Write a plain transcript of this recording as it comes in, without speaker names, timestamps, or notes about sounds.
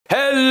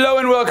Hello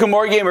and welcome,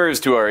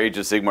 Wargamers, to our Age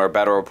of Sigmar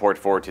battle report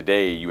for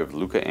today. You have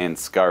Luka and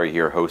Skari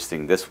here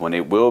hosting this one.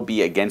 It will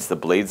be against the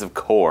Blades of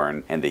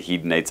Khorne and the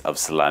Hedonites of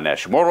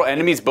Slaanesh. Mortal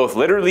enemies both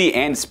literally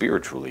and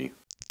spiritually.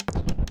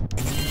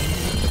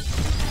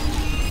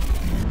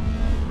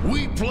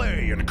 We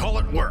play and call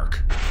it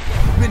work.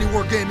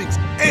 MiniWarGaming's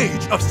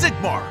Age of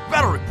Sigmar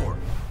battle report.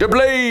 The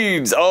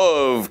Blades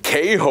of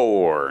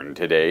Khorne.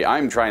 Today,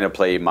 I'm trying to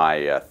play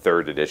my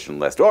 3rd edition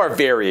list, or a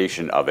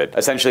variation of it.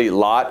 Essentially, a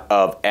lot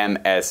of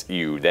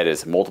MSU, that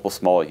is multiple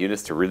small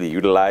units to really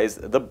utilize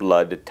the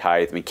Blood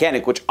Tithe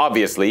mechanic, which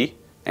obviously,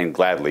 and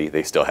gladly,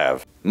 they still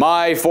have.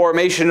 My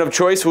formation of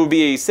choice will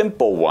be a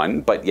simple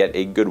one, but yet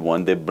a good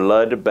one, the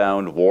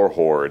Bloodbound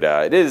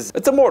Warhorde.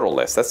 It's a mortal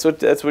list, that's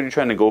what you're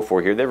trying to go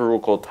for here. They have a rule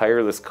called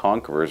Tireless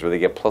Conquerors, where they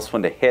get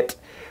 +1 to hit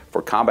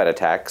for combat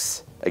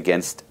attacks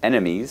against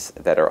enemies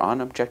that are on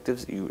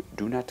objectives you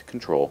do not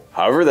control.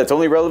 However, that's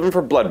only relevant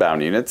for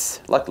Bloodbound units.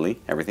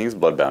 Luckily, everything is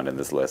Bloodbound in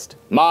this list.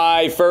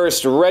 My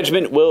first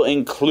regiment will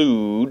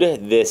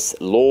include this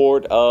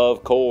Lord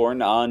of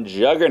Khorne on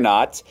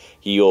Juggernaut.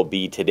 He'll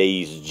be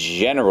today's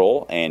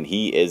general, and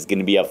he is going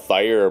to be a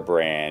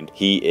firebrand.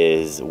 He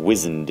is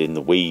wizened in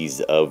the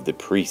ways of the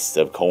priests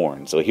of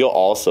Khorne, so he'll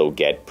also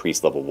get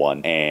priest level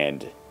 1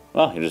 and,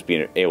 well, he'll just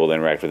be able to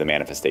interact with the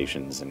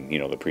manifestations and, you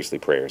know, the priestly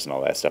prayers and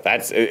all that stuff.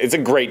 It's a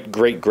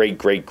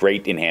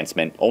great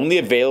enhancement. Only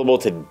available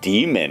to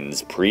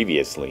demons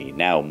previously.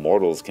 Now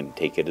mortals can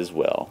take it as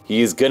well.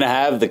 He's gonna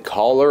have the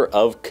Caller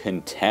of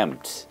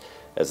Contempt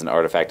as an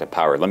artifact of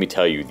power. Let me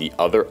tell you, the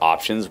other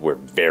options were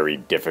very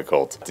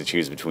difficult to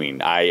choose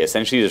between. I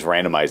essentially just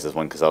randomized this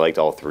one because I liked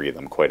all 3 of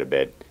them quite a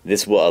bit.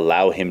 This will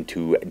allow him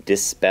to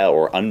dispel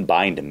or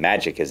unbind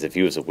magic as if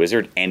he was a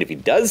wizard, and if he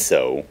does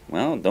so,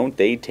 well, don't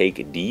they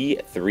take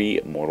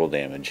D3 mortal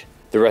damage.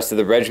 The rest of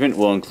the regiment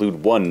will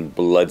include 1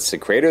 Blood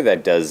Secrator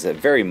that does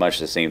very much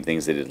the same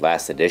things they did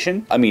last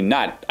edition. I mean,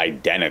 not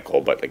identical,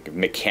 but like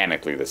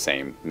mechanically the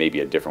same. Maybe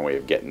a different way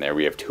of getting there.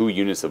 We have 2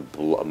 units of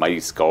Mighty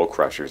Skull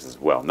Crushers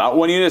as well. Not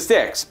 1 unit of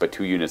 6, but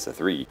 2 units of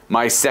 3.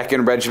 My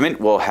 2nd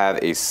regiment will have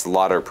a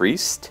Slaughter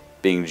Priest,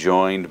 being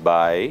joined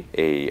by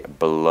a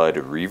Blood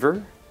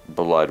Reaver,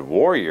 Blood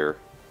Warrior,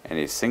 and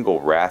a single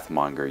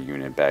Wrathmonger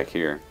unit back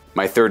here.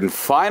 My 3rd and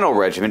final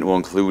regiment will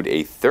include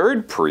a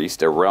 3rd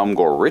priest, a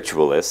Realmgore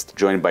Ritualist,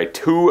 joined by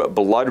 2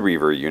 Blood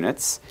Reaver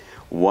units,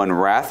 1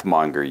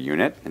 Wrathmonger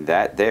unit, and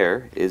that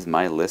there is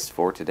my list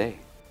for today.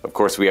 Of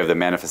course, we have the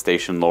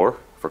Manifestation lore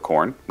for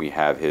Khorne. We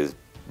have his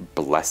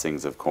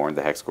Blessings of Khorne,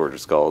 the Hexgorger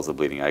Skulls, the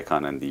Bleeding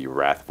Icon, and the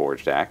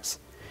Wrathforged Axe.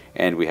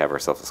 And we have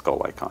ourselves a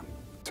Skull Icon.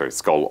 Sorry,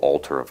 Skull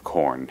Altar of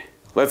Khorne.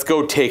 Let's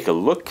go take a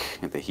look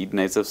at the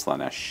Hedonites of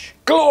Slaanesh.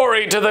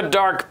 Glory to the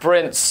Dark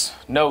Prince!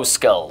 No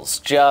skulls,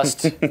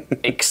 just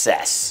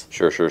excess.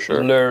 Sure.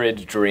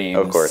 Lurid dreams.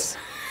 Of course.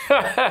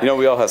 You know,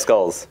 we all have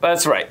skulls.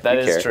 That's right, that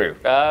is true.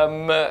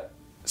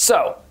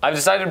 So, I've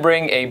decided to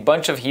bring a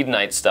bunch of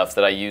Hedonite stuff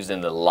that I used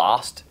in the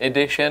last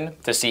edition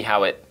to see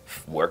how it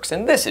works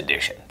in this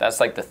edition. That's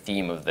like the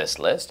theme of this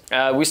list.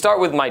 We start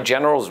with my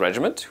General's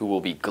Regiment, who will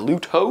be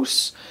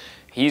Glutos.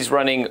 He's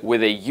running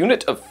with a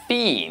unit of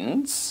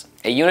Fiends,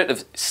 a unit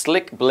of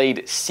Slick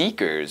Blade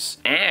Seekers,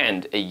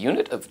 and a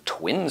unit of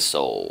Twin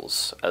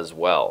Souls as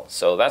well.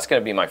 So that's going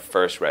to be my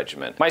 1st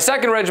regiment. My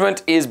 2nd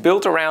regiment is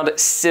built around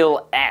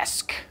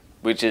Sil-esque,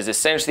 which is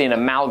essentially an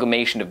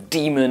amalgamation of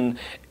demon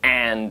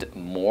and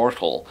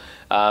mortal.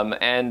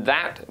 And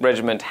that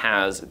regiment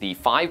has the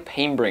 5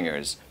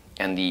 Painbringers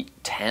and the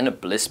 10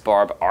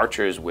 Blissbarb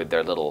Archers with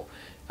their little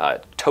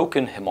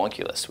token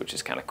homunculus, which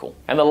is kind of cool.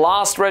 And the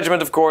last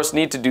regiment, of course,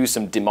 need to do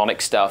some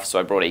demonic stuff, so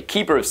I brought a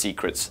Keeper of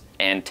Secrets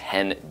and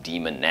 10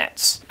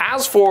 Demonettes.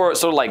 As for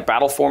sort of like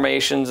battle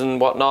formations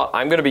and whatnot,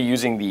 I'm going to be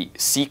using the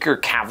Seeker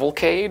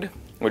Cavalcade,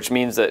 which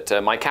means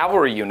that my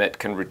cavalry unit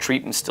can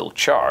retreat and still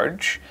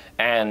charge,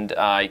 and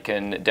I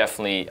can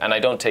definitely, and I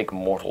don't take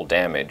mortal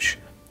damage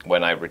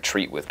when I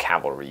retreat with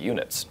cavalry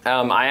units.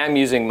 I am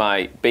using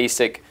my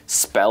basic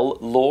spell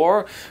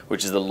lore,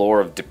 which is the lore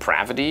of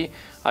depravity,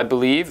 I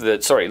believe,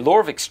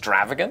 lore of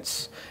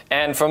extravagance.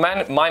 And for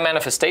my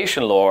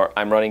manifestation lore,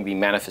 I'm running the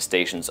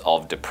manifestations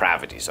of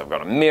depravity. So I've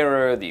got a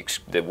mirror,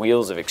 the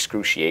wheels of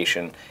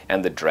excruciation,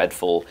 and the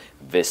dreadful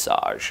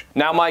visage.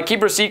 Now my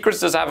Keeper of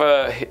Secrets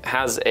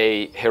has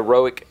a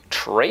heroic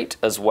trait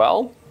as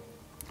well.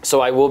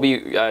 So I will be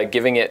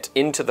giving it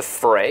into the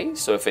fray.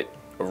 So if it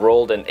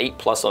rolled an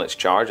 8+ on its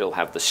charge, it'll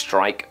have the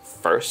Strike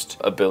First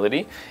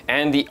ability.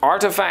 And the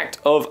artifact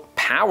of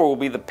power will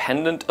be the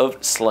Pendant of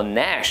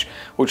Slaanesh,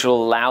 which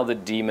will allow the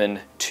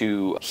demon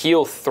to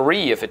heal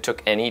 3 if it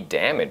took any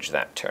damage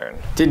that turn.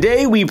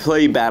 Today we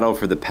play Battle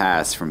for the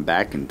Past from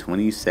back in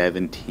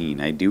 2017.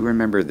 I do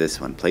remember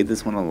this one. Played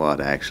this one a lot,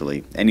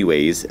 actually.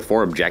 Anyways,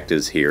 4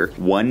 objectives here.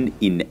 1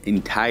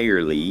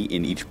 entirely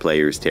in each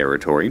player's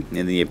territory, and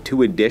then you have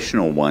 2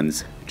 additional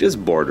ones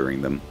just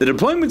bordering them. The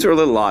deployments are a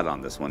little odd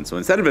on this one, so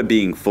instead of it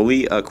being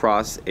fully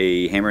across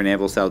a hammer and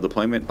anvil style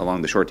deployment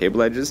along the short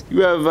table edges,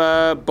 you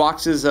have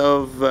boxes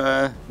of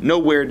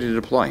nowhere to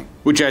deploy.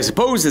 which I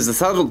suppose is a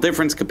subtle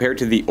difference compared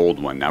to the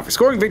old one. Now, for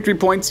scoring victory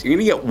points, you're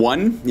going to get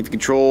 1 if you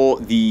control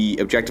the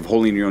objective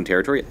wholly in your own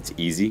territory. That's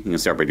easy. You can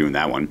start by doing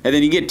that one. And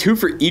then you get 2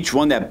 for each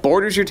one that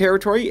borders your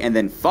territory, and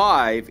then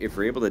 5 if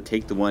you're able to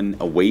take the one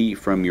away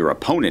from your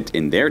opponent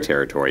in their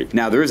territory.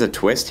 Now, there is a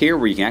twist here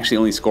where you can actually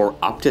only score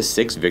up to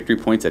 6 victory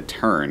points a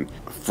turn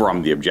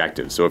from the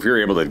objective. So if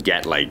you're able to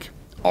get, like,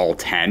 all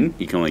 10,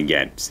 you can only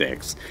get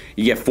 6.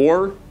 You get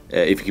 4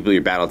 if you complete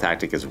your battle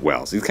tactic as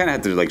well. So you kind of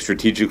have to like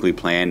strategically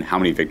plan how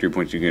many victory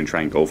points you're going to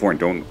try and go for, and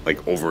don't like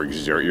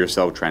overexert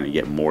yourself trying to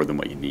get more than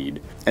what you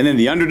need. And then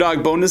the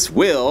underdog bonus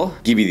will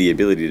give you the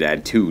ability to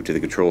add 2 to the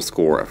control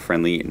score of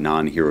friendly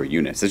non-hero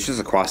units. It's just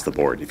across the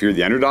board. If you're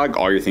the underdog,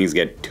 all your things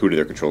get 2 to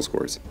their control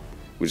scores,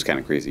 which is kind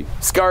of crazy.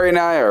 Skari and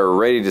I are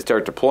ready to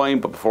start deploying,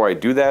 but before I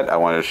do that, I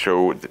want to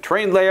show the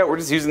terrain layout. We're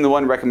just using the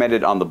one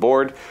recommended on the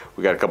board.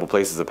 We got a couple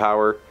places of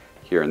power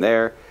here and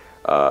there,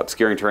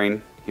 obscuring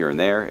terrain here and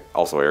there,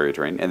 also area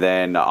terrain, and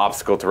then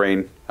obstacle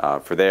terrain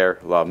for there.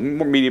 A lot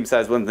more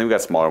medium-sized ones, then we've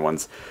got smaller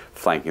ones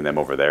flanking them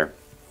over there.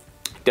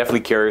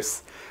 Definitely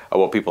curious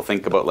what people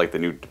think about like the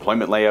new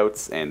deployment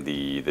layouts and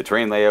the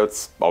terrain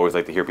layouts. Always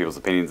like to hear people's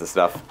opinions and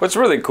stuff. What's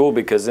really cool,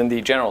 because in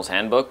the General's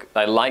Handbook,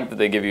 I like that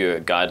they give you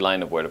a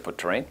guideline of where to put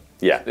terrain.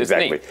 Yeah, It's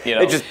exactly. neat, you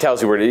know? It just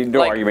tells you where to do, no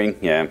Like, arguing.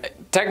 Yeah.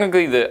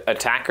 Technically, the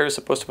attacker is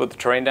supposed to put the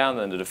terrain down,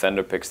 then the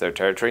defender picks their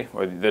territory.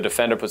 Or the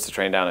defender puts the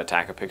terrain down,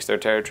 attacker picks their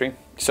territory.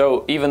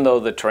 So even though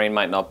the terrain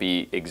might not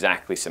be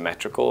exactly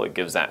symmetrical, it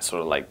gives that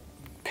sort of like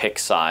pick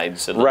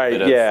sides. A little Right,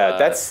 bit of, yeah,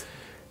 that's...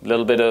 a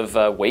little bit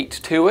of weight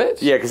to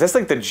it. Yeah, because that's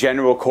like the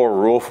general core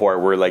rule for it,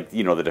 where like,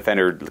 you know, the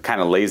defender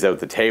kind of lays out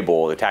the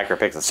table, the attacker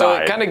picks a So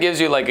side. it kind of gives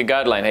you like a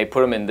guideline. Hey,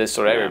 put them in this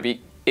sort of area.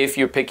 If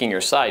you're picking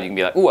your side, you can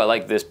be like, "Ooh, I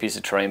like this piece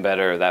of terrain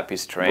better, or that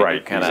piece of terrain."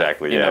 Right, kinda,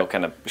 exactly, You yeah. know,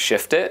 kind of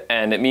shift it,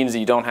 and it means that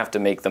you don't have to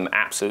make them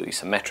absolutely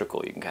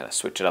symmetrical. You can kind of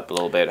switch it up a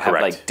little bit, have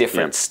Correct, like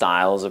different yep.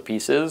 styles of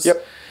pieces.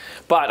 Yep.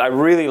 But I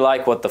really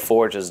like what the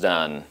Forge has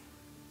done,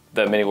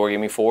 the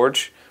MiniWarGaming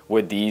Forge,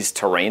 with these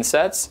terrain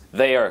sets.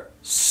 They are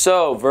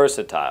so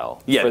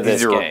versatile for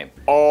this these are game.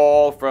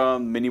 all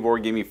from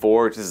MiniWarGaming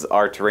Forge. This is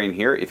our terrain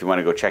here. If you want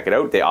to go check it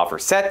out, they offer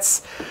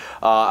sets.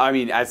 I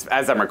mean, as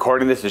I'm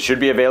recording this, it should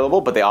be available,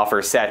 but they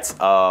offer sets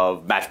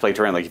of match play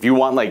terrain. Like if you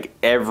want like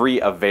every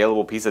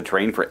available piece of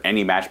terrain for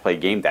any match play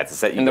game, that's a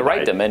set you In can the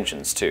right buy.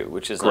 dimensions too,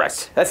 which is Correct.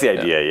 nice. That's the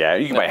idea, yeah.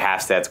 You can buy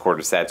half sets,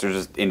 quarter sets, or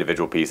just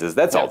individual pieces.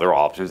 That's all. They're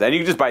all options. And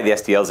you can just buy the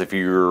STLs if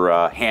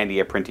you're handy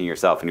at printing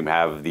yourself and you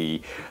have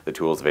the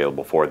tools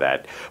available for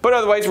that. But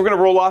otherwise, we're going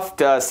to roll off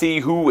to see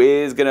who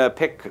is going to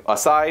pick a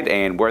side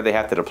and where they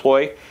have to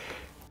deploy.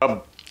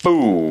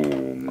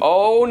 Boom.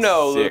 Oh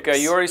no, 6. Luka,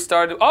 you already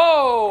started.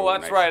 Oh,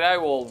 that's nice. right. I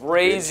will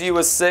raise you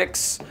a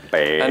 6.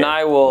 Bam. And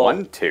I will.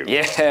 1, 2.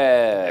 Yeah.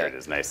 There it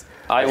is, nice.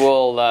 I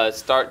will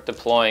start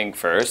deploying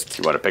first.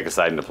 You want to pick a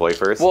side and deploy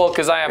first? Well,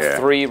 because I have Yeah.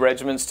 3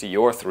 regiments to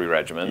your 3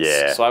 regiments.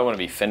 Yeah. So I want to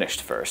be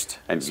finished first.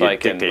 And so you I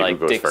can dictate who like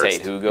goes dictate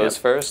first. who goes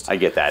Yep. first. I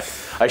get that.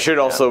 I should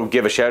also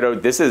give a shout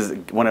out. This is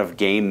one of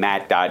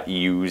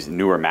GameMat.eu's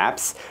newer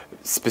maps,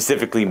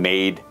 specifically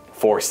made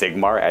for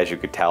Sigmar, as you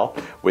could tell,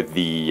 with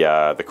the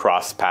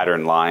cross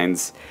pattern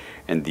lines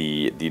and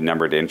the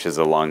numbered inches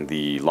along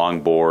the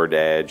long board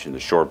edge and the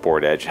short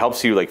board edge. It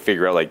helps you like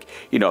figure out, like,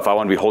 you know, if I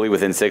want to be wholly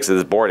within 6 of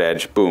this board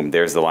edge, boom,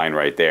 there's the line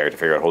right there to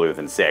figure out wholly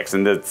within 6.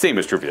 And the same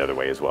is true for the other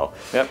way as well.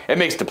 Yep. It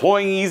makes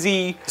deploying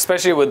easy.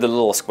 Especially with the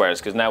little squares,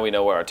 because now we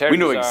know where our We territories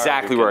know are.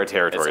 exactly where our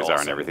territories It's are and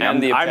awesome. everything.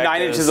 And the I'm 9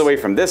 objectives. inches away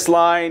from this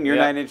line. You're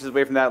Yep. 9 inches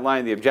away from that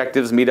line. The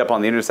objectives meet up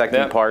on the intersecting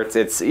Yep. parts.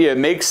 It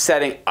makes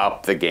setting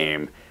up the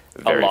game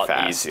very a lot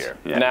fast. easier.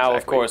 Yeah, now, of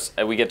exactly. course,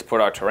 we get to put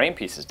our terrain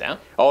pieces down.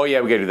 Oh yeah,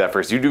 we gotta do that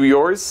first. You do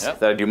yours, Yep.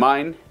 then I do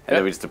mine, and Yep.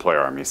 then we just deploy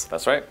our armies.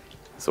 That's right.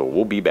 So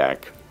we'll be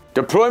back.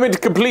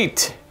 Deployment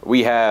complete.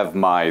 We have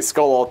my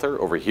skull altar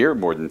over here.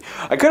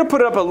 I could have put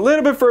it up a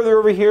little bit further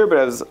over here, but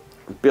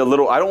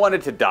I don't want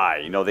it to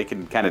die. You know, they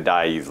can kind of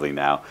die easily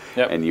now.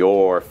 Yep. And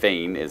your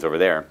Fane is over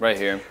there. Right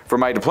here. For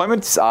my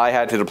deployments, I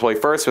had to deploy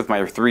first with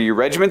my 3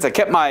 regiments. I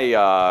kept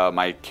my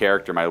my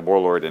character, my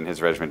warlord, and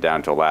his regiment down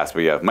until last.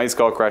 We have Mighty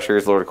Skull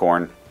Crushers, Lord of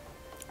Khorne,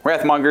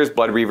 Wrathmongers,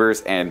 Blood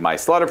Reavers, and my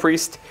Slaughter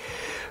Priest,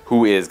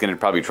 who is going to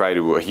probably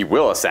he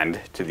will ascend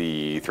to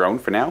the throne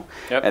for now.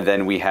 Yep. And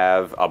then we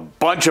have a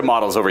bunch of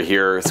models over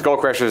here, Skull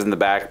Crushers in the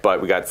back,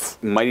 but we got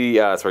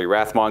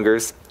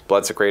Wrathmongers,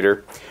 Blood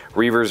Secrator,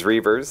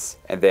 Reavers,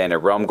 and then a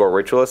Realm Gore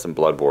Ritualist and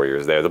Blood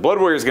Warriors there. The Blood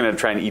Warriors are going to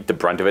try and eat the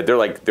brunt of it.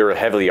 They're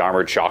heavily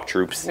armored shock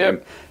troops.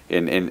 Yep.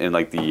 In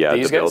like the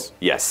These build. guys?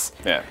 Yes.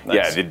 Yeah, Yeah,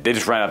 nice. they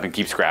just run up and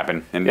keep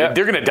scrapping. And Yep.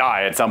 they're going to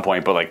die at some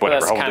point, but like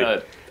whatever. That's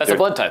hopefully- that's a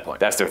blood type point.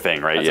 That's their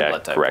thing, right? That's a yeah,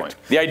 blood type correct. point.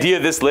 The idea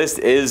of this list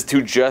is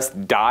to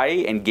just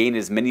die and gain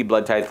as many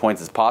blood type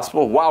points as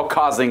possible while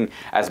causing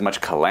as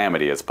much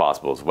calamity as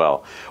possible as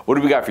well. What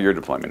do we got for your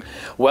deployment?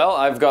 Well,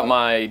 I've got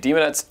my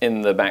Demonettes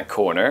in the back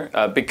corner.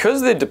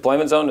 Because the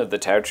deployment zone of the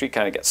territory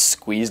kind of gets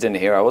squeezed into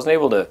here, I wasn't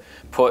able to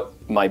put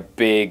my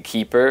big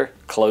keeper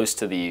close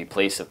to the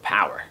place of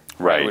power.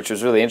 Right. Which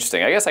was really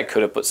interesting. I guess I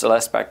could have put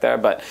Celeste back there,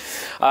 but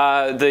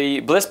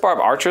the Bliss Barb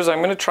Archers, I'm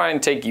going to try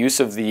and take use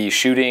of the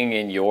shooting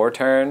in your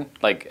turn,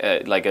 like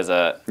as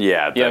a...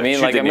 Yeah, you know what I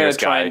mean? Like I'm going to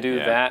try guy. and do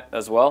that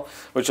as well,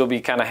 which will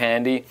be kind of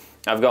handy.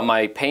 I've got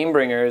my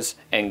Painbringers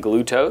and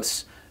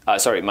Glutos.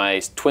 Sorry,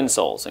 my Twin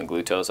Souls and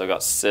Glutos. I've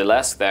got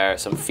Celeste there,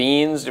 some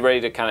Fiends ready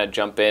to kind of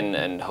jump in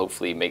and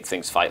hopefully make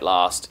things fight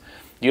last.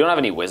 You don't have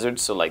any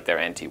wizards, so like their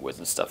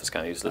anti-wizard stuff is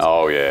kind of useless.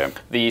 Oh, yeah.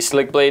 The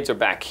Slick Blades are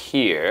back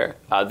here.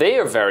 They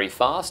are very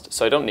fast,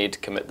 so I don't need to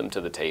commit them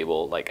to the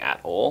table like at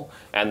all.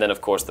 And then,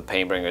 of course, the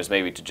Painbringers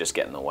maybe to just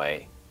get in the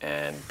way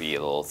and be a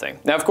little thing.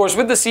 Now, of course,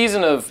 with the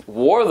Season of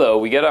War, though,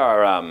 we get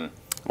our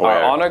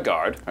Honor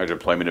Guard. Our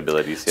deployment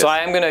abilities, yes. So I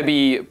am going to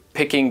be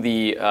picking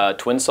the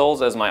Twin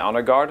Souls as my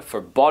Honor Guard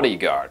for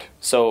Bodyguard.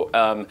 So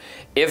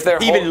if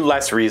they're... Even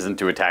less reason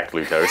to attack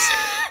Glutos.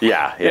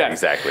 yeah,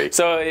 exactly.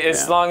 So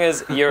as long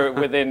as you're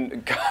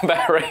within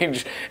combat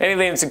range,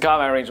 anything that's in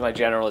combat range, my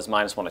general is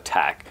 -1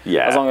 attack.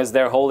 Yeah. As long as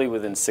they're wholly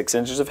within 6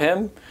 inches of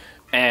him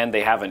and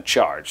they haven't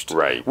charged.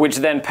 Right. Which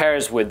then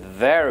pairs with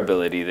their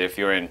ability that if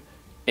you're in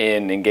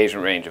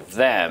engagement range of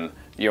them,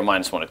 you're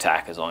 -1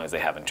 attack as long as they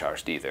haven't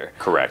charged either.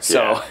 Correct.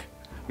 So yeah.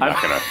 I'm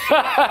not gonna.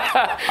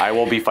 I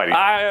will be fighting.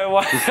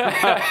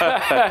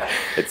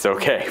 It's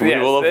okay. We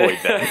will avoid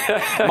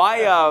that.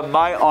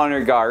 My honor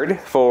guard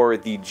for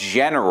the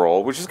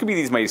general, which is gonna be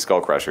these mighty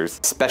skull crushers,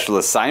 special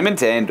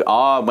assignment, and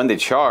when they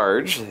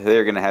charge,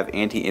 they're gonna have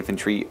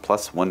anti-infantry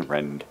 +1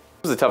 rend.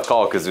 It was a tough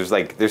call because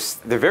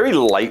they're very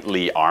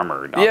lightly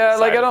armored. Yeah,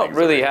 like I don't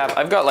really have.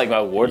 I've got like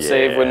my ward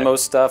save with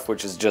most stuff,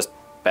 which is just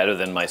better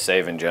than my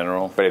save in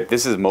general. But if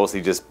this is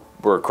mostly just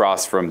we're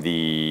across from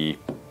the.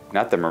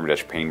 Not the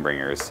Myrmidesh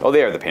Painbringers. Oh,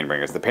 they are the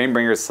Painbringers. The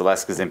Painbringers,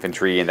 Celeste's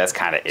infantry, and that's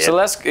kind of it.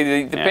 Celeste,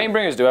 the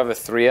Painbringers do have a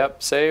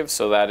 3-up save,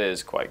 so that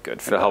is quite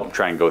good for It'll help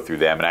try and go through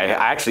them. And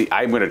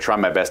I'm going to try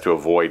my best to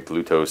avoid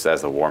Glutos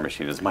as a war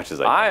machine as much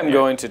as I can. I'm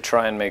going to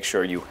try and make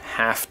sure you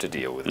have to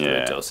deal with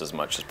Glutos as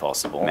much as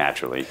possible.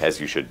 Naturally, as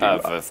you should do.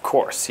 Of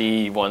course.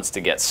 He wants to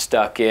get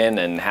stuck in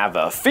and have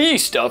a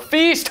feast of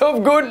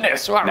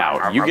goodness.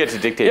 Now, you get to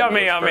dictate.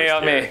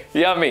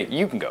 Yummy.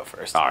 You can go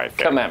first. All right,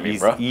 fair. Come at me,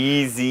 bro.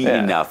 Easy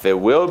enough. It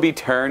will be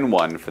turn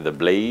 1 for the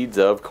Blades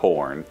of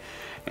Khorne,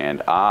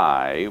 and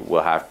I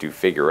will have to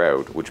figure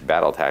out which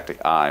battle tactic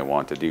I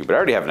want to do. But I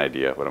already have an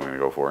idea what I'm going to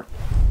go for.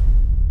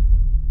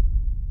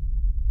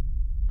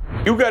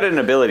 You got an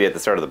ability at the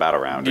start of the battle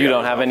round. You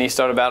don't have any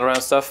start of battle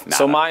round stuff? Nah.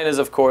 So mine is,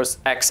 of course,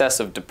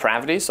 excess of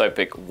depravity. So I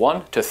pick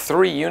 1 to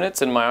 3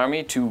 units in my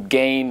army to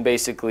gain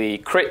basically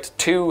crit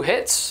 2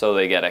 hits. So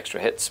they get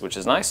extra hits, which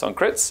is nice on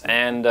crits,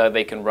 and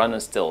they can run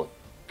and still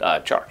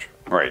charge.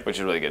 Right. Which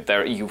is really good.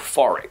 They're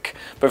euphoric.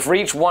 But for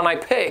each one I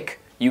pick,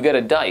 you get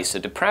a dice, a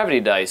depravity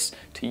dice,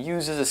 to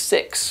use as a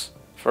 6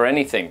 for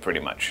anything,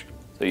 pretty much.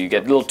 So you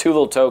get 2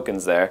 little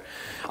tokens there.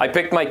 I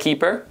picked my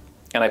keeper,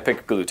 and I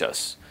picked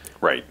Glutos.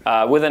 Right.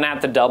 With an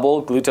at the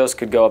double, Glutos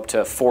could go up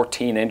to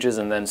 14 inches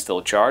and then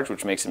still charge,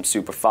 which makes him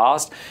super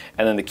fast.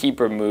 And then the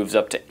keeper moves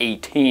up to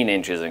 18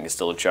 inches and can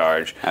still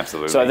charge.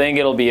 Absolutely. So I think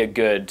it'll be a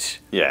good,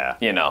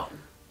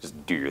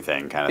 just do your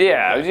thing kind of thing.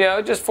 Yeah,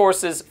 it just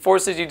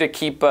forces you to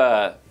keep,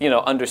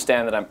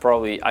 understand that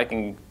I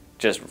can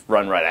just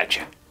run right at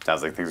you.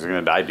 Sounds like things are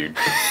going to die, dude.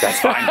 That's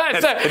fine.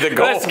 That's the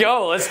goal. Let's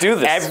go. Let's do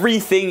this.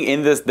 Everything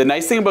in this, the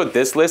nice thing about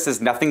this list is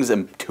nothing's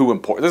too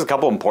important. There's a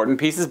couple important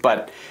pieces,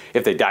 but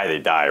if they die, they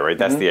die, right?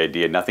 That's the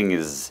idea. Nothing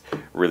is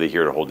really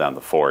here to hold down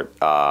the fort.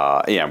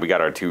 We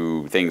got our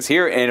 2 things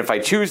here, and if I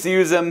choose to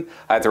use them,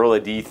 I have to roll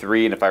a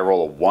D3, and if I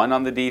roll a 1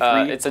 on the D3...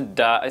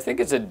 I think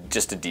it's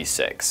just a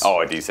D6.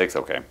 Oh, a D6?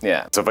 Okay.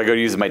 Yeah. So if I go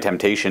to use my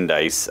temptation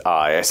dice,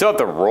 I still have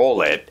to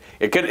roll it.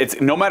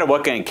 It's no matter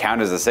what can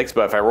count as a 6,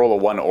 but if I roll a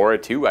 1 or a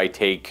 2, I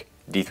take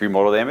D3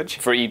 mortal damage?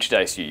 For each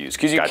dice you use.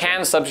 Because you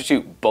can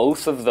substitute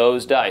both of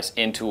those dice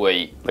into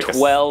a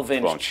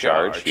 12-inch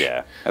charge.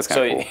 Yeah, that's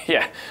kind of cool.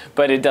 Yeah,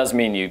 but it does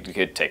mean you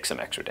could take some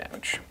extra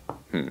damage.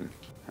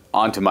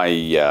 On to my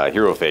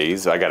hero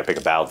phase. I got to pick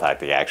a battle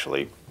tactic,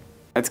 actually.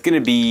 It's going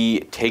to be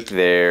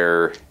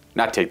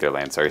not take their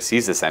land,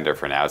 seize the center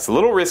for now. It's a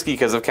little risky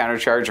because of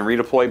countercharge and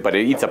redeploy, but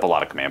it eats up a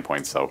lot of command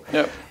points, so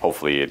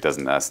hopefully it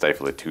doesn't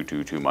stifle it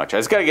too much. I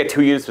just got to get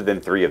 2 units within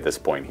 3 of this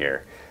point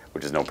here,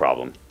 which is no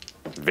problem.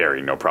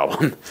 Very no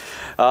problem.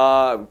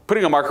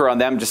 Putting a marker on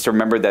them just to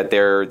remember that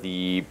they're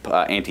the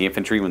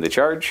anti-infantry when they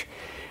charge.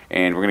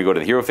 And we're going to go to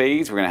the hero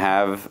phase. We're going to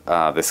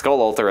have the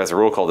Skull Altar as a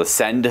rule called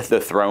Ascend the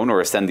Throne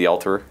or Ascend the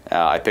Altar.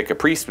 I pick a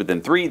priest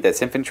within 3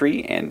 that's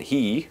infantry, and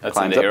he climbs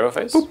in the up. hero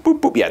phase? Boop, boop,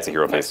 boop. Yeah, it's a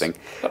hero phase thing.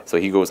 So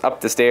he goes up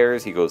the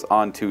stairs, he goes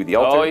onto the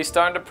altar. Oh, he's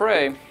starting to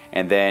pray.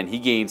 And then he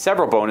gains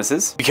several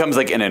bonuses. Becomes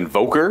like an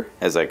invoker,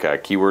 as like a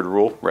keyword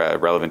rule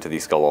relevant to the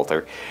Skull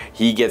Altar.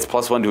 He gets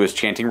 +1 to his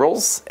chanting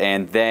rolls,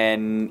 and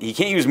then he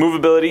can't use move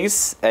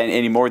abilities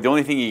anymore. The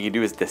only thing he can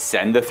do is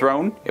descend the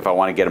throne. If I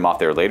want to get him off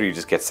there later, he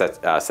just gets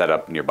set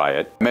up nearby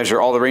it. Measure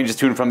all the ranges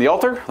to and from the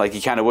altar, like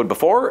he kind of would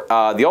before.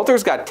 The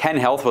altar's got 10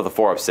 health with a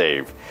 4-up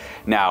save.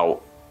 Now,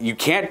 you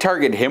can't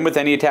target him with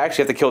any attacks.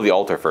 You have to kill the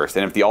altar first.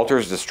 And if the altar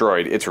is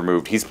destroyed, it's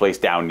removed. He's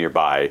placed down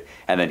nearby,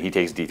 and then he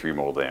takes D3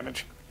 mortal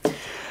damage.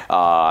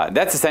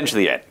 That's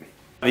essentially it.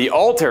 The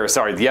altar,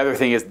 sorry, the other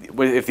thing is,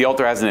 if the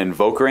altar has an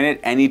invoker in it,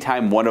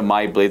 anytime one of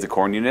my Blades of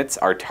Khorne units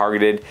are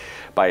targeted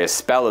by a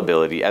spell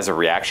ability as a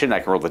reaction,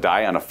 I can roll the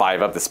die. On a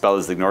 5-up, the spell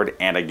is ignored,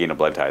 and I gain a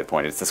blood tithe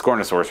point. It's the Scorn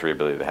of Sorcery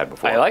ability that I had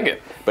before. I like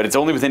it. But it's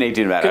only within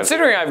 18 of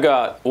Considering I've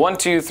got 1,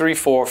 2, 3,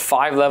 4,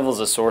 5 levels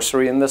of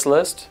sorcery in this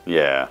list.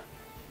 Yeah.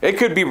 It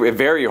could be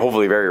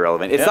hopefully very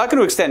relevant. It's not going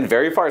to extend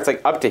very far. It's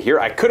like up to here.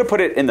 I could have put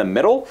it in the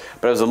middle,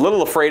 but I was a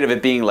little afraid of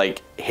it being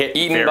like hit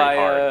Eaten very by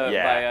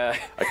hard.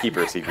 a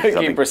Keeper of Secrets.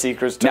 Keeper of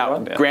Secrets. Now,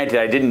 granted,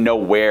 I didn't know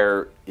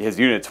where his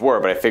units were,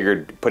 but I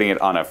figured putting it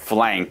on a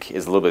flank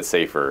is a little bit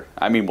safer.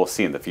 I mean, we'll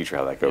see in the future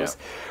how that goes.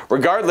 Yeah.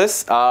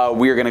 Regardless,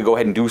 we are going to go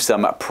ahead and do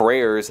some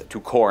prayers to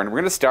Khorne. We're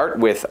going to start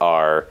with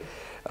our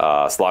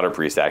Slaughter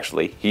Priest,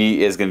 actually.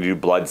 He is going to do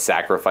Blood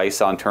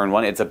Sacrifice on turn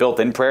 1. It's a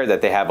built-in prayer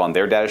that they have on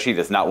their data sheet.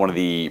 It's not one of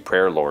the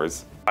prayer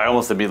lores. I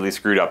almost immediately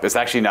screwed up. It's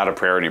actually not a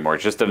prayer anymore.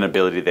 It's just an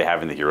ability they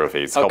have in the hero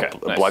phase. It's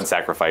called nice. Blood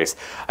Sacrifice.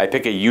 I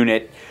pick a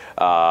unit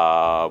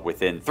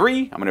within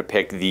 3. I'm going to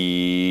pick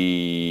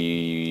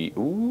the...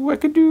 Ooh, I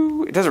could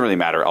do... It doesn't really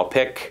matter. I'll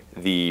pick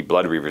the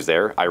Blood Reavers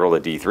there. I roll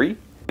a D3.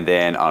 And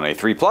then on a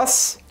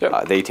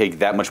 3+, they take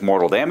that much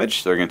mortal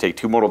damage. So they're going to take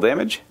 2 mortal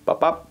damage. Bop,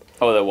 bop.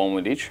 Oh, they're 1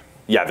 wound each?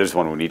 Yeah, there's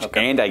 1 wound each,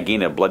 and I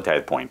gain a blood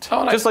tithe point,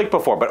 nice. Just like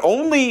before. But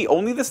only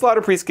the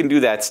Slaughter Priest can do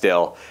that.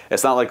 Still,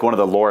 it's not like one of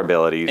the lore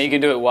abilities. And you can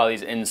do it while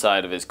he's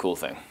inside of his cool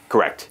thing.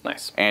 Correct.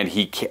 Nice. And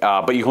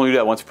but you can only do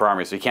that once per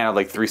army, so you can't have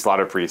like 3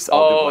 Slaughter Priests.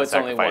 It's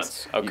only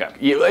once. Okay.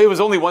 It was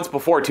only once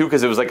before too,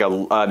 because it was like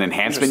an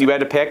enhancement you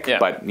had to pick. Yeah.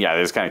 But yeah,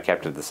 they just kind of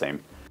kept it the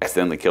same.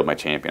 Accidentally killed my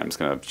champion. I'm just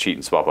going to cheat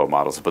and swap out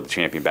models and put the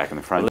champion back in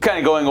the front. Kind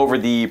of going over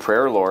the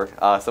prayer lore.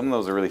 Some of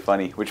those are really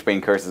funny.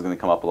 Witchbane Curse is going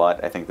to come up a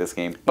lot, I think, this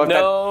game. But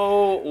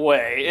no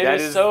way. It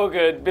is so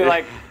good. Be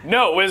like,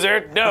 no,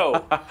 wizard,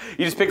 no.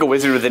 You just pick a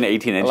wizard within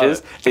 18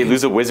 inches. They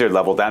lose a wizard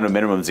level down to a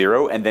minimum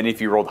 0. And then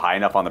if you rolled high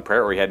enough on the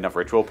prayer or you had enough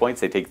ritual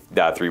points, they take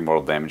 3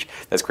 mortal damage.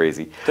 That's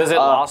crazy. Does it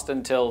last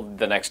until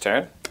the next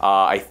turn?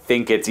 I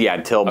think it's,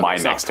 until my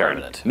next turn.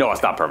 Permanent. No,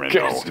 it's not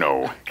permanent.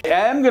 No.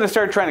 I'm going to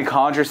start trying to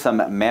conjure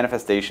some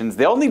manifestations.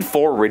 They all need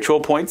 4 ritual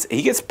points.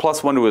 He gets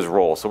 +1 to his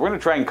roll. So we're going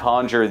to try and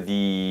conjure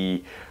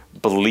the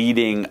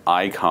bleeding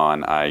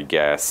icon, I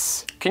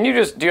guess. Do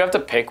you have to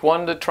pick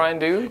one to try and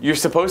do? You're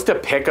supposed to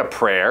pick a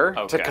prayer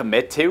to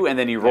commit to, and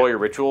then you roll your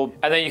ritual.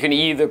 And then you can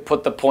either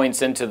put the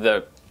points into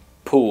the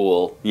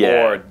pool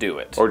or do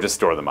it. Or just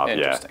store them up,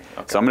 Interesting. Yeah.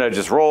 Okay. So I'm going to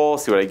just roll,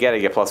 see what I get. I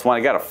get +1. I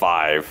got a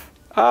 5.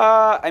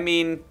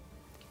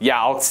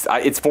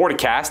 It's 4 to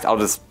cast. I'll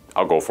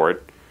go for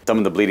it.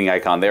 Summon the bleeding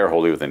icon there,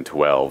 wholly within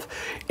 12.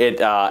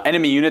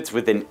 Enemy units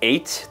within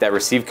 8 that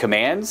receive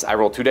commands. I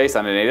roll 2 dice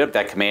on an 8-up.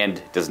 That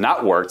command does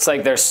not work. It's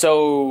like they're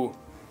so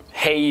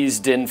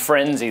hazed in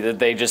frenzy that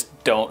they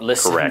just don't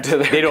listen to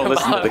their They don't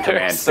listen to the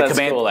command.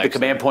 Cool, the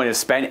command point is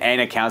spent and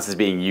it counts as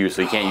being used,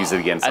 so you can't use it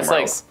again somewhere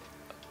else.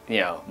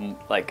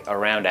 Like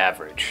around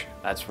average.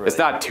 That's really... It's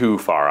not too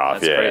far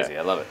off. That's crazy.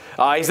 I love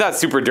it. He's not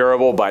super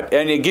durable,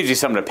 and it gives you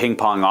something to ping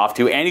pong off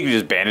to, and you can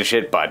just banish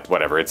it, but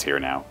whatever, it's here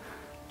now.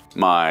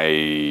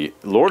 My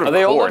Lord of Khorne. Are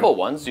they all level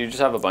 1s? Do you just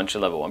have a bunch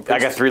of level 1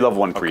 priests? I got 3 level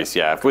 1 priests,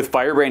 yeah. With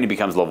Firebrand, he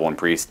becomes level 1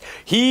 priest.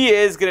 He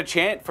is going to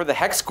chant for the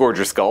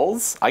Hexgorger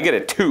Skulls. I get a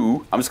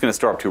 2. I'm just going to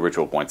store up 2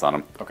 ritual points on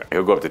him. Okay.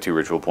 He'll go up to 2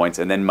 ritual points.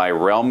 And then my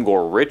Realm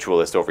Gore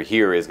Ritualist over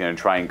here is going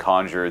to try and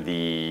conjure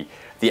the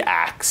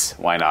axe.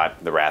 Why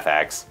not? The Wrath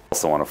Axe.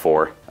 Also on a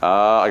 4.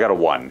 I got a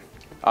 1.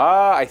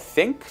 I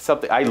think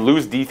something... I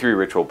lose D3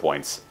 ritual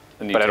points.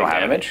 But I don't have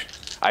damage.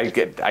 I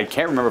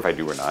can't remember if I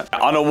do or not.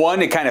 On a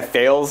 1, it kind of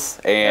fails,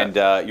 and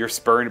you're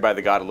spurned by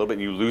the god a little bit,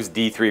 and you lose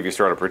D3 if you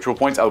stored up ritual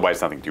points. Otherwise,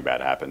 nothing too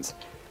bad happens.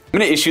 I'm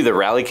going to issue the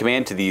rally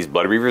command to these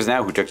Blood Reavers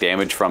now, who took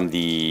damage from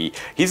the...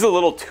 He's a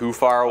little too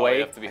far away.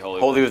 You have to be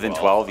wholly within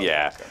 12,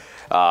 yeah.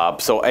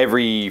 Okay. So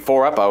every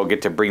 4-up, I will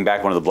get to bring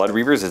back one of the Blood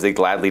Reavers as they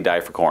gladly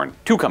die for Khorne.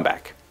 2 come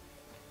back.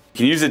 You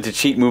can use it to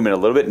cheat movement a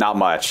little bit, not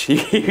much.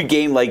 You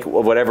gain like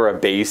whatever a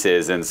base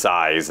is in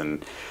size,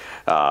 and...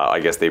 I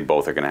guess they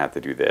both are going to have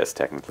to do this,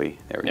 technically.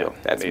 There we go.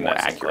 That's more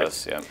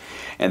accurate.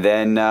 And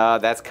then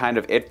that's kind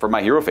of it for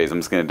my hero phase. I'm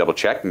just going to double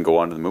check and go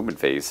on to the movement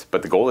phase.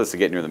 But the goal is to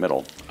get near the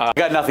middle. I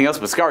got nothing else,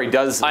 but Skari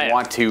does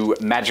want to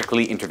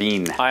magically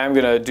intervene. I am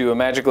going to do a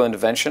magical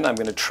intervention. I'm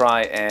going to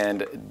try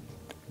and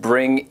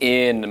bring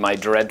in my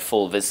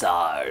dreadful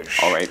visage.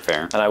 All right,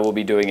 fair. And I will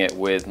be doing it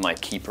with my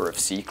Keeper of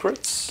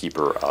Secrets.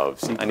 Keeper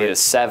of Secrets. I need a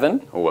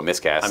 7. Oh, a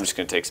miscast. I'm just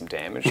going to take some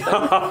damage.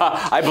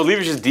 I believe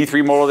it's just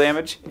D3 mortal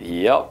damage.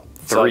 Yep.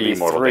 3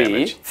 mortal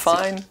damage.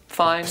 Fine.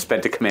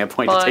 Spent a command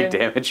point to take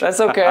damage.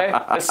 That's okay.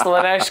 The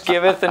Slaanesh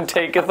giveth and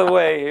taketh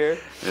away here.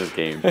 This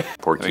game.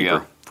 Poor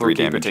Keeper. Poor 3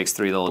 damage. Keeper takes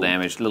 3 little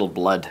damage. Little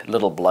blood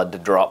to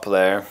drop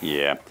there.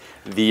 Yeah.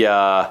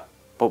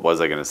 What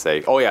was I going to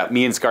say? Oh yeah,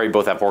 me and Skari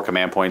both have 4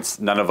 command points.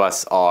 None of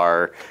us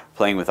are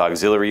playing with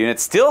auxiliary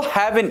units. Still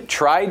haven't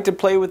tried to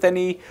play with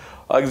any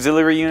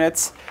auxiliary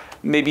units.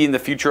 Maybe in the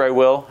future I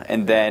will.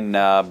 And then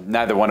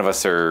neither one of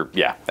us are,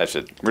 yeah, that's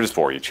it. We're just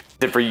 4 each.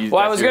 Well,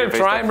 I was going to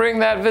try and bring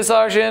that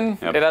Visage in.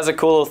 Yep. It has a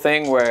cool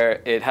thing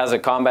where it has a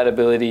combat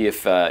ability.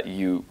 If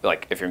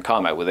if you're in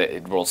combat with it,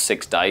 it rolls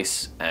 6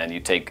 dice and you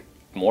take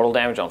mortal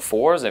damage on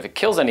 4s. And if it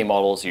kills any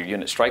models, your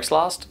unit strikes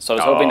last. So I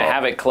was hoping to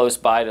have it close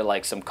by to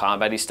like some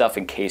combat-y stuff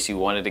in case you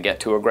wanted to get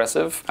too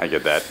aggressive. I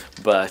get that.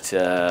 But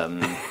yeah,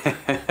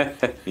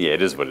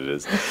 it is what it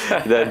is.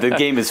 The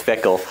game is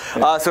fickle.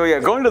 So yeah,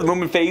 going to the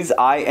movement phase,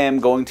 I am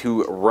going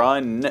to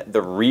run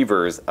the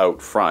Reavers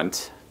out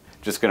front.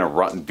 Just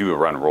gonna do a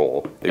run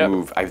roll. They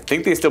move. I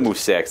think they still move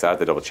 6. I have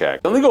to double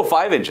check. They only go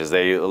 5 inches.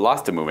 They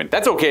lost a movement.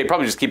 That's okay.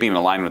 Probably just keeping them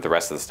in line with the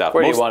rest of the stuff.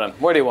 Where do you want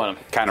them?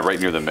 Kind of right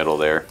near the middle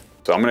there.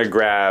 So I'm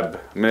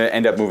gonna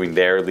end up moving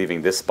there,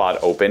 leaving this spot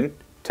open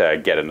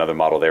to get another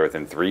model there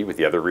within 3 with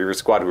the other Reaver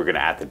squad. We're gonna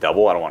at the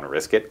double. I don't want to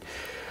risk it.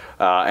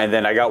 And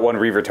then I got one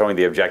Reaver towing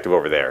the objective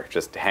over there,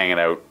 just hanging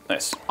out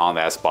on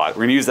that spot.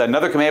 We're gonna use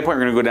another command point.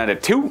 We're gonna go down to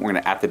 2. We're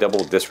gonna at the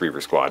double this Reaver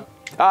squad.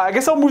 I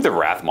guess I'll move the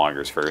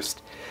Wrathmongers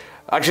first.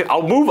 Actually,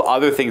 I'll move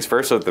other things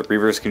first so that the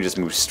Reavers can just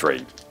move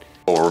straight.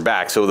 Well, we're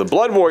back. So the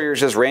Blood Warriors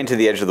just ran to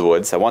the edge of the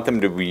woods. I want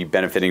them to be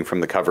benefiting from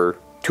the cover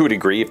to a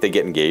degree if they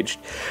get engaged.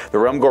 The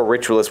Realmgore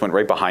Ritualists went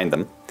right behind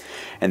them.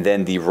 And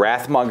then the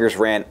Wrathmongers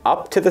ran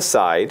up to the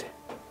side,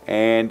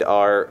 and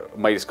our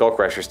Mighty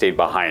Skullcrusher stayed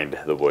behind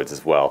the woods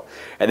as well.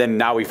 And then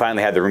now we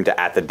finally had the room to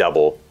at the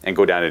double and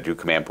go down to 2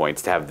 command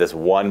points to have this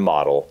one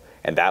model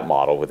and that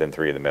model within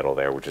 3 of the middle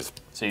there, which is...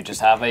 So you just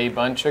have a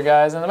bunch of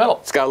guys in the middle.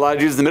 It's got a lot of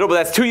dudes in the middle, but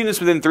that's 2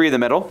 units within 3 of the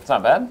middle. It's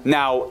not bad.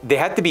 Now, they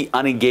have to be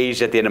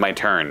unengaged at the end of my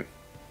turn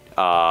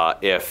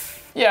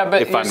Yeah,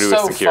 but if you're I'm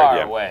so secured, far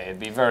yeah. away. It'd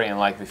be very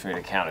unlikely for you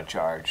to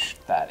countercharge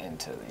that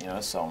into,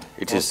 so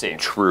We'll see.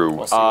 True.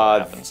 We'll see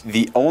what happens.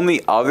 The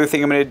only other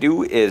thing I'm going to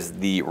do is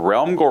the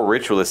Realmgore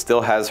Ritualist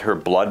still has her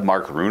Blood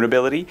Mark Rune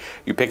ability.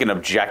 You pick an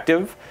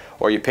objective,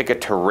 or you pick a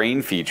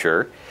terrain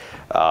feature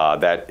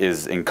that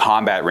is in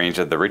combat range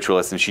of the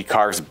Ritualist, and she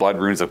carves Blood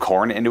Runes of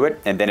Khorne into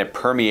it, and then it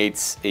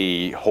permeates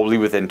a wholly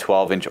within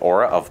 12-inch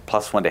aura of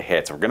 +1 to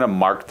hit. So we're going to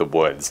mark the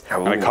woods.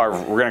 We're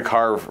going to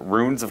carve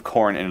Runes of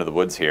Khorne into the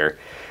woods here.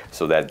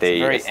 So that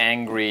they... It's a very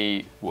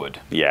angry wood.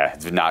 Yeah,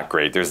 it's not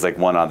great. There's like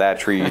one on that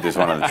tree. There's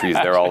one on the trees.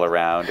 They're all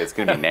around. It's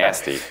going to be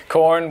nasty.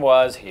 Khorne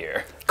was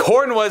here.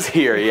 Khorne was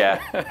here,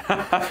 yeah.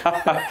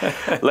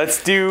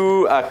 Let's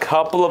do a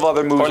couple of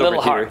other moves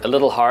over here. A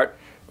little heart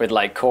with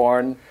like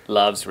Khorne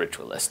loves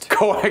Ritualist.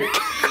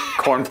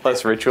 Khorne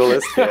plus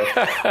Ritualist.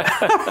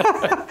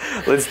 Yeah.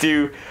 Let's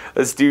do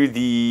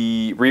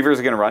the Reavers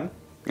are going to run.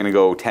 Going to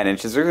go 10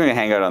 inches. They're going to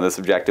hang out on this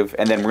objective,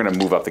 and then we're going to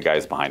move up the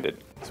guys behind it.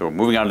 So we're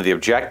moving on to the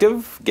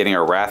objective, getting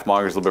our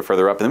Wrathmongers a little bit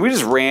further up, and then we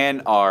just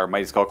ran our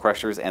Mighty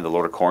Skullcrushers and the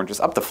Lord of Khorne just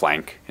up the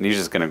flank, and he's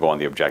just going to go on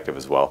the objective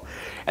as well.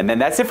 And then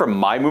that's it for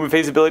my movement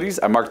phase abilities.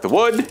 I marked the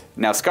wood.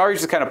 Now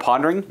Skari's just kind of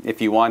pondering if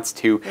he wants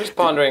to... Just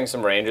pondering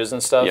some ranges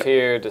and stuff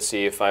here to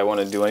see if I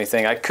want to do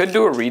anything. I could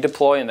do a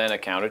redeploy and then a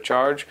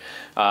countercharge.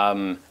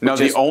 No,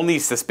 the only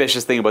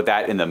suspicious thing about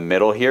that in the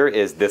middle here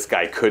is this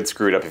guy could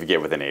screw it up if you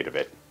get within 8 of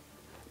it.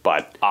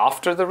 But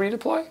after the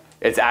redeploy?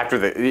 It's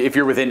after if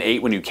you're within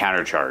 8 when you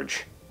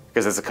countercharge,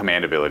 because it's a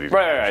command ability.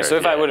 Right. So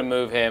if I were to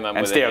move him, I'm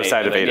and within stay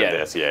outside 8, of 8 of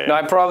this. Yeah. No,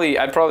 I'd probably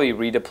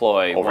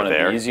redeploy over one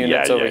there. Of these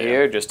units over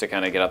here just to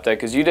kind of get up there,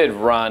 because you did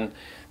run.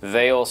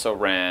 They also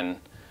ran.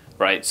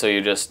 Right, so you're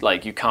just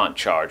like you can't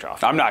charge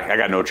off. I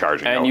got no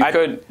charging.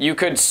 And you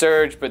could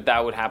surge, but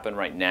that would happen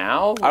right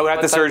now. I would have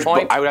to surge.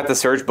 I would have to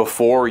surge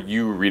before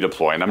you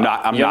redeploy, and I'm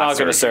not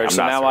going to surge.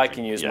 So now I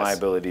can use my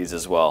abilities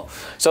as well.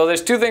 So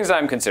there's 2 things that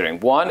I'm considering.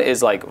 One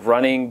is like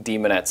running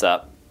Demonettes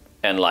up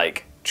and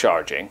like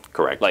charging,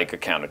 correct, like a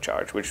counter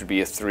charge, which would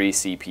be a 3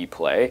 CP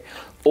play,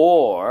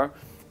 or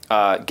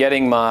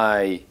getting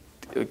my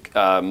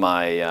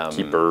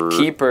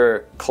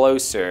keeper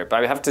closer,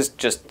 but I have to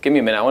just give me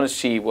a minute. I want to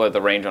see what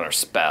the range on our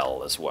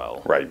spell as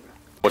well. Right.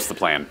 What's the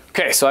plan?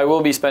 Okay, so I will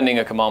be spending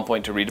a command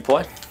point to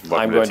redeploy.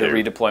 I'm going to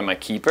redeploy my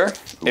keeper.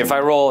 Ooh. If I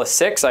roll a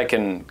 6, I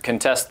can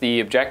contest the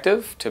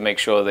objective to make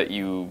sure that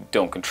you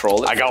don't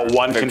control it. I got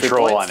 1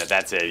 control on it.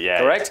 That's it.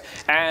 Yeah. Correct.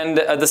 And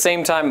at the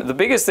same time, the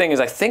biggest thing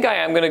is I think I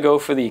am going to go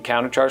for the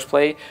countercharge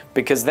play,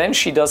 because then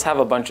she does have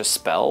a bunch of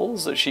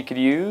spells that she could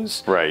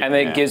use. Right. And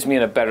it gives me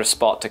in a better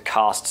spot to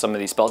cast some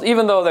of these spells,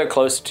 even though they're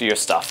closer to your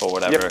stuff or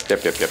whatever.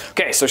 Yep.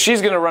 Okay, so she's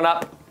going to run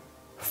up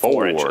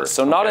 4 inches.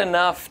 So not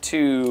enough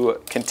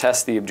to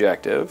contest the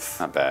objective.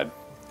 Not bad.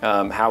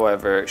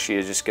 However, she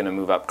is just going to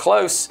move up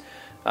close.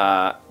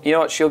 You know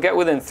what? She'll get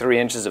within 3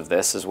 inches of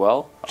this as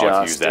well,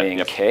 just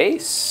in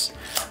case.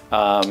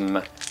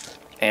 And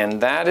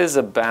that is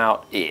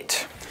about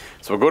it.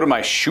 So we'll go to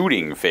my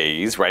shooting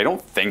phase, where I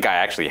don't think I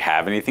actually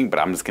have anything, but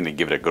I'm just going to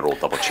give it a good old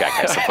double check,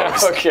 I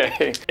suppose.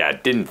 Okay. Yeah,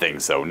 didn't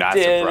think so. Not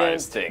Didn't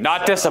surprised. think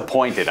Not so.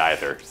 disappointed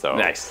either. So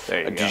Nice.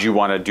 There you go. Did you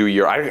want to do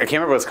your? I can't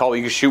remember what it's called.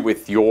 You can shoot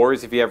with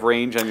yours if you have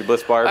range on your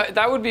bliss bar.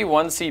 That would be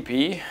 1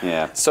 CP.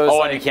 Yeah. So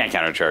it's and you can't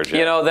countercharge it.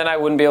 You know, then I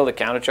wouldn't be able to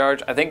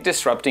countercharge. I think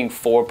disrupting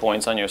 4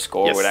 points on your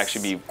score Yes. would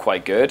actually be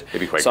quite good.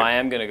 It'd be quite so good. I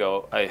am going to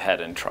go ahead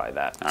and try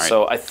that. All right.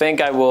 So I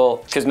think I will,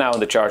 because now in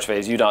the charge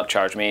phase, you don't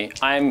charge me.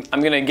 I'm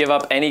going to give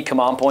up any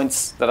command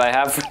points that I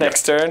have for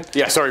next turn.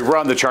 Yeah, sorry, we're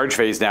on the charge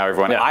phase now,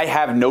 everyone. Yeah. I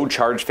have no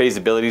charge phase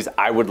abilities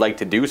I would like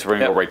to do, so we're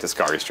going to Yep. go right to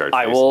Skari's charge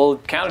I phase. will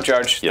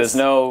countercharge. Yes. There's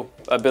no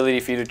ability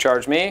for you to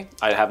charge me.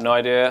 I have no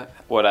idea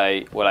what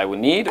I would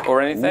need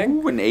or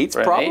anything. Ooh, an 8's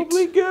For an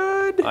probably eight.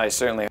 good. I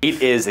certainly.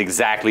 8 is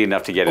exactly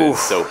enough to get it.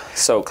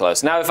 So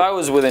close. Now, if I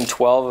was within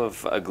 12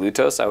 of a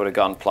Glutos, I would have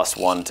gone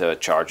 +1 to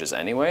charges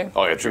anyway.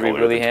 Oh, yeah, which would be you're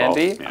really within 12,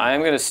 handy. yeah. I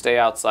am going to stay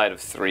outside of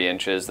 3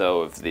 inches,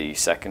 though, of the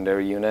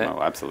secondary unit.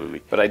 Oh,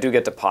 absolutely. But I do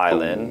get to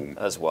pile in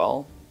as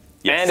well.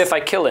 Yes. And if I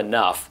kill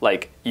enough,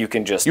 like, you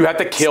can just... You have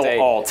to kill stay-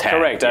 all 10.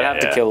 Correct, I'd Yeah,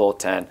 have to yeah. kill all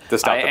 10. To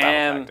stop the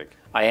battle tactic.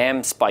 I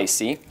am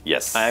spicy.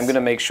 Yes. I am going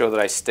to make sure that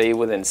I stay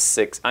within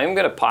 6. I'm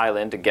going to pile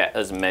in to get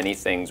as many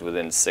things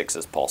within 6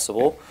 as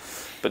possible.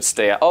 But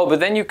stay... Oh, but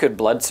then you could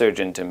Blood Surge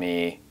into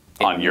me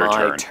On your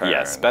my turn.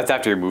 Yes, that's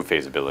after your move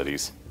phase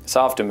abilities.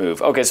 So I have to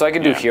move. Okay, so I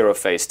can do Yeah. hero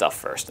phase stuff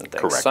first and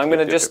things. Correct. So I'm going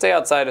to Yep, just yep, stay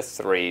outside of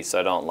 3 so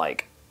I don't,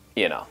 like,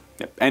 you know...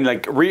 Yep. And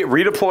like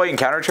redeploy and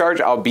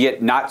countercharge,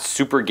 albeit not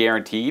super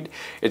guaranteed,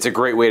 it's a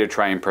great way to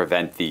try and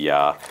prevent the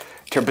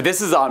turn. But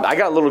this is on. I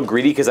got a little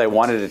greedy because I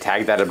wanted to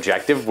tag that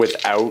objective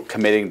without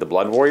committing the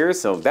Blood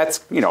Warriors. So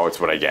that's, you know, it's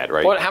what I get,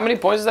 right? How many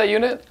points is that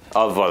unit?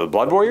 Of the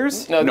Blood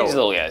Warriors? No, these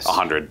little guys.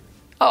 100.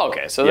 Oh,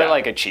 okay, so they're Yeah.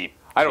 like a cheap...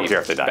 I don't cheap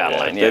care if they die. battle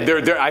Yeah. line,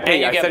 yeah. I pay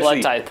and you get essentially-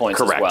 blood tithe points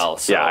correct. as well.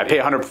 So yeah, I pay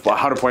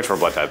 100 points for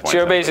blood tithe points. So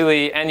you're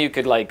basically... And you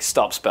could, like,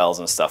 stop spells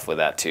and stuff with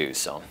that, too,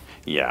 so...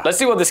 Yeah. Let's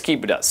see what this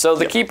Keeper does. So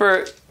the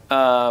Keeper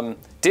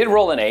did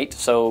roll an 8,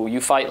 so you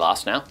fight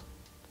last now.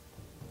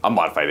 I'm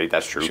modified 8,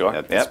 that's true. Sure,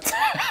 That's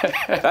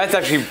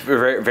actually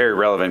very, very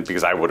relevant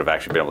because I would have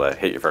actually been able to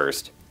hit you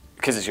first.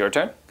 Because it's your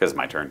turn? Because it's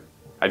my turn.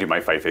 I do my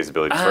fight phase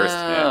abilities first.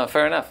 Ah,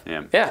 fair enough.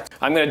 Yeah.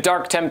 I'm going to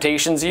Dark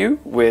Temptations you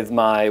with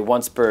my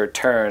once per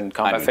turn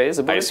combat phase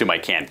I ability. assume I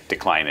can't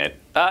decline it.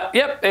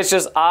 Yep, it's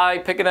just I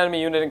pick an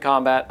enemy unit in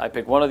combat, I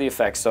pick one of the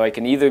effects, so I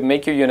can either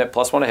make your unit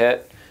 +1 to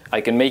hit,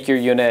 I can make your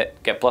unit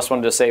get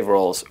 +1 to save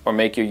rolls, or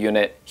make your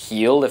unit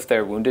heal if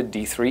they're wounded,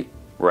 D3.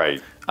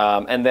 Right.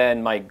 And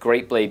then my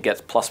Great Blade gets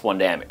 +1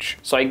 damage.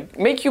 So I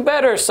make you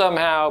better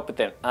somehow, but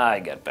then I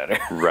get better.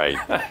 Right.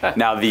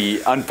 Now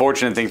the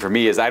unfortunate thing for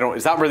me is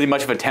it's not really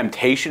much of a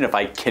temptation if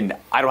I don't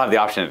have the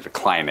option to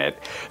decline it.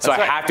 So That's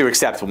I right. have to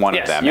accept one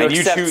Yes, of them. you And you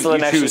accept choose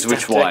Slaanesh's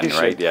which one,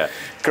 temptation. right? Yeah.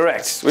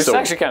 Correct, which is So-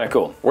 actually kind of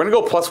cool. We're gonna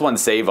go +1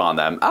 save on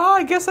them.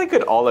 I guess I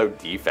could all-out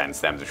defense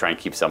them to try and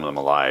keep some of them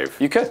alive.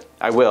 You could.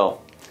 I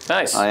will.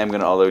 Nice. I am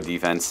gonna all-out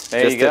defense.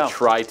 There just you go. to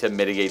try to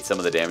mitigate some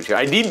of the damage here.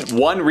 I need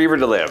one Reaver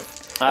to live.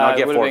 And I'll It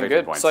get would 4 have been victory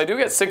good. points. So I do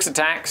get 6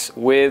 attacks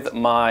with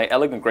my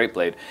Elegant Great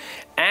Blade.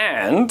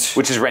 And...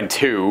 Which is Rend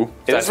 2.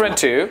 It is Rend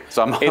 2.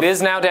 So I'm It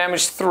is now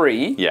damage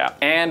 3. Yeah.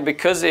 And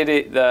because I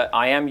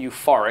am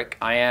euphoric,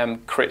 I am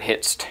crit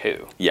hits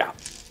 2. Yeah.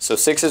 So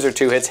 6s are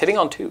 2 hits, hitting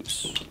on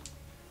 2s.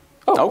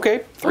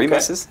 Okay. 3 Okay,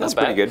 misses. That's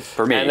not pretty bad. good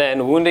for me. And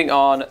then wounding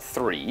on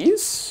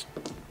 3s.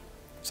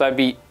 So I'd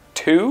be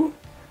 2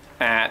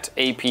 at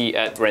AP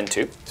at Rend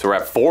 2. So we're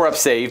at 4 up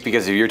save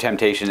because of your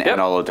temptation Yep.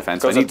 and all-out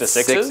defense. Goes I up need to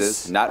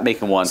 6s. Not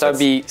making one. So that's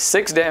that'd be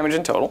 6 damage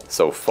in total.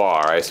 so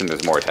far. I assume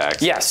there's more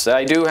attacks. Yes,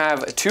 I do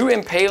have 2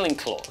 Impaling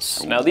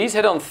Claws. Now these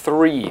hit on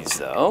 3s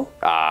though,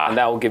 and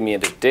that will give me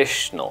an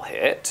additional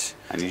hit.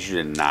 I need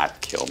you to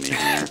not kill me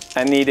here.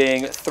 And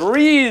needing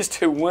 3s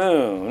to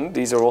wound,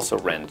 these are also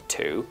Rend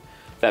 2.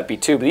 That'd be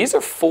 2, but these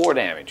are 4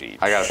 damage each.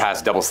 I gotta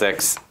pass double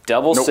 6.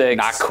 Double Nope, 6.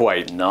 not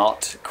quite.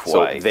 Not So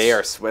quite. they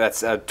are.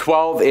 That's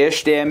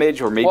 12-ish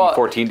damage, or maybe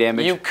 14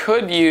 damage. You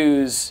could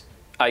use,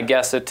 I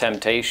guess, a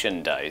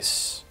Temptation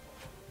dice.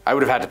 I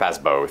would have had to pass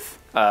both.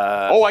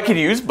 I could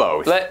use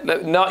both.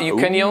 You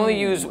can only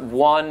use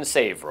 1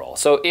 save roll.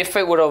 So if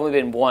it would have only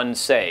been 1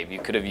 save, you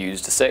could have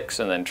used a 6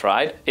 and then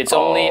tried. It's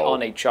only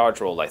on a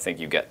charge roll I think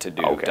you get to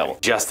do double.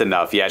 Just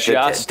enough, yeah.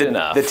 Just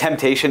enough. The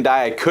temptation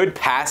die, I could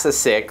pass a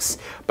 6,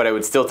 but I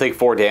would still take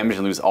 4 damage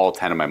and lose all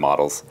 10 of my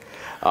models.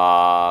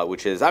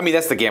 Which is, I mean,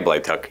 that's the gamble I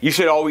took. You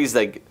should always,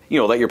 like,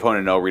 let your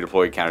opponent know,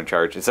 redeploy,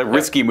 countercharge. It's a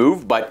risky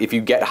move, but if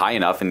you get high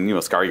enough, and,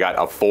 Skari got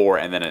a 4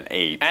 and then an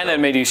 8. And then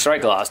made you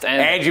strike last.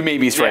 And you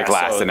made me strike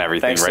last so and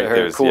everything, thanks right? to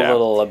her cool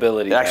little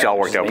ability. It actually all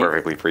worked out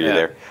perfectly for you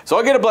there. So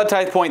I'll get a blood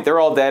tithe point. They're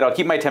all dead. I'll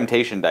keep my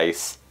temptation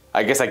dice.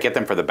 I guess I get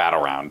them for the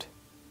battle round.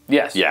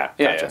 Yes. Yeah,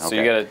 gotcha. So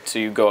Okay.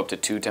 you go up to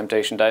 2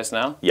 temptation dice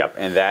now. Yep,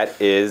 and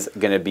that is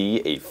going to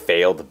be a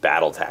failed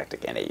battle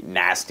tactic and a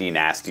nasty,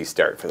 nasty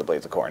start for the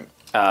Blades of Khorne.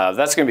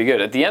 That's going to be good.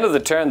 At the end of the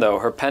turn, though,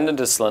 her Pendant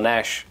of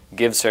Slaanesh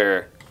gives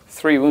her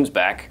 3 wounds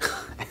back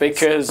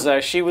because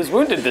she was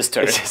wounded this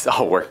turn. It just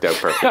all worked out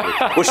perfectly.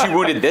 Was she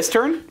wounded this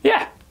turn?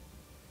 Yeah,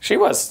 she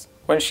was.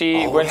 when she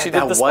did the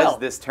that spell. was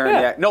this turn.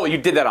 Yeah. No, you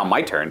did that on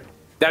my turn.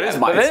 That is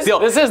mine. This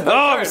is the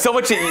turn. So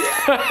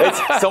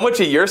much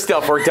of your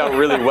stuff worked out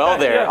really well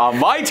there. On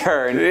my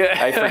turn,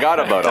 I forgot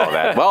about all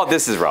that. Well,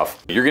 this is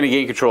rough. You're going to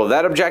gain control of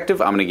that objective.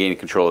 I'm going to gain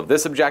control of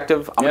this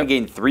objective. I'm going to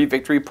gain 3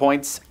 victory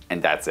points,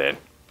 and that's it.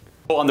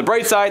 Well, on the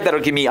bright side, that'll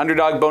give me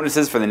underdog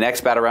bonuses for the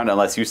next battle round,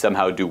 unless you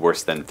somehow do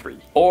worse than 3.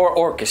 Or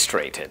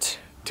orchestrate it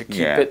to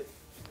keep it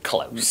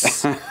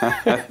close.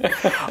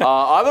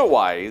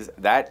 Otherwise,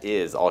 that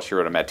is all she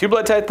wrote. I'm at 2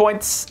 blood tithe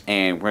points,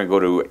 and we're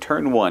going to go to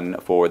turn 1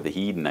 for the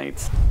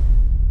Hedonites.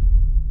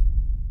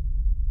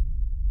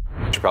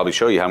 I should probably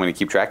show you how I'm going to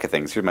keep track of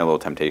things. Here's my little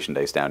temptation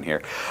dice down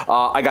here.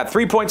 I got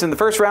 3 points in the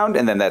first round,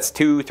 and then that's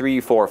 2,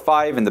 3, 4,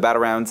 5 in the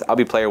battle rounds. I'll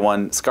be player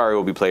 1. Skari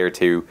will be player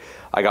 2.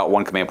 I got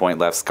 1 command point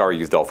left. Skari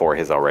used all 4 of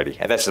his already.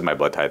 And that's just my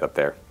blood tithe up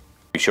there.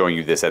 I'll be showing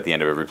you this at the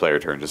end of every player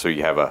turn, just so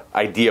you have an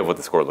idea of what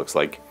the score looks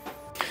like.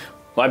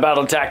 My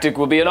battle tactic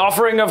will be an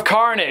offering of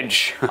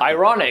carnage.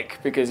 Ironic,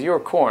 because you're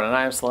Khorne and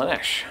I am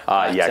Slaanesh.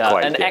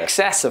 An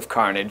excess of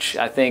carnage,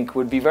 I think,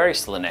 would be very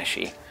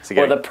Slaanesh-y.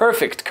 Or the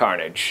perfect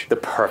carnage. The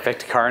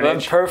perfect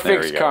carnage? The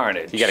perfect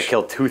carnage. You gotta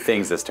kill 2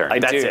 things this turn.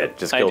 That's it.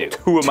 Just kill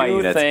 2 of my 2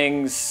 units.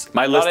 things.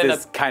 My list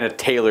is kind of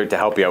tailored to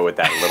help you out with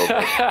that a little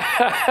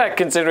bit.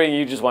 Considering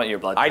you just want your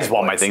blood tithe. I just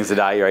want my things to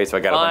die, right? So I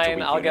got a bunch of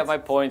weak I'll units. get my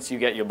points, you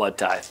get your blood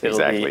tithe.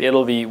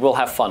 Exactly. We'll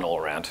have fun all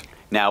around.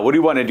 Now, what do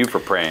you want to do for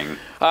praying?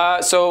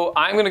 So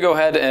I'm going to go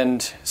ahead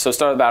and start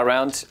the battle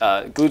round.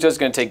 Glutos is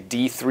going to take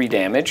D3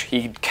 damage.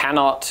 He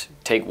cannot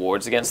take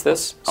wards against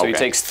this, so he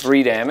takes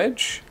 3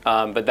 damage.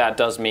 But that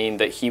does mean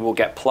that he will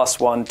get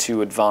 +1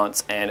 to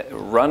advance and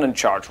run and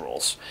charge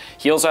rolls.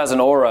 He also has an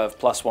aura of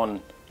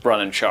 +1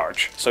 run and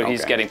charge, so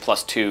he's getting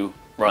 +2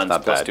 runs,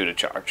 +2 to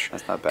charge.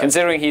 That's not bad.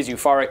 Considering he's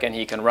euphoric and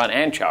he can run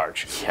and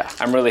charge,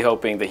 I'm really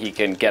hoping that he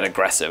can get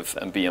aggressive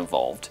and be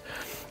involved.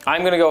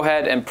 I'm going to go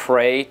ahead and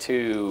pray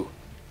to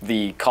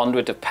the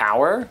Conduit of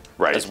Power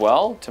as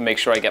well to make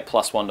sure I get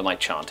 +1 to my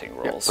chanting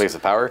rolls. Place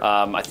of Power?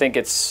 I think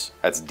it's...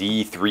 That's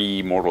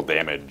D3 mortal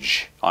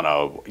damage. On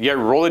a... Yeah,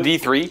 roll a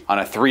D3. On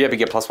a 3 up, you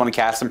get +1 to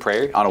cast and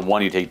pray. On a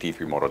 1, you take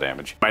D3 mortal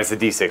damage. Minus a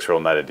D6 roll,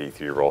 not a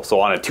D3 roll. So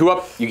on a 2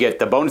 up, you get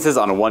the bonuses.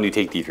 On a 1, you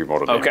take D3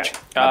 mortal damage.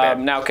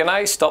 Okay. Now, can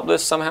I stop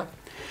this somehow?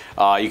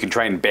 You can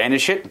try and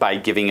banish it by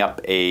giving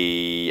up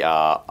a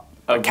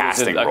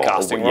casting roll.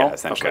 Yeah,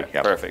 essentially.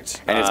 Okay,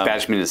 perfect. And its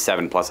banishment is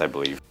 7+, I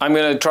believe. I'm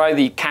going to try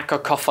the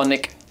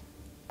cacophonic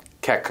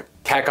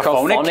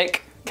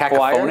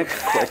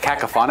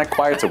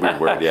choir? It's a weird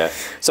word, yeah.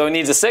 So it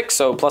needs a 6,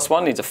 so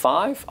 +1 needs a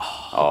 5.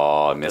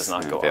 Oh, does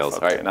not go fails.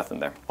 off. Okay, right, nothing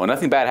there. Well,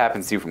 nothing bad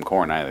happens to you from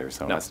Khorne either,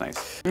 so that's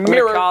nice. I'm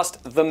going to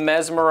cast the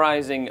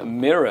Mesmerizing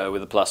Mirror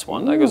with a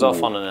 +1. That goes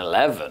off on an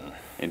 11.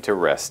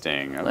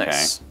 Interesting. Okay.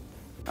 Nice.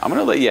 I'm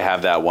going to let you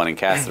have that one and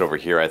cast it over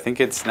here. I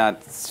think it's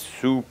not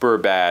super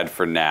bad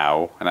for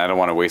now, and I don't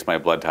want to waste my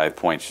blood tithe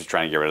points just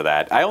trying to get rid of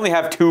that. I only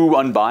have 2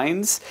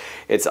 unbinds.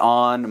 It's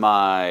on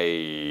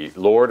my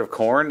Lord of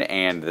Khorne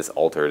and this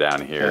altar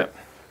down here.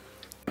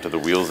 To the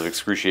Wheels of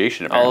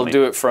Excruciation, apparently. I'll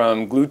do it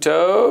from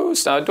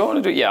Glutos. I don't want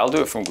to do it. Yeah, I'll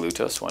do it from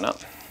Glutos. Why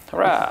not?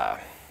 Hurrah.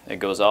 It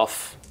goes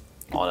off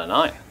on a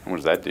 9. What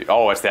does that do?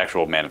 Oh, it's the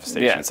actual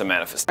manifestation. Yeah, it's a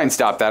manifestation. Try and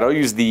stop that. I'll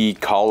use the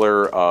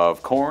Collar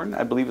of Khorne,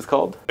 I believe it's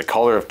called. The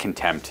Collar of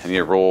Contempt. I need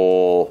to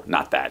roll...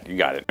 Not that. You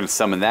got it. I'm going to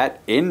summon that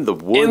in the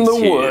woods In the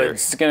here.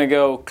 woods. It's going to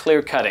go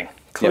clear cutting.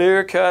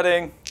 Clear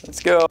cutting. Let's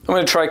go. I'm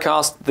going to try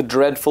cast the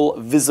Dreadful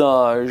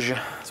Visage.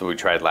 So we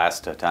tried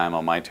last time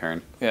on my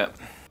turn. Yeah.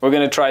 We're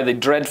going to try the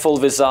Dreadful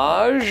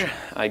Visage.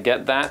 I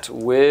get that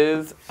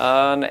with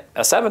a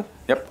 7.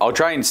 Yep. I'll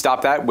try and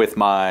stop that with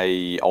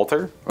my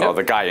altar. Well,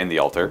 the guy in the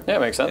altar. Yeah,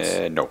 makes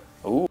sense. No.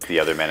 Ooh.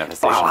 The other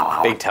manifestation.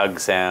 Big tug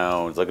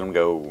sounds. Look at him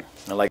go.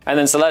 And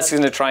then Celeste's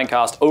going to try and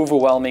cast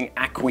Overwhelming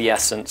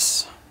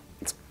Acquiescence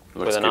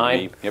with a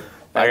 9. Yep.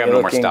 I got no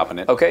more stopping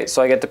it. Okay,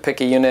 so I get to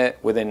pick a unit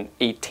within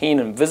 18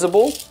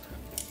 invisible.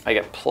 I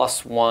get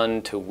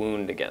 +1 to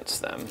wound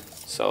against them.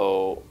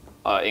 So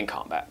in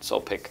combat. So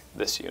I'll pick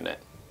this unit.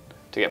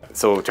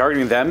 So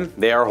targeting them,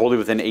 they are wholly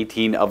within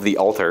 18 of the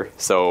altar.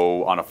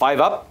 So on a 5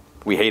 up,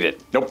 we hate it.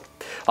 Nope.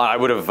 I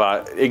would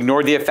have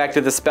ignored the effect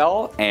of the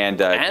spell and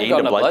gained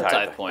a blood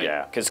tithe point.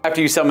 Yeah. Because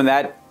after you summon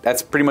that,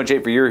 that's pretty much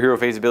it for your hero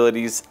phase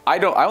abilities. I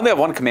only have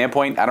 1 command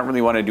point. I don't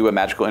really want to do a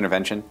magical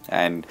intervention,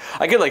 and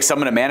I could like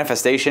summon a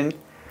manifestation.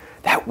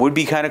 That would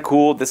be kind of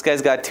cool. This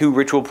guy's got 2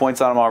 ritual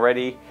points on him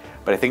already,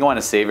 but I think I want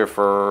to save it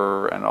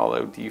for an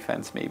all-out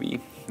defense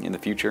maybe in the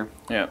future.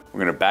 Yeah. We're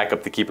gonna back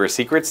up the Keeper's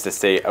Secrets to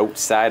stay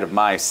outside of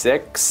my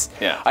 6.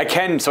 Yeah. I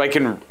can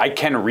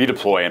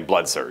redeploy and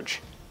Blood Surge.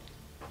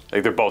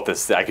 Like they're both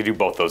this. I could do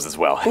both those as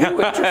well.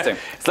 Ooh, interesting.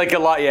 It's like a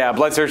lot. Yeah,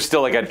 Blood Surge is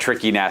still like a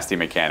tricky, nasty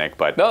mechanic,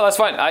 but no, that's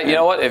fine. You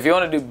know what? If you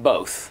want to do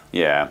both,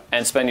 yeah,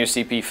 and spend your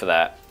CP for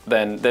that,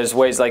 then there's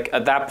ways like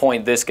at that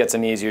point this gets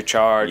an easier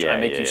charge. I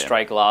make you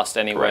strike last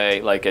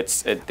anyway.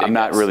 Correct. Like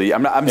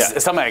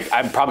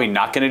I'm probably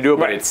not going to do it,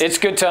 but it's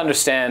good to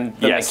understand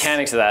the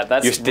mechanics of that.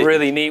 That's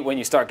really neat when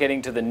you start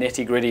getting to the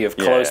nitty gritty of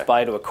close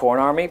by to a Khorne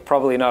army.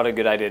 Probably not a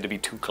good idea to be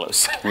too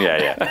close.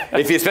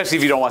 Especially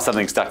if you don't want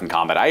something stuck in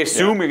combat. I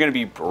assume you're going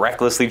to be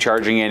recklessly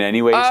charging in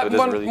anyway. So it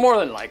doesn't really... More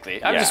than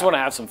likely. I just want to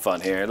have some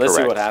fun here. Let's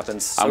see what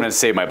happens. So, I'm going to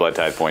save my blood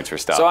tithe points for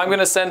stuff. So I'm going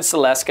to send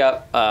Celeste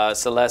up.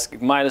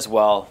 Celeste might as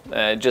well,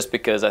 just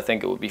because I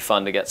think it would be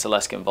fun to get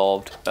Celeste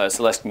involved.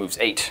 Celeste moves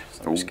 8.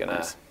 So I'm just going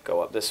to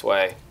go up this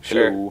way.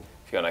 Sure. Hello.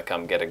 If you want to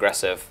come get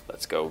aggressive,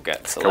 let's go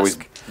get Celeste. Always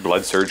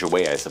blood surge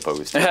away, I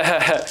suppose.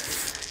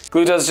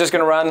 Glutos is just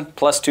going to run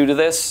 +2 to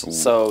this. Ooh,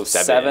 so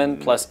 7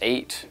 plus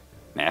 8.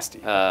 Nasty.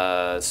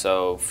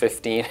 So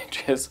 15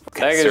 inches.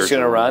 They're just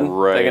gonna run.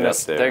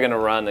 They're gonna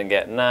run and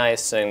get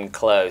nice and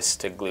close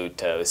to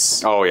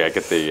Glutos. Oh yeah,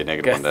 get the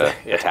negative on the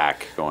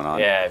attack going on.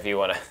 Yeah, if you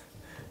wanna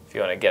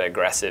get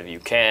aggressive, you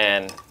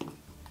can.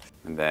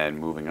 And then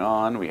moving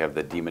on, we have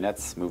the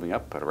Demonettes moving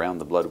up around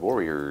the Blood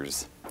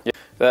Warriors.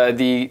 Yeah.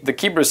 The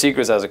Keeper of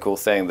Secrets has a cool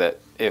thing that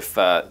if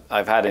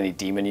I've had any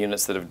demon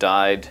units that have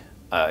died,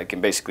 I can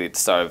basically at the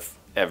start of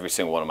every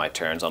single one of my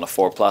turns on a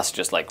 4+,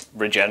 just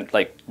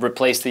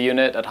replace the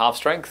unit at half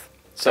strength.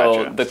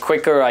 So the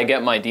quicker I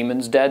get my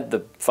demons dead,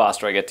 the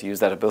faster I get to use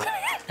that ability.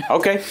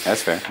 Okay,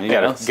 that's fair. You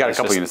got a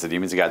couple units of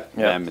demons. You got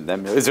them and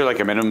them. Is there like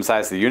a minimum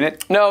size of the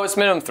unit? No, it's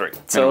minimum 3.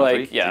 So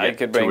I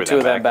could bring 2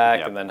 of them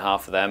back and then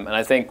half of them. And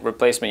I think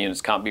replacement units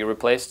can't be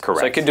replaced.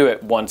 Correct. So I could do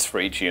it once for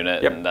each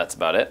unit, and that's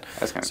about it.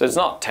 That's kind of so it's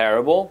not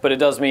terrible, but it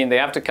does mean they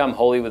have to come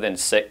wholly within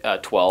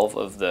 12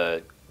 of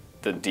the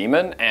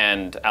demon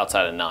and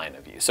outside of 9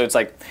 of you. So it's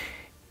like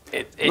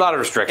a lot of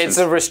restrictions. It's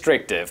a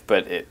restrictive,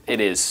 but it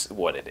is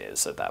what it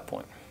is at that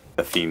point.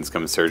 The fiends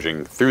come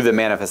surging through the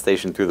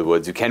manifestation, through the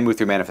woods. You can move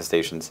through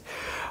manifestations,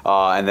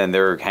 and then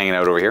they're hanging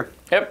out over here.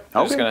 Yep,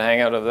 I'm just gonna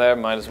hang out over there.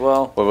 Might as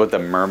well. What about the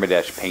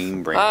Myrmidesh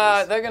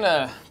Painbringers? They're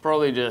gonna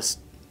probably just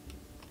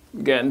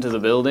get into the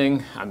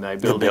building.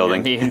 The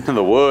building.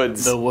 The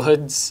woods. The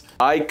woods.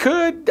 I'm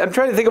trying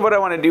to think of what I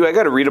want to do. I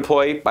got to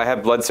redeploy. I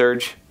have Blood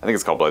Surge. I think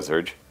it's called Blood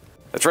Surge.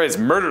 That's right, it's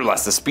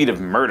Murderlust, the speed of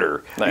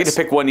murder. Nice. You get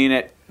to pick 1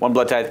 unit, 1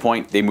 blood tithe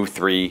point, they move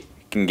 3, you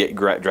can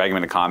drag them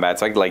into combat.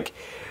 So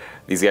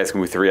these guys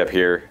can move 3 up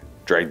here,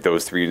 drag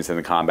those 3 units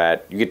into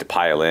combat. You get to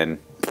pile in,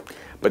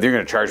 but they're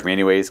going to charge me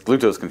anyways.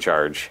 Glutos can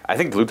charge. I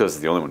think Glutos is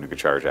the only one who could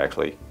charge,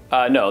 actually.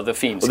 No, the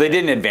fiends. Well, they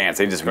didn't advance,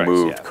 they just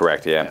moved,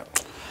 correct, yeah.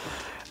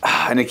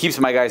 And it keeps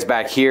my guys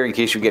back here in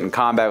case you get in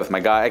combat with my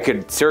guy. I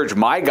could surge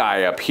my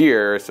guy up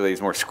here so that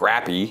he's more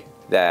scrappy.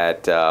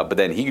 But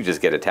then he could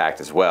just get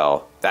attacked as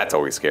well. That's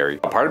always scary.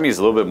 Part of me is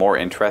a little bit more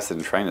interested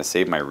in trying to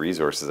save my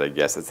resources, I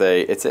guess.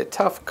 It's a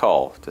tough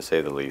call, to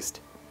say the least.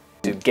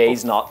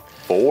 Gaze not.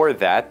 For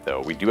that,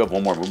 though, we do have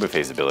 1 more movement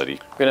phase ability.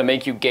 We're going to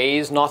make you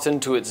gaze not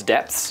into its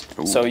depths.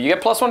 Ooh. So you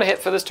get +1 to hit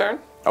for this turn.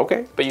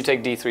 Okay. But you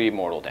take D3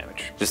 mortal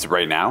damage. Just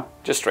right now?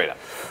 Just straight up.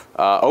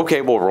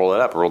 Okay, we'll roll it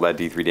up. Roll that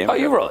D3 damage. Oh,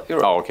 you roll it.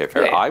 Oh, okay,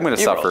 fair. Yeah, I'm going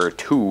to suffer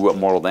 2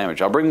 mortal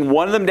damage. I'll bring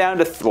 1 of them down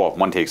to... well,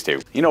 1 takes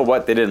 2. You know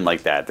what? They didn't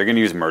like that. They're going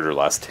to use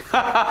Murderlust.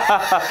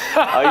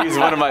 I'll use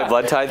 1 of my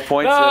blood tithe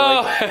points.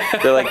 No.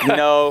 They're like,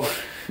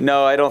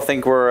 no, I don't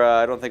think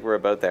we're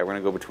about that. We're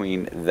going to go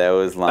between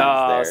those lines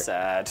there. Oh,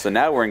 sad. So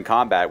now we're in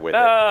combat with it,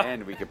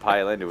 and we could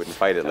pile into it and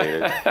fight it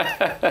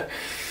later.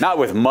 Not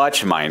with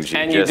much, mind you.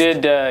 And you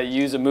did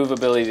use a move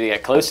ability to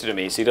get closer to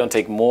me, so you don't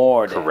take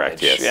more damage.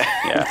 Correct. Yes.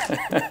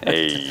 Yeah.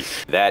 Hey,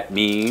 that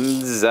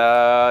means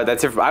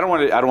that's it. I don't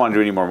want to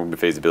do any more movement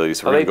phase abilities.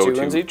 So Are we're they going to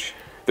 2 wounds each?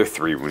 They're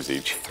 3 wounds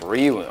each.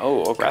 3 wounds.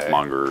 Oh, okay.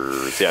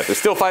 Wrathmongers. Yeah, they're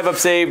still 5-up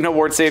save, no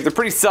ward save. They're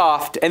pretty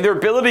soft, and their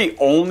ability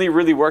only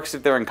really works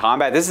if they're in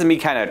combat. This is me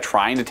kind of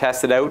trying to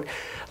test it out.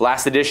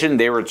 Last edition,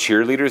 they were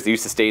cheerleaders. They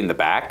used to stay in the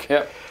back.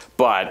 Yep.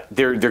 But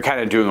they're kind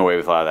of doing away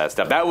with a lot of that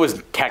stuff. That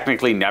was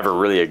technically never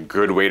really a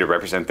good way to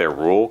represent their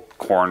rule.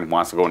 Khorne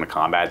wants to go into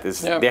combat.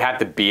 They have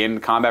to be in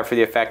combat for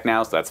the effect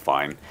now, so that's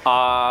fine.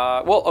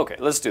 Well, okay,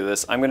 let's do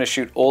this. I'm going to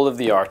shoot all of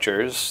the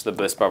archers, the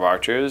Blissbarb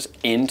archers,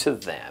 into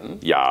them.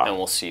 Yeah. And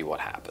we'll see what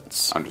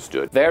happens.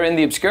 Understood. They're in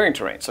the obscuring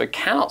terrain, so I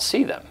cannot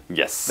see them.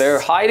 Yes. They're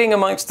hiding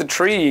amongst the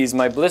trees.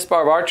 My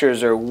Blissbarb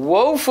archers are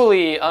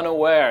woefully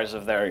unawares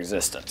of their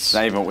existence.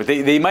 Not even.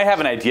 They might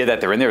have an idea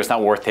that they're in there. It's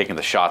not worth taking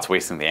the shots,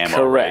 wasting the ammo.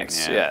 Correct.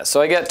 Yeah.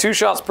 So I get 2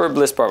 shots per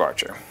Blissbarb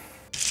archer.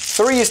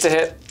 3 is to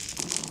hit.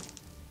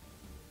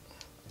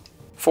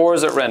 4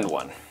 is at rend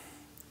 1.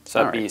 So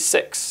that'd be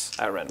 6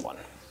 at rend 1.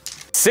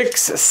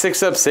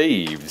 6 up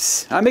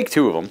saves. I make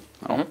 2 of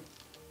them.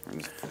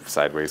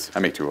 Sideways. I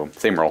make 2 of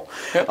them. Same roll.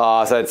 Yep.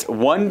 So that's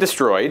 1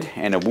 destroyed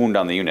and a wound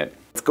on the unit.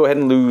 Let's go ahead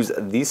and lose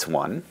this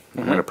one.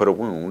 I'm going to put a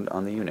wound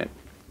on the unit.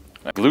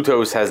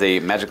 Glutos has a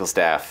magical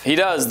staff. He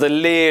does, the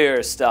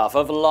Lear staff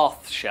of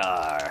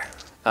Lothshire.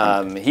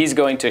 He's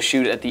going to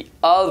shoot at the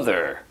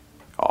other.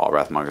 Oh,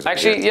 Wrathmongers.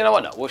 Actually, you know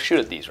what? No, we'll shoot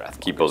at these Wrathmongers.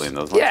 Keep building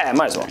those ones. Yeah,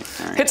 might as well.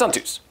 All right. Hits on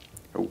 2s.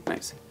 Oh,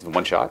 nice.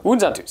 1 shot.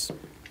 Wounds on 2s.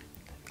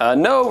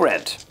 No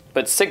rend,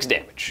 but 6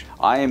 damage.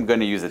 I am going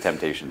to use the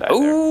temptation die.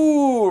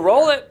 Ooh,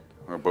 roll it.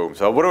 Oh, boom.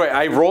 So what do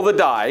I roll the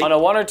die. On a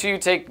 1 or 2, you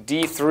take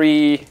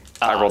D3.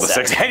 I rolled a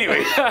 6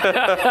 anyway. All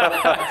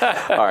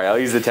right, I'll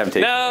use the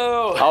temptation.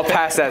 No! I'll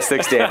pass that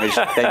 6 damage.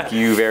 Thank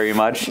you very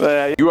much.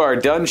 You are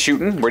done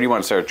shooting. Where do you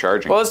want to start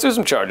charging? Well, let's do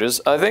some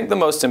charges. I think the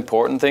most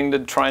important thing to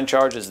try and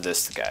charge is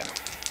this guy.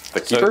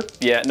 The keeper?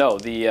 Yeah, no,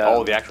 the...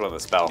 the actual one, the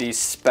spell. The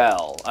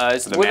spell.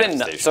 It's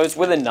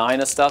within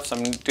 9 of stuff, so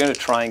I'm going to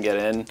try and get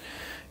in.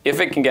 If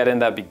it can get in,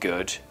 that'd be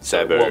good. So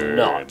it will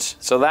not.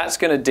 So that's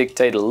going to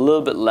dictate a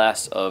little bit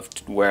less of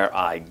where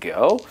I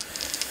go.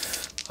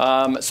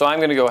 So I'm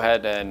going to go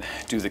ahead and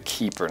do the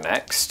Keeper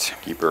next.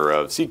 Keeper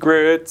of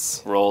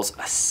Secrets. Rolls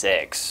a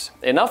 6.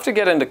 Enough to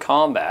get into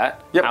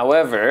combat. Yep.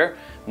 However,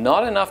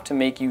 not enough to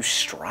make you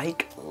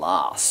strike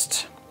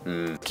last.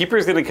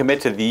 Keeper's going to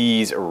commit to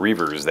these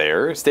Reavers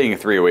there, staying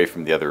 3 away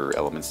from the other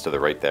elements to the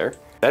right there.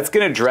 That's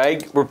going to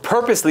drag... We're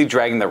purposely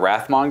dragging the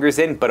Wrathmongers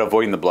in, but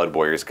avoiding the Blood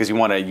Warriors, because you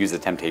want to use the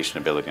Temptation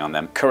ability on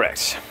them.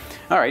 Correct.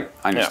 All right,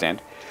 I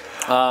understand.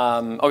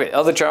 Yeah. Okay,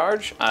 other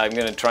charge. I'm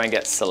going to try and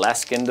get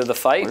Celeste into the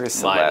fight.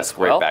 Where's Might Celeste? as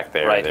well. Right back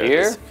there. Right There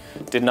here.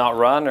 Did not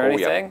run or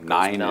anything.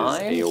 Yeah. 9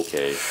 is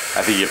A-okay.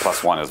 I think you get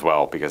 +1 as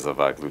well because of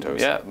Glutos.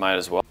 Yeah, might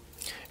as well.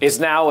 It's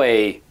now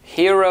a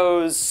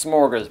hero's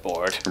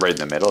smorgasbord. Right in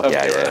the middle. Of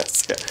Yeah.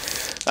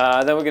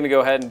 Then we're going to go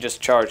ahead and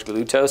just charge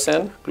Glutos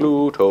in.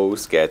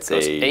 Glutos gets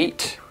Goes a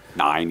 8.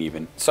 9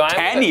 even. So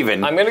 10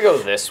 even. I'm going to go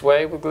this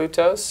way with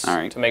Glutos. All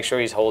right. To make sure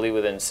he's wholly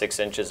within 6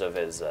 inches of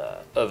his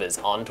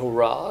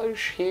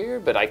entourage here.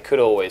 But I could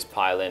always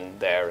pile in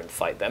there and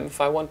fight them if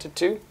I wanted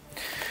to.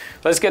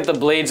 Let's get the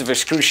Blades of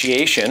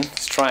Excruciation.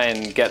 Let's try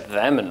and get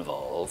them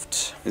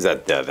involved. Is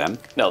that them?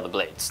 No, the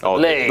Blades. Oh,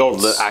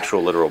 Blades. the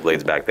actual literal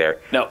blades back there.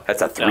 No.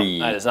 That's a 3.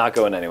 No, that is not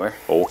going anywhere.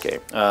 Okay.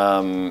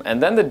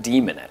 And then the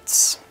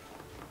Demonites.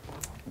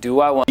 Do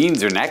I want...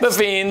 Fiends are next. The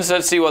Fiends,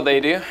 let's see what they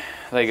do.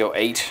 They go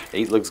 8.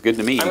 8 looks good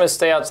to me. I'm going to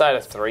stay outside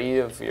of 3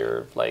 of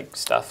your,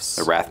 stuffs.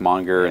 The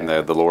Wrathmonger and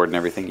the Lord and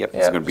everything. Yep,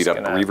 it's going to beat up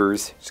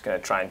Reavers. Just going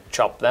to try and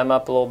chop them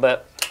up a little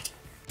bit.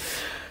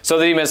 So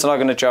the Demons are not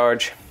going to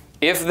charge.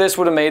 If this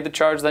would have made the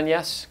charge, then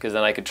yes, because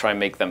then I could try and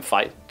make them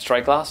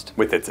strike last.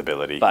 With its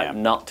ability, But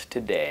not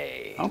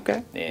today.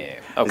 Okay. Yeah.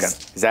 Okay.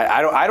 Is that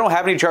I don't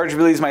have any charge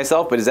abilities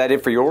myself, but is that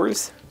it for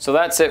yours? So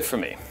that's it for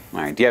me. All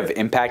right. Do you have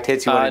impact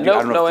hits you want to do?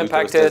 No, no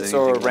impact hits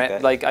or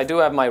like I do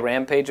have my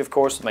Rampage, of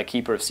course, my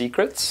Keeper of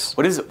Secrets.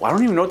 What is it? I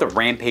don't even know what the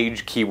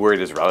Rampage keyword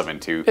is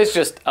relevant to. It's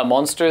just a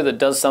monster that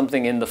does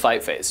something in the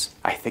fight phase.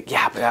 I think,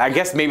 yeah, but I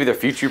guess maybe the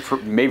future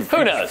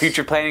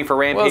planning for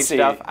Rampage We'll see.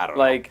 stuff. I don't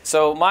know.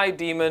 So my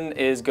demon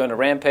is going to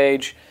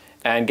Rampage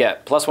and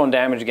get +1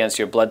 damage against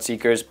your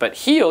Bloodseekers, but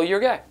heal your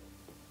guy.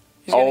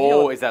 He's gonna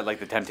heal him. Is that like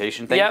the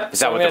temptation thing? Yep. Is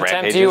So that I'm what going the to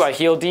tempt Rampage you. is? I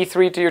heal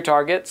D3 to your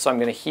target, so I'm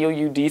going to heal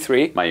you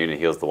D3. My unit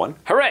heals the 1.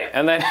 Hooray!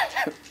 And then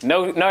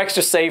no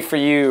extra save for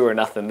you or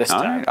nothing this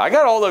All time. right. I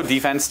got all the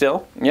defense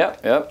still.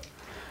 Yep.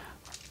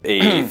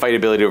 A fight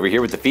ability over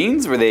here with the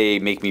Fiends, where they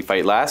make me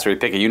fight last, or they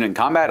pick a unit in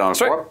combat on a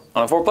 4.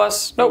 On a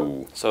 4+? Nope.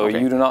 Ooh, So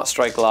okay. you do not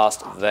strike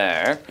last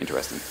there.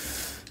 Interesting.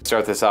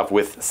 Start this off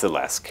with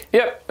Celeste.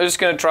 Yep, I'm just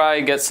going to try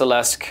and get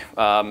Celeste.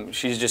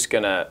 She's just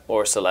going to,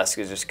 or Celeste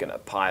is just going to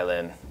pile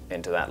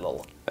into that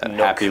little nook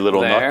happy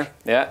little there. nook.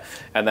 Yeah,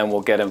 and then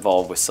we'll get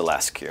involved with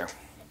Celeste here.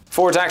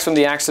 4 attacks from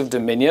the Axe of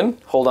Dominion.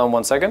 Hold on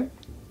 1 second.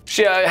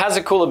 She has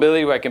a cool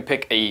ability where I can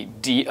pick a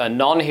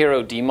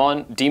non-hero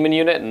demon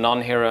unit, and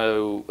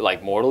non-hero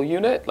mortal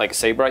unit, like a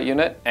Saberite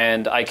unit,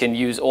 and I can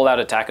use all-out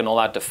attack and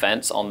all-out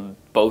defense on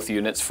both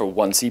units for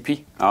 1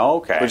 CP. Oh,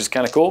 okay. Which is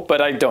kind of cool,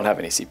 but I don't have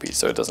any CP,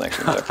 so it doesn't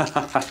actually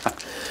matter.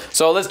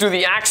 So let's do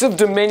the Axe of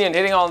Dominion,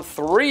 hitting on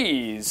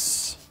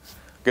 3s.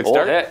 Good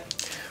start. Hit.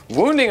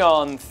 Wounding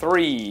on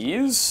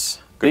 3s.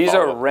 Good These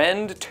are follow-up.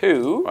 Rend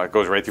 2. It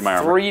goes right through my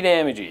armor. 3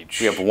 damage each.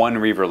 We have 1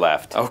 Reaver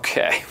left.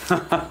 Okay.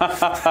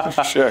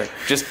 Sure.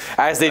 Just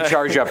as they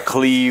charge up,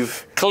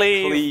 cleave.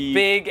 Cleave.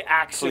 Big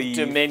Axe Cleave.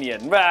 of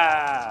Dominion.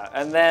 Rah!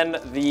 And then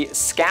the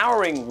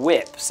Scouring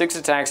Whip. 6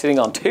 attacks hitting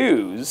on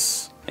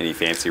 2s. Any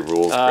fancy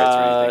rules, crits,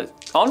 or anything?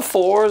 On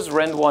 4s,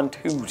 Rend 1,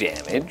 2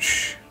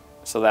 damage.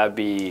 So that'd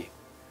be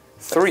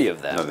 3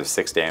 of them. Another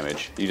 6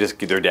 damage.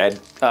 They're dead.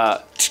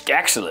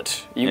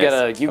 Excellent. You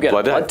Yes. get a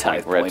blood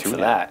type We're at point 2 for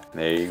now. that.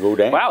 There you go,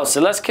 Dan. Wow,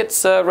 Celeste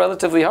hits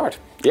relatively hard.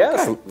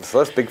 Yeah,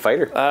 Celeste, big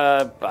fighter.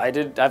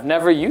 I've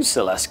never used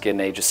Celeste in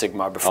Age of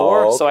Sigmar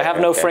before, so I have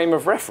no frame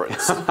of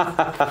reference.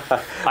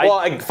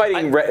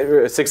 Fighting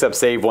 6-up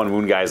save 1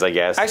 wound guys, I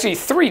guess. Actually,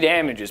 3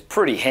 damage is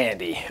pretty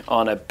handy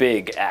on a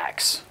big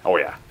axe. Oh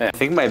yeah. I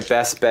think my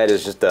best bet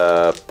is just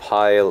to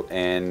pile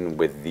in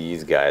with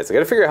these guys. I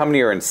gotta figure out how many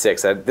are in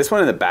 6. This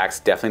one in the back's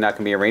definitely not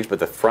gonna be arranged, but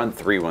the front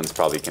 3 ones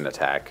probably can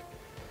attack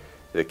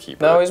the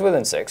keeper. No, he's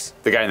within 6.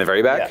 The guy in the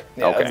very back?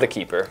 Yeah, Okay. of the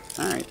keeper.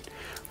 All right.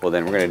 Well,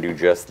 then we're going to do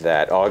just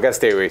that. Oh, I got to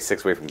stay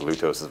 6 away from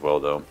Glutos as well,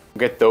 though.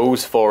 Get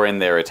those 4 in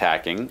there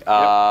attacking.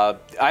 I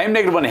am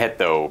 -1 to hit,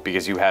 though,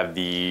 because you have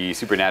the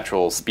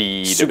supernatural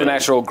speed.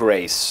 Supernatural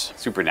grace.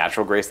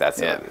 Supernatural grace, that's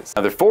what it is.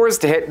 Now, they're 4s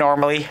to hit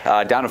normally,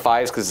 down to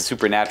 5s because of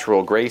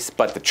supernatural grace,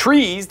 but the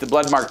trees, the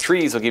blood-marked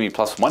trees, will give me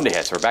 +1 to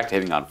hit, so we're back to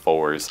hitting on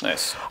 4s.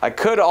 Nice. I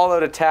could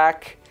all-out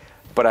attack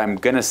but I'm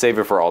gonna save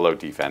it for all-out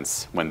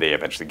defense when they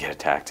eventually get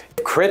attacked.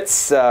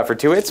 Crits for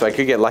 2 hits, so I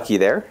could get lucky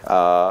there.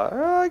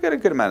 I got a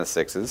good amount of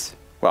 6s.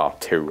 Well,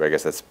 2, I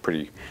guess that's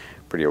pretty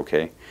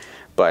okay.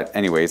 But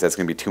anyways, that's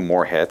gonna be 2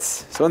 more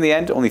hits. So in the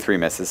end, only 3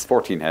 misses,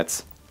 14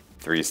 hits.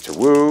 3s to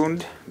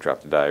wound,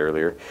 dropped a die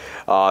earlier.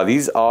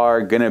 These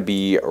are gonna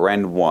be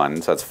rend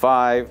 1, so that's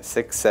 5,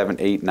 6, 7,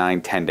 8,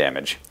 9, 10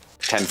 damage.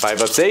 10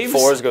 5-up saves.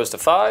 4s goes to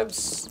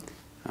 5s.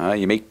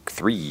 You make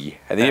 3,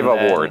 and then you have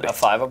a ward. A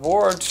 5-up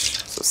ward.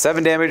 So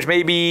 7 damage,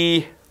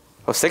 maybe.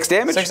 Oh, 6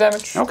 damage? 6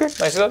 damage. Okay.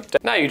 Nice enough.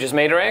 Now you just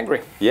made her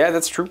angry. Yeah,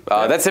 that's true.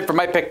 That's it for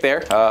my pick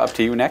there. Up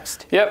to you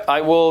next. Yep, I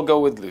will go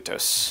with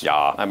Glutos.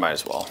 Yeah. I might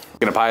as well.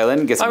 Gonna pile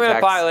in, get some I'm gonna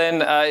attacks. pile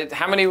in.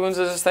 How many wounds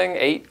is this thing?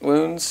 8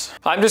 wounds.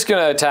 I'm just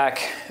gonna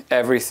attack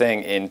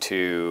everything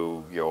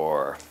into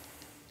your.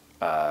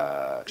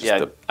 I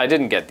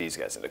didn't get these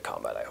guys into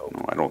combat. I hope.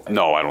 I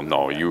don't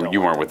know.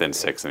 You weren't within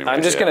 6 anyway.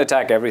 I'm just gonna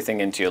attack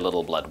everything into your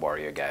little blood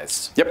warrior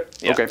guys. Yep.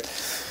 Yeah. Okay.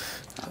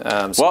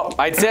 Well,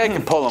 I'd say I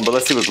can pull them, but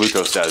let's see what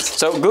Glutos does.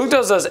 So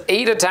Glutos does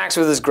 8 attacks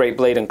with his great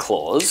blade and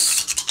claws.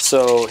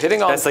 So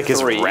hitting on That's like his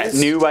threes.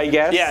 retinue, I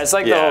guess. Yeah, it's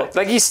like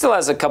like he still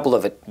has a couple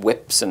of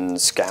whips and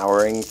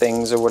scouring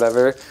things or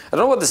whatever. I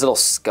don't know what this little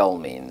skull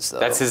means though.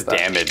 That's his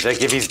damage.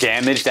 Like if he's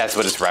damaged, that's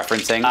what it's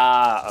referencing.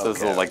 So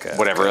it's like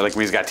whatever. Like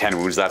when he's got 10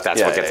 wounds left,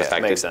 that's what gets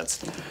affected. Makes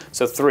sense.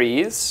 So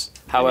 3s.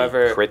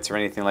 However, any crits or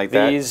anything like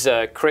that. These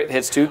crit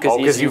hits too because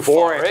because he's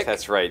euphoric.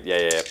 That's right.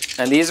 Yeah.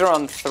 And these are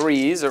on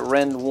 3s at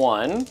rend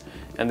 1,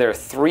 and they're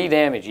 3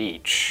 damage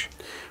each.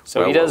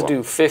 So he does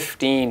do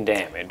 15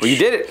 damage. Well, you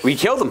did it. We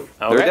killed them.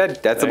 Okay. They're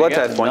dead. That's a blood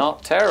tithe point.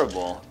 Not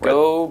terrible.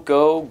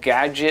 Go,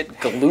 gadget,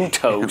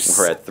 Glutos.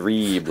 We're at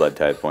 3 blood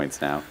tithe points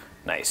now.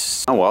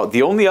 Nice. Oh well,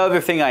 the only other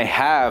thing I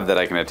have that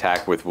I can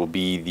attack with will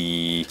be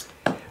the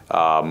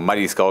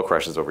Mighty Skull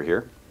Crushes over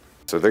here.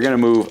 So they're going to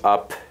move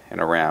up and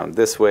around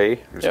this way.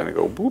 I'm just going to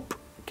go boop,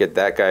 get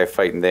that guy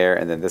fighting there,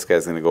 and then this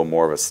guy's going to go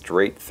more of a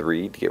straight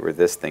 3 to get where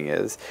this thing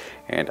is.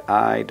 And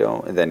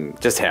then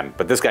just him,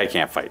 but this guy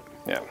can't fight.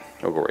 Yeah.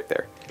 He'll go right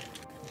there.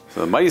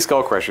 So the Mighty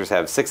Skull Crushers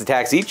have 6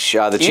 attacks each.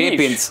 The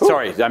champions,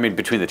 sorry, I mean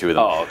between the 2 of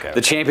them. Oh, okay.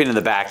 The champion in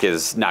the back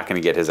is not going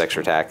to get his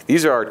extra attack.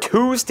 These are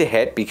 2s to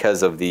hit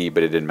because of but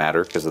it didn't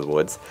matter because of the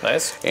woods.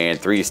 Nice. And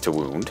 3s to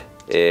wound.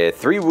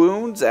 3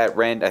 wounds at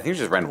rend, I think it's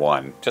just rend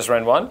 1. Just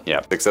rend 1? Yeah.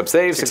 6-up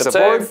save, 6-up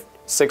save. ward.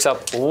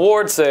 6-up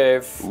ward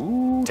save.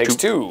 Ooh, Takes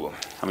 2.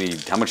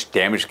 How much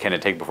damage can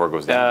it take before it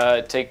goes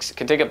down?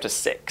 Can take up to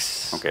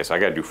 6. Okay, so I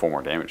gotta do 4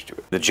 more damage to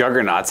it. The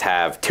Juggernauts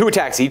have 2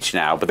 attacks each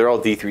now, but they're all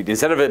D3.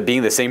 Instead of it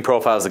being the same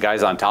profile as the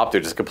guys on top,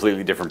 they're just a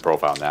completely different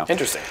profile now.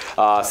 Interesting.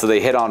 So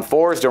they hit on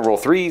 4s, don't roll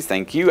 3s.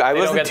 Thank you. They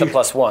don't get the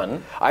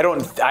 +1. I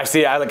don't.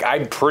 Actually,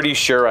 I'm pretty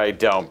sure I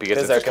don't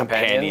because they're it's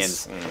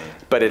companions.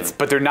 Mm.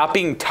 But they're not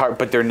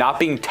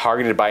being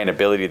targeted by an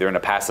ability. They're in a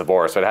passive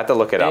aura, so I'd have to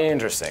look it up.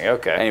 Interesting.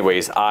 Okay.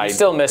 Anyways, you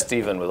still missed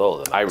even with all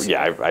of them.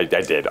 I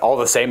did. All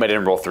the same, I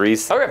didn't roll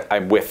 3s. Okay. I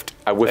whiffed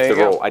the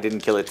roll. I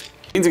didn't kill it.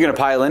 Means are going to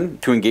pile in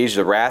to engage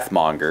the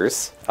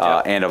Wrathmongers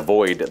and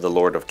avoid the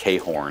Lord of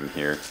Khorne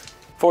here.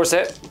 Force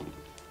hit.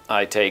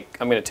 I'm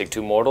going to take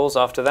 2 mortals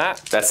after that.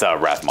 That's a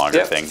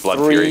Wrathmonger thing. Blood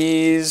Fury.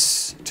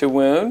 3s to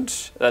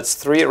wound. That's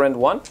 3 at rend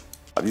 1.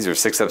 These are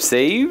 6-up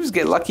saves.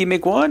 Get lucky,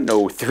 make 1.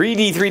 No,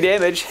 3d3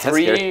 damage.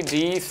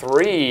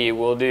 3d3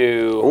 will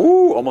do.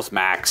 Ooh, almost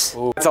max.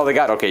 Ooh. That's all they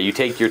got. Okay, you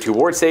take your 2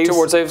 ward saves. 2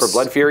 ward saves. For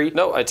Blood Fury.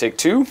 No, I take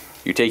 2.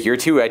 You take your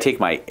 2, I take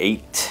my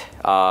 8.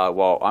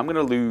 Well, I'm going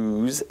to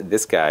lose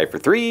this guy for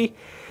 3.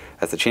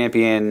 That's the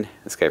champion.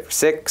 This guy for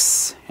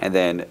 6. And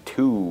then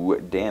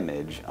 2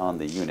 damage on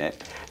the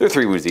unit. They're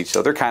 3 wounds each,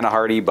 so they're kind of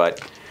hardy,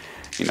 but,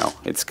 you know,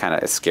 it's kind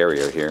of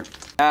scarier here.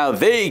 Now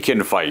they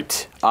can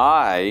fight.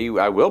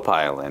 I will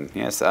pile in.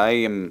 Yes,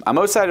 I'm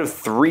outside of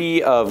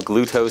 3 of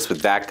Glutos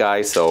with that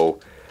guy, so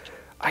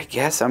I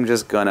guess I'm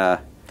just going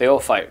to... They all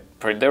fight.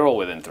 They're all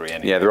within 3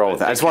 anyway. Yeah, they're all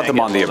within. I just want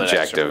them on the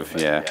objective.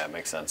 Yeah, it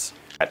makes sense.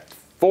 At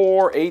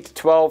 4, 8,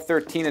 12,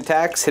 13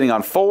 attacks, hitting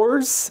on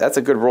 4s. That's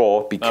a good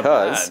roll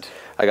because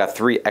I got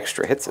 3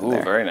 extra hits in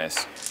there. Very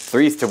nice.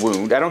 3s to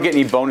wound. I don't get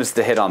any bonus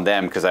to hit on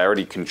them because I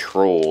already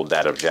controlled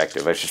that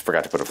objective. I just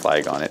forgot to put a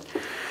flag on it.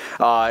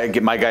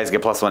 My guys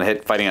get +1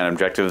 hit fighting on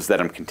objectives that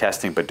I'm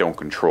contesting but don't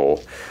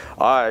control.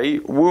 I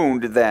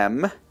wound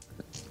them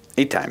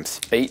 8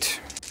 times. 8.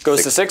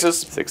 Goes to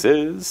 6s.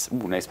 6s.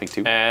 Ooh, nice pink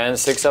 2. And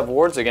 6-up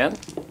wards again.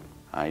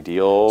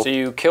 Ideal. So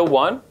you kill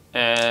 1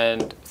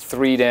 and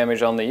 3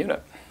 damage on the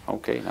unit.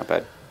 Okay, not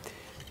bad.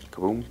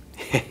 Kaboom.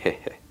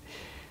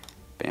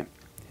 Bam.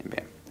 And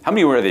bam. How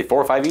many were they?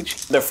 4 or 5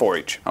 each? They're 4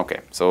 each. Okay,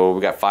 so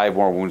we got 5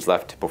 more wounds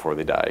left before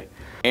they die.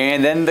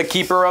 And then the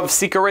Keeper of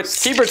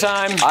Secrets. Keeper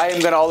time. I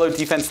am going to all-out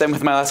defense them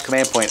with my last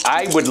command point.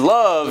 I would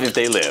love if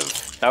they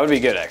live. That would be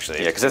good, actually.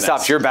 Yeah, because it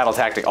stops your battle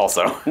tactic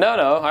also. No,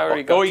 I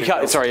already got 2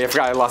 kills. Sorry, I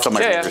forgot I lost all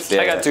my fingers.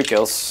 I got 2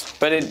 kills.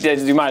 But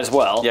you might as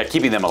well. Yeah,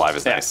 keeping them alive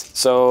is nice.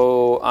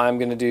 So I'm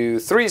going to do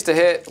 3s to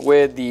hit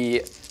with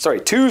the... Sorry,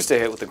 2s to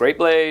hit with the Great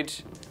Blade.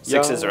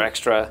 6s are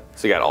extra.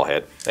 So you got all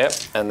hit. Yep.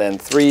 And then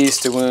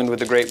 3s to wound with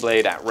the Great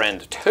Blade at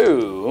Rend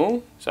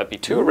 2. So that'd be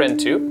 2 at Rend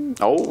 2.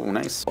 Oh,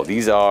 nice. Well,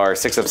 these are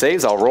 6-up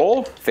saves. I'll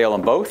roll. Fail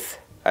them both.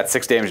 That's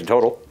 6 damage in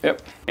total.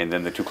 Yep. And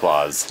then the 2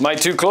 claws. My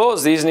 2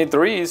 claws, these need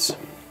 3s.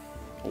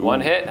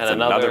 1 hit and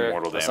another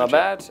mortal damage. That's not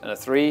bad. And a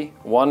 3.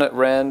 1 at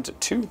Rend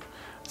 2.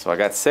 So I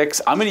got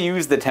 6. I'm going to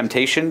use the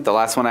Temptation, the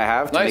last one I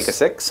have, to make a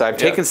 6. So I've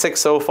taken 6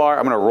 so far.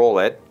 I'm going to roll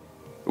it.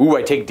 Ooh,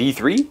 I take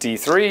D3?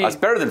 D3. That's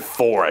better than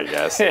 4, I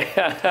guess.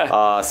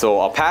 So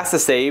I'll pass the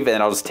save,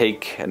 and I'll just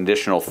take an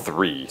additional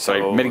 3. So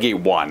I mitigate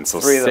 1.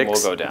 So 3 6, of them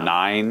will go down.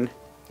 9.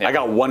 Yeah. I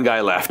got 1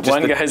 guy left.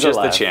 One guy's just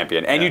alive. the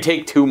champion. And you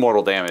take 2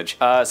 mortal damage.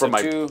 So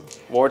my 2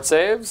 ward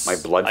saves. My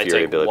Blood I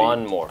Fury take ability.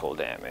 1 mortal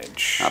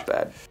damage. Not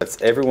bad.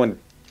 That's everyone.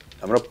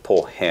 I'm going to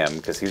pull him,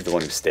 because he's the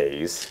one who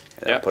stays.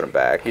 And put him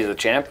back. He's the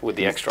champ with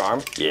the extra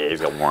arm. Yeah,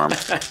 he's got more arm.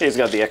 He's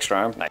got the extra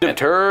arm.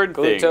 Deterred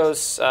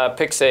Glutos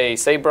picks a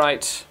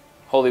Sabrite.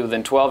 Wholly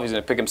within 12, he's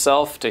going to pick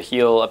himself to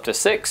heal up to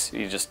 6.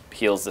 He just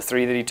heals the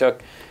 3 that he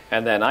took.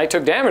 And then I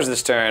took damage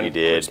this turn,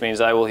 which means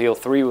I will heal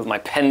 3 with my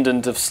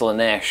Pendant of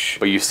Slaanesh.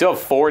 But you still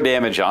have 4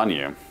 damage on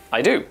you.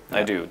 I do.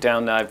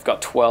 Down, I've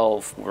got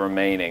 12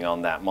 remaining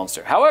on that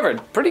monster. However,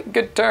 pretty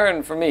good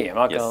turn for me, I'm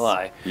not going to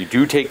lie. You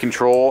do take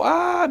control.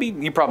 I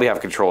mean, you probably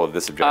have control of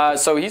this objective.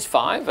 So he's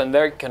 5, and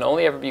there can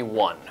only ever be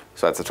 1.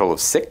 So that's a total of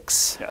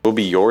 6. Yeah. Will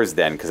be yours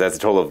then, because that's a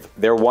total of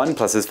their 1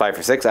 plus his 5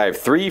 for 6. I have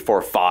 3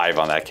 for 5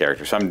 on that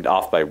character, so I'm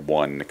off by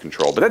 1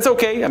 control. But that's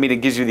okay. I mean, it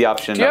gives you the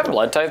option. Do you have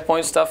blood type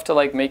point stuff to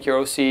like make your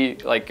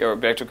OC, like your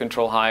objective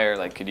control higher?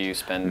 Like, could you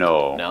spend?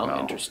 No.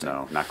 Interesting.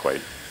 No, not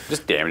quite.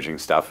 Just damaging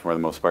stuff for the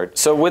most part.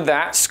 So with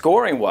that,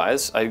 scoring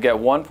wise, I get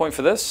 1 point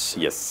for this.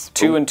 Yes.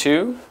 2 and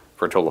 2.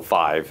 For a total of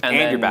 5.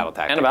 And your battle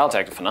tactic. And a battle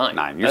tactic for 9.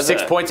 9. You're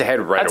 6 points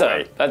ahead right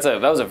away. That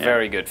was a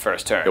very good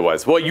first turn. It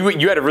was. Well,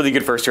 you had a really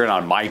good first turn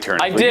on my turn.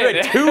 I did.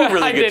 You had 2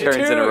 really good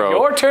turns in a row.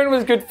 Your turn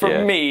was good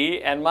for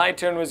me, and my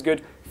turn was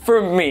good for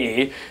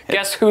me.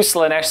 Guess who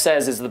Slaanesh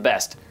says is the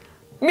best?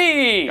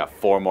 Me! We got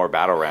 4 more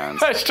battle rounds.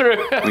 That's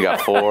true. We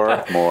got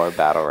 4 more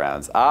battle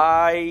rounds.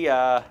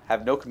 I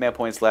have no command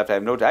points left.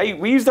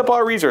 We used up all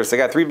our resources. I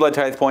got 3 blood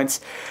tithe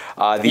points.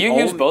 You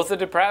used both the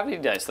depravity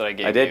dice that I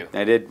gave you.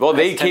 I did. Well,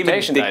 they came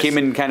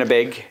in kind of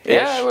big.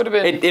 Yeah, it would have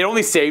been. It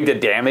only saved a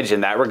damage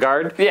in that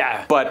regard.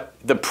 Yeah. But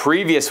the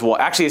previous one,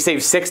 actually it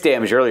saved 6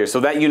 damage earlier, so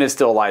that unit's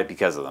still alive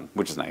because of them,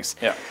 which is nice.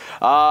 Yeah.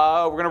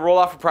 We're going to roll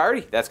off for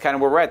priority. That's kind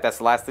of where we're at. That's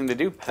the last thing to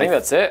do. I think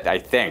that's it. I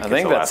think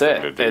that's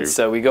it. It's,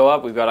 we go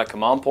up, we've got our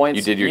command points.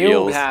 You did your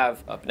heals. You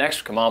have an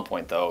extra command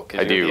point, though, because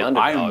I you're do. the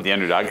underdog. I'm the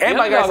underdog. And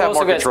my guys have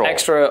more control.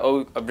 Extra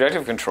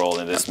objective control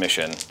in this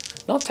mission.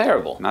 Not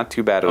terrible. Not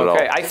too bad at all.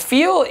 Okay, I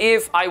feel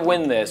if I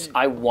win this,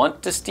 I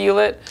want to steal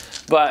it,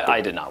 but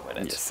I did not win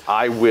it. Yes,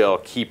 I will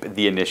keep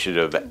the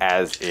initiative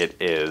as it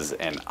is,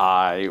 and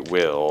I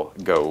will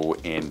go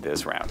in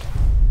this round.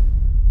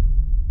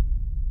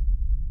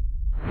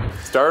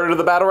 Start of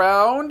the battle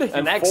round.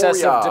 An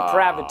excess of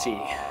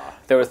depravity.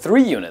 There are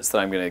 3 units that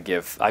I'm going to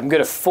give. I'm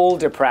going to full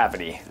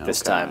depravity this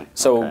time.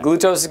 So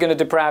Glutos is going to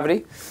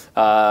depravity,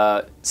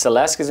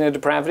 Celeste is going to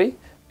depravity,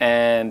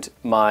 and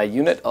my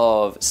unit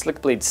of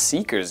Slickblade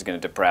Seekers is going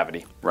to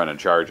depravity. Run and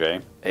charge, eh?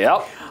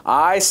 Yep.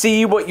 I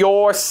see what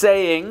you're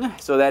saying.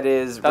 So that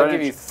is. That'll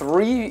give you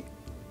 3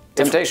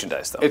 temptation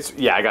dice, though.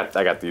 I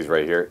got these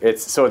right here.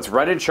 It's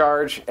run and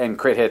charge and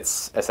crit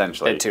hits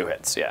essentially. And 2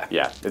 hits, yeah.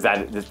 Yeah.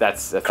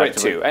 That's crit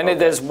 2, and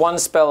there's 1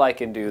 spell I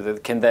can do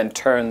that can then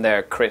turn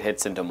their crit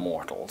hits into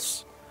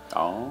mortals.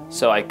 Oh.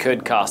 So I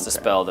could cast a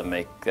spell to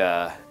make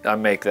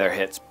their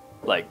hits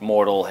like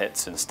mortal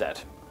hits instead.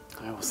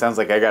 Well, sounds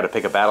like I got to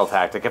pick a battle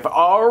tactic. I've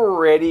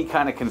already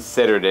kind of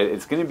considered it.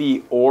 It's going to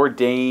be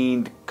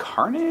Ordained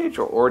Carnage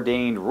or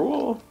Ordained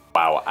Rule.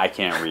 Wow, I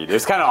can't read.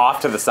 It's kind of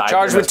off to the side.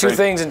 Charge with 2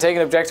 things and take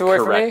an objective away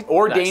from me?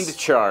 Ordained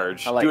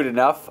charge. Like do it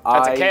enough.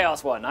 That's a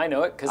chaos one. I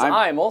know it, because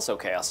I'm also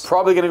chaos.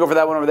 Probably going to go for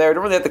that one over there. I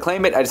don't really have to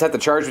claim it. I just have to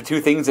charge with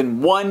 2 things,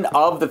 and one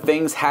of the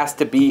things has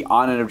to be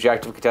on an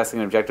objective, contesting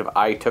an objective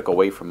I took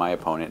away from my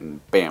opponent,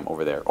 and bam,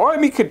 over there. Or I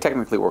mean, could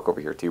technically work over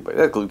here too, but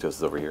that Glutos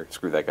is over here.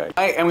 Screw that guy.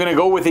 I am going to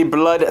go with a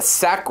blood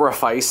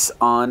sacrifice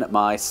on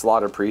my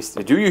slaughter priest.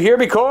 Do you hear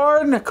me,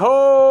 Khorne?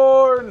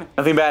 Khorne!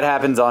 Nothing bad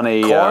happens on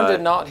a... Khorne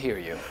did not hear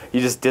you. He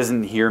just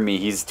doesn't hear me.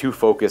 He's too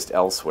focused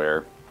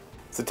elsewhere.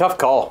 It's a tough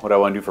call, what I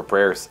want to do for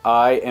prayers.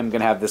 I am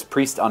going to have this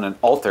priest on an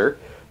altar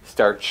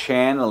start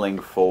channeling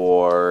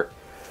for...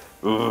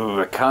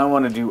 I kind of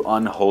want to do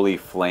Unholy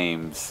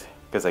Flames,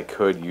 because I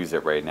could use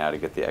it right now to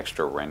get the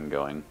extra Ren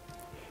going.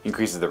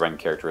 Increases the Ren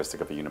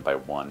characteristic of a unit by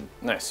 1.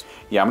 Nice.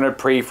 Yeah, I'm going to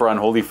pray for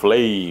Unholy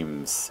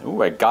Flames.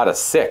 Ooh, I got a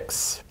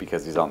 6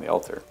 because he's on the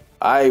altar.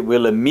 I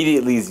will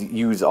immediately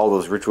use all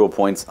those ritual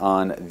points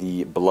on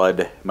the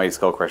Blood Mighty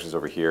Skull Crushers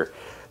over here.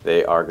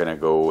 They are going to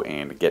go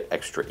and get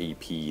extra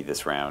AP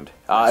this round.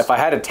 If I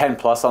had a 10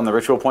 plus on the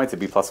ritual points, it'd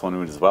be +1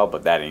 wound as well,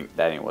 but that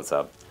ain't what's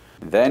up.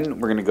 Then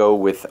we're going to go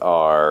with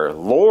our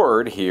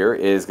Lord here,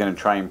 is going to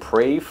try and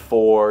pray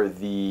for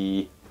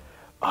the...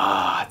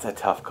 it's a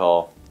tough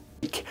call.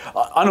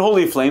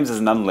 Unholy Flames is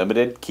an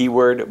unlimited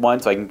keyword one,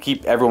 so I can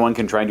keep, everyone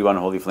can try and do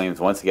Unholy Flames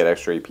once to get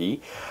extra AP.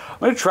 I'm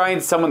going to try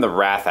and summon the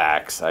Wrath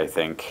Axe, I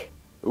think.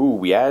 Ooh,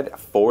 we add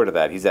 4 to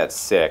that. He's at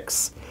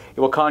 6.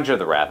 We'll conjure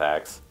the Wrath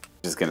Axe.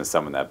 Just going to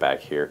summon that back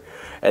here.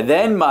 And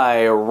then my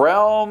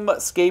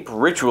Realmscape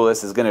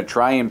Ritualist is going to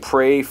try and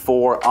pray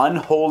for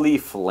Unholy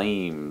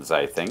Flames,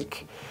 I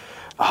think.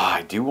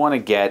 I do want to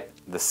get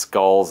the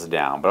skulls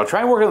down, but I'll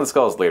try and work on the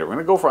skulls later. We're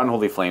going to go for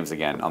Unholy Flames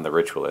again on the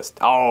Ritualist.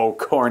 Oh,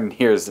 Khorne,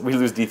 we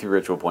lose D3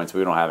 ritual points,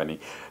 we don't have any.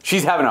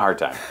 She's having a hard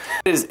time.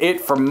 That is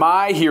it for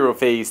my hero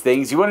phase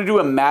things. You want to do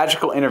a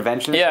magical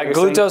intervention? Yeah,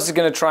 Glutos is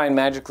going to try and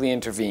magically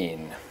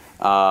intervene.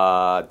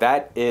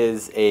 That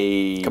is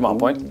a... Command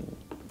point.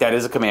 That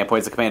is a command point.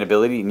 It's a command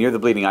ability near the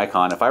bleeding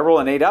icon. If I roll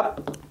an 8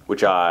 up,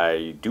 which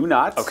I do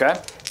not, okay,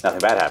 nothing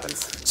bad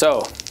happens.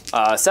 So,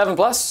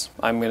 7+,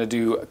 I'm going to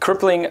do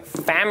Crippling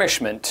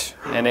Famishment,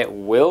 and it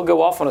will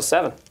go off on a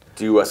 7.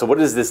 So what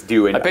does this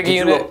do? And I pick a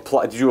unit.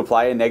 Did you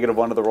apply a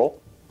 -1 to the roll?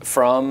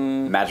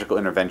 From... Magical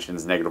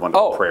interventions, -1 to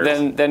the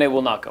prayers. then it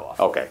will not go off.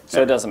 Okay.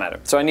 So it doesn't matter.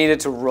 So I needed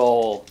to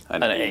roll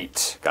an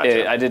 8.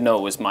 Gotcha. I didn't know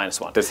it was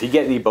 -1. Does he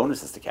get any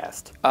bonuses to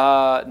cast?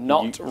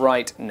 Not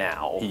right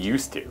now. He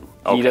used to.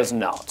 Okay. He does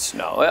not,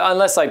 no.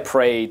 Unless I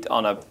pray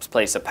on a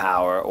place of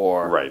power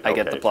or I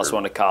get the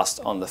 +1 to cast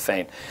on the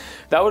feint.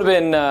 That would have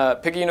been,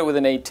 pick a unit with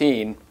an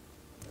 18,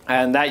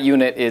 and that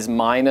unit is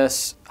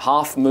minus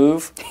half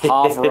move,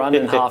 half run,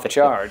 and half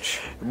charge.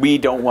 We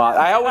don't want...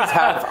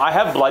 I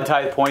have blood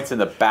tithe points in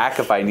the back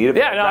if I need it.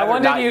 Yeah, no,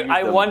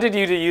 I wanted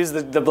you to use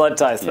the blood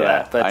tithe for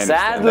that, but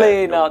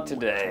sadly not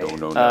today.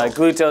 No.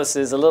 Glutos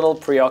is a little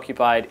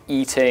preoccupied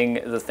eating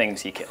the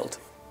things he killed.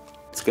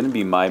 It's going to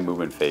be my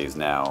movement phase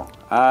now.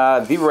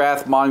 The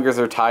Wrathmongers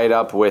are tied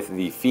up with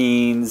the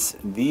Fiends.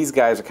 These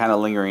guys are kind of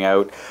lingering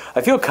out.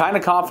 I feel kind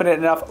of confident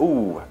enough.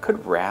 Ooh, I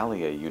could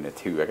rally a unit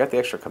too. I got the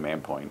extra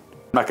command point.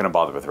 I'm not going to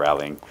bother with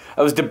rallying.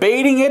 I was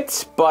debating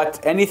it,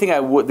 but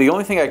the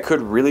only thing I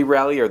could really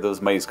rally are those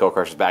Mighty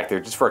Skullcrushers back there,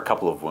 just for a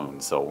couple of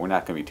wounds. So we're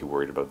not going to be too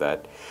worried about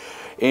that.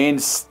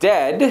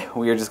 Instead,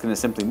 we are just going to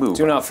simply move.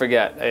 Do not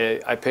forget,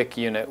 I pick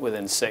unit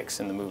within 6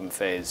 in the movement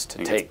phase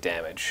to take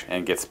damage.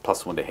 And gets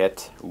 +1 to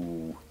hit.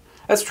 Ooh,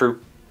 that's true.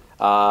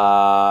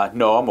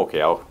 No, I'm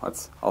okay.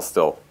 I'll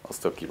still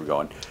keep it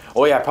going.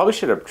 Oh yeah, I probably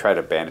should have tried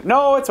to bandage.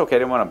 No, it's okay. I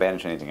didn't want to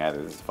bandage anything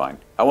either. This is fine.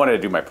 I wanted to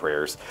do my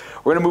prayers.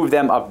 We're going to move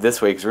them up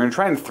this way because we're going to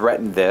try and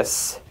threaten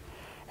this,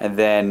 and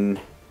then.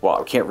 Well,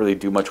 we can't really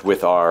do much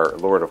with our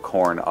Lord of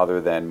Khorne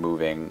other than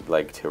moving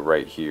like to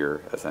right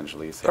here,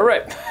 essentially. So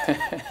right.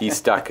 He's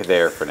stuck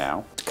there for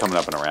now, coming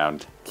up and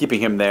around, keeping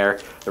him there.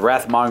 The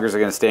Wrathmongers are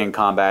going to stay in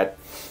combat.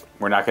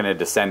 We're not going to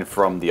descend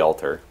from the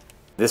altar.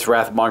 This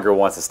Wrathmonger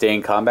wants to stay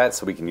in combat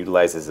so we can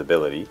utilize his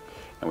ability.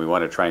 And we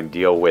want to try and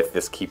deal with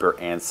this Keeper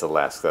and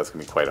Celeste. That's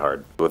going to be quite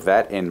hard. With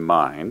that in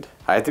mind,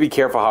 I have to be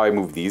careful how I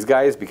move these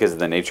guys because of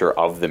the nature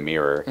of the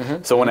mirror.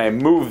 So when I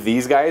move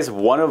these guys,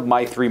 one of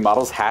my 3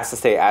 models has to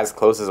stay as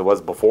close as it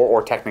was before,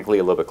 or technically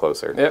a little bit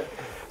closer. Yep.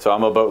 So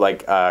I'm about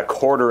like a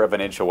quarter of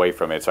an inch away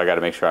from it, so I got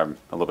to make sure I'm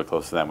a little bit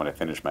close to them when I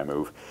finish my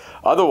move.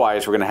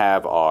 Otherwise, we're going to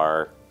have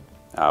our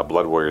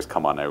Blood Warriors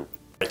come on out.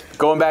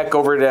 Going back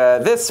over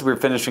to this, we're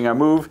finishing our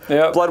move.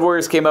 Yep. Blood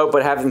Warriors came out,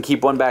 but have them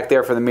keep one back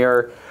there for the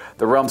mirror.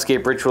 The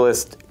Realmscape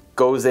Ritualist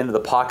goes into the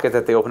pocket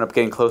that they open up,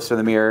 getting closer to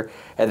the mirror,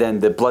 and then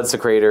the Blood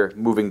Secretor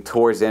moving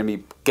towards the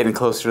enemy, getting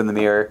closer to the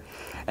mirror,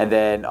 and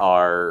then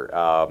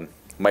our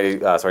Mighty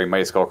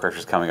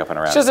Skullcrushers coming up and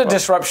around. It's just a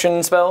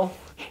disruption spell.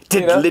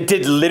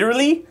 Did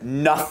literally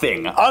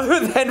nothing other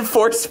than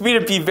force me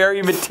to be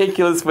very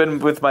meticulous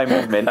with my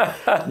movement.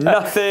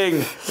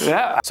 Nothing.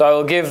 Yeah. So I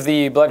will give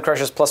the Blood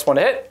Crushers +1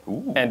 to hit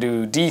and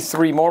do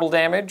D3 mortal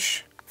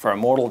damage for a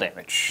mortal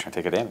damage. I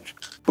take a damage.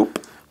 Boop.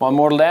 1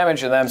 mortal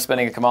damage, and then I'm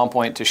spending a command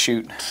point to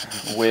shoot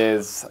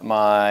with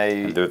my...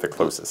 And they're the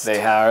closest.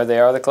 They are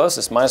the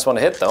closest. -1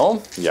 to hit,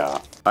 though. Yeah.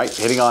 All right,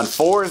 hitting on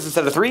 4s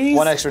instead of 3s.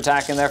 1 extra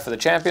attack in there for the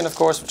champion, of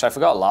course, which I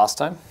forgot last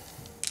time.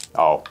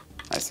 Oh,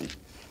 I see.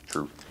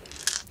 True.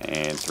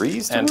 And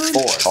 3s? And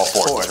 4s.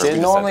 Oh, 4s.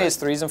 Normally it's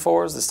 3s and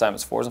 4s. This time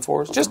it's 4s and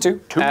 4s. Just 2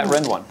 at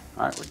rend 1.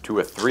 All right, we're 2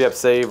 a 3-up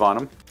save on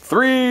them.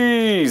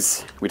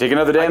 3s! We take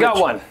another damage. I got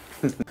 1.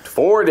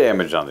 4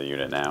 damage on the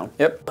unit now.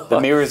 Yep. The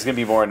mirror is going to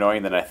be more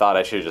annoying than I thought.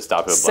 I should have just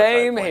stopped with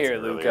Same here,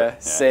 Luca. Yeah.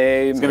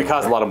 Same. It's going to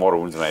cause a lot of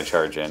mortal wounds when I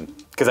charge in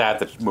because I have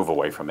to move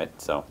away from it.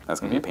 So that's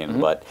going to be a pain in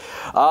the butt.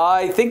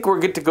 I think we're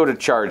good to go to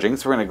charging.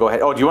 So we're going to go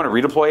ahead. Oh, do you want to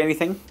redeploy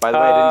anything? By the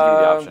way, I didn't give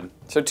you the option.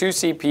 So 2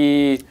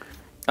 CP,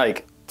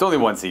 like... It's only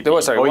 1 CP.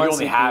 Oh, sorry, you 1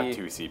 only CP. have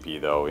 2 CP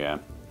though, yeah.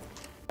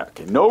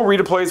 Okay, no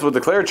redeploys. We'll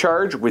declare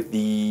charge with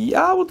the...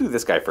 we'll do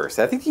this guy first.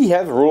 I think he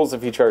has rules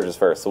if he charges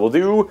first. So we'll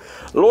do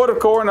Lord of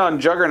Khorne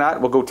on Juggernaut.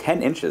 We'll go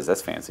 10 inches.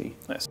 That's fancy.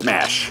 Nice.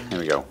 Smash. There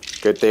we go.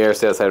 Good there.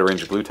 Stay outside of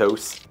range of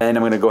Glutos. And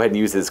I'm going to go ahead and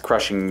use his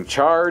Crushing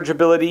Charge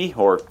ability,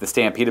 or the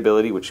Stampede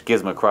ability, which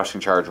gives him a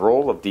Crushing Charge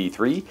roll of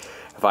D3.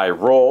 If I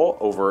roll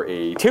over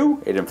a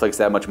 2, it inflicts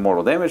that much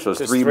mortal damage. So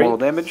it's 3 mortal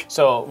damage.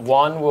 So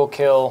 1 will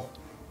kill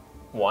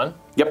 1.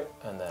 Yep.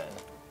 And then...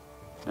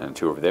 And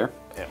 2 over there.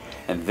 Yeah.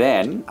 And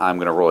then I'm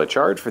going to roll a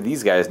charge for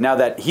these guys. Now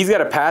that he's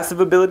got a passive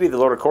ability, the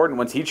Lord of Khorne,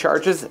 once he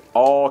charges,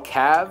 all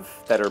Cav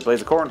that are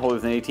Blades of Khorne,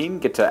 holders within 18,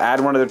 get to add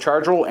one to their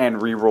charge roll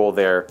and re-roll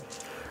their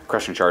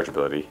crushing charge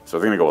ability. So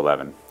they're going to go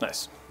 11.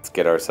 Nice. Let's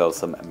get ourselves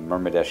some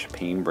Myrmidesh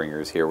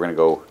Painbringers here. We're going to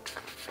go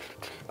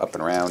up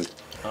and around.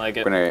 I like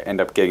it. We're going to end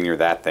up getting near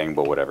that thing,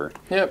 but whatever.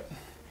 Yep.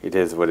 It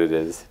is what it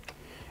is.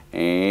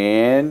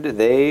 And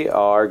they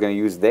are going to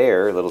use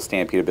their little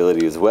Stampede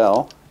ability as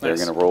well. They're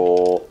Nice. going to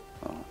roll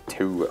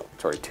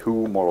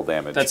two mortal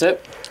damage. That's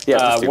it?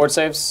 Yeah, ward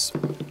saves.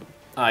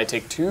 I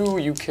take 2,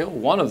 you kill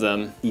one of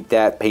them. Eat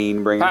that,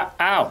 Painbringer.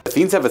 Ow. The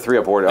Fiends have a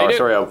 3-up ward. They Oh, do.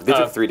 sorry, they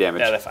took 3 damage.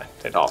 Yeah, they're fine.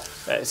 They Oh.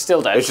 It's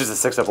still dead. It's just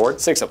a 6-up ward?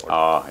 6-up ward.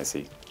 Oh, I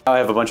see. I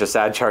have a bunch of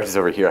sad charges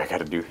over here I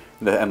gotta do.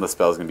 The endless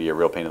spell is gonna be a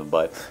real pain in the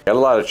butt. Got a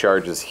lot of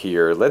charges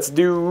here. I'm gonna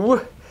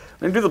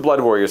do the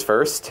Blood Warriors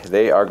first.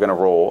 They are gonna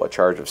roll a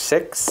charge of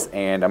 6,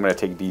 and I'm gonna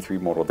take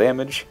D3 mortal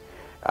damage.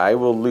 I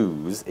will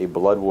lose a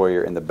Blood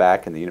Warrior in the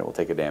back, and the unit will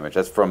take a damage.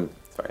 That's from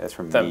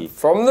me.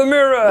 From the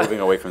mirror! Moving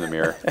away from the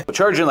mirror. We'll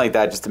charge in like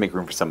that just to make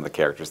room for some of the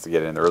characters to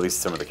get in there, or at least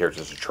some of the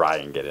characters to try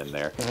and get in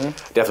there.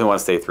 Definitely want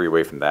to stay 3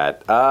 away from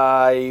that.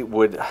 I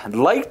would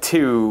like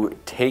to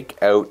take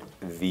out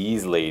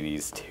these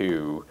ladies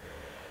too,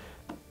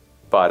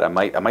 but I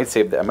might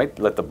save that. I might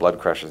let the Blood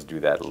Crushers do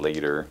that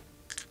later,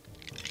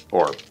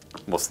 or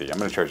we'll see. I'm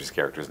going to charge these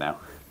characters now.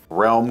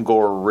 Realm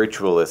Gore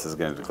Ritualist is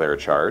going to declare a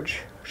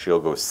charge. She'll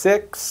go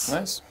 6.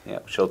 Nice. Yeah,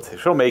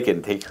 she'll make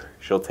it and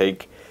she'll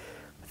take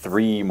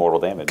 3 mortal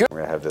damage. Good. We're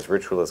gonna have this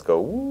Ritualist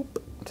go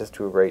whoop just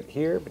to right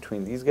here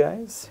between these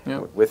guys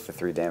with the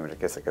 3 damage. I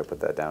guess I could put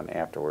that down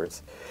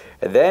afterwards.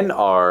 And then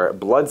our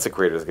Blood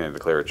Secretor is going to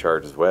declare a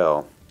charge as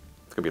well.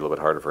 It's gonna be a little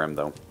bit harder for him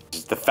though.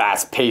 Just the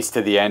fast pace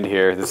to the end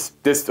here. He'll take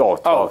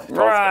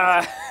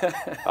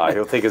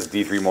his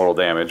D3 mortal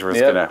damage. We're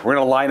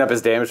gonna line up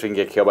his damage so we can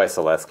get killed by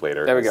Celeste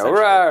later. There we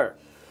go.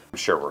 I'm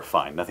sure we're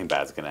fine. Nothing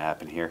bad's going to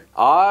happen here.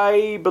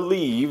 I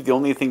believe the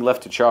only thing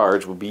left to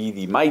charge will be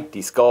the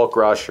Mighty Skull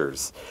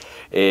Crushers.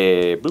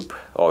 Boop.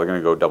 Oh, they're going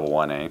to go double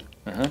 1A.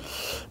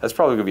 That's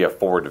probably going to be a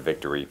forward to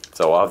victory.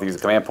 So I'll have to use a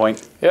command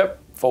point. Yep.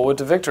 Forward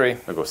to victory.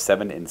 I'll go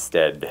 7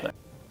 instead.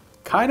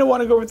 Kind of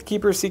want to go with the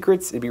Keeper of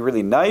Secrets. It'd be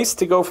really nice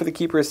to go for the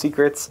Keeper of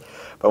Secrets,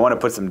 but I want to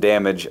put some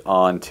damage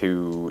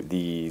onto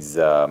these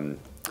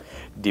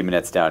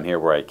Demonettes down here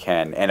where I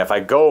can. And if I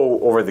go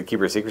over the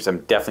Keeper of Secrets,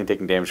 I'm definitely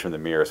taking damage from the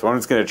mirror. So I'm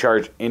just going to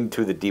charge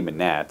into the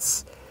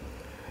Demonettes.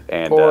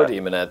 And Poor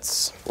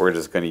Demonettes. We're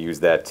just going to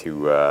use that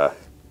to...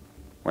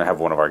 I'm going to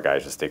have one of our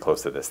guys just stay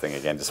close to this thing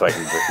again, just so I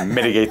can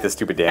mitigate the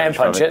stupid damage And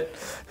punch from it.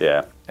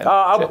 Yeah.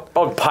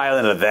 I'll pile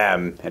into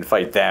them and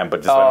fight them,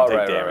 but just let them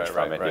take damage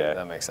from it. Yeah.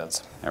 That makes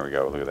sense. There we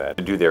go. Look at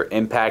that. Do their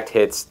impact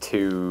hits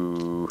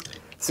to...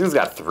 This thing's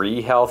got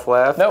 3 health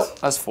left. Nope,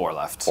 that's 4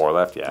 left. 4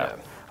 left, yeah.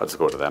 I'll just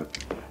go to them.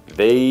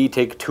 They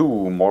take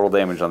 2 mortal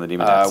damage on the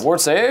Demonettes.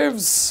 Ward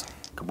saves.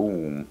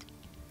 Kaboom.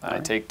 I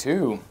take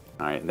 2.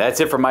 All right, that's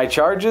it for my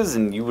charges,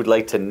 and you would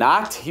like to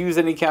not use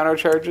any counter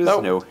charges?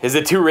 Nope. No. Is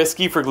it too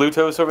risky for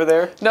Glutos over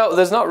there? No,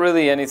 there's not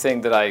really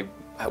anything that I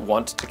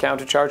want to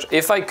countercharge.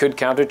 If I could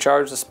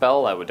countercharge the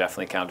spell, I would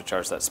definitely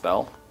countercharge that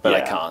spell, but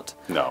I can't.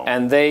 No.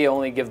 And they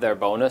only give their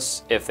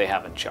bonus if they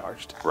haven't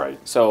charged. Right.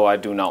 So I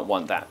do not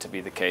want that to be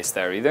the case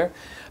there either.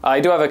 I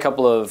do have a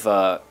couple of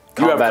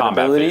combat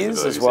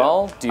abilities as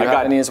well. Yeah. Do you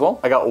have any as well?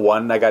 I got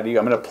 1. I got you.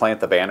 I'm going to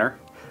plant the banner.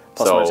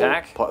 Plus 1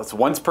 attack? Plus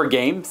once per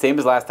game, same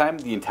as last time.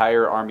 The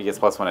entire army gets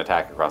plus 1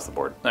 attack across the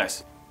board.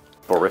 Nice.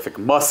 Horrific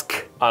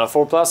Musk. On a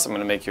 4+, I'm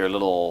going to make your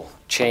little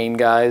chain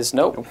guys.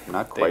 Nope.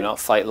 Not They quite. do not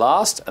fight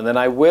last. And then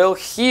I will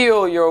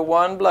heal your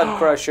 1 Blood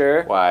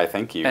Crusher. Why,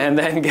 thank you. And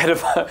then get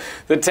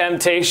the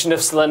Temptation of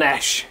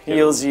Slaanesh.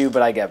 Heals you,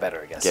 but I get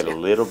better, I guess. Get a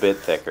little bit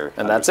thicker.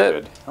 And that's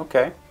it.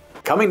 Okay.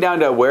 Coming down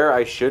to where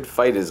I should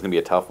fight is going to be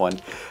a tough one.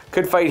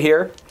 Could fight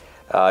here.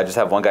 Just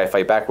have one guy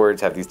fight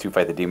backwards, have these 2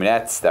 fight the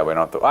Demonettes. That way I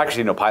don't have to...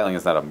 Actually, no, piling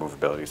is not a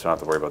movability, so I don't have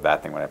to worry about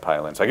that thing when I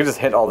pile in. So I can just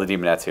hit all the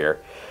Demonettes here.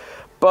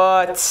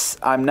 But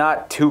I'm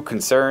not too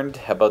concerned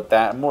about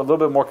that. I'm a little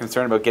bit more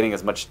concerned about getting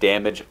as much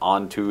damage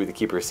onto the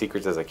Keeper of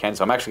Secrets as I can.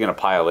 So I'm actually going to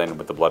pile in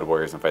with the Blood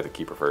Warriors and fight the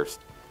Keeper first.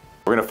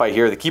 We're going to fight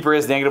here. The Keeper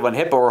is -1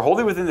 hit, but we're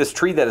holding within this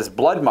tree that is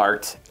blood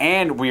marked,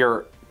 and we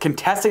are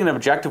contesting an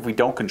objective we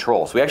don't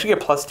control. So we actually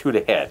get +2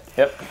 to hit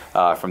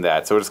from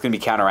that. So it's going to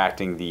be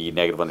counteracting the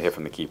 -1 to hit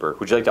from the Keeper.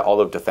 Would you like to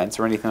all-out defense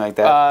or anything like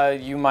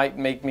that? You might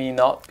make me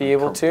not be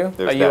able to.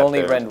 There's Are you that only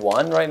there. rend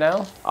 1 right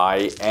now?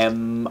 I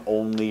am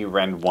only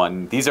rend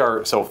 1. These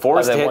are, so 4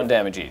 is to hit. 1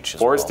 damage each.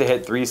 4 is to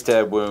hit, 3 is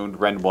to wound,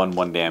 rend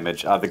 1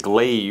 damage. The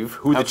glaive,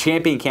 who the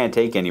champion can't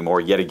take anymore,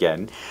 yet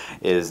again,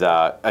 is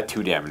a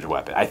 2 damage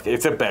weapon.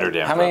 It's a better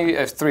damage How many?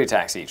 weapon. 3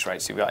 attacks each,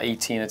 right? So you've got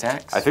 18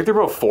 attacks? I think they're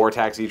both 4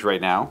 attacks each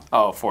right now.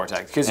 Oh, 4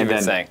 attacks. Because you've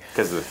been saying.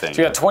 Because of the thing.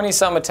 So you got 20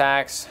 some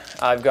attacks.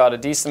 I've got a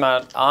decent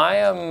amount. I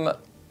am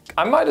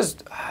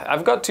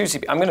I've got 2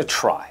 CP. I'm going to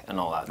try an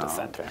all-out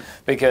defend. Okay.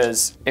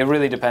 Because it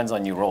really depends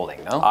on you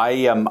rolling, no?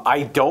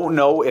 I don't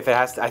know if it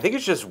has to, I think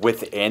it's just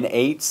within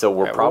 8, so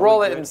we're probably we'll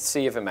roll it good. and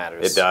see if it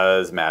matters. It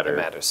does matter. It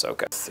matters,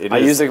 okay. It I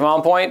is- use the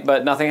command point,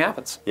 but nothing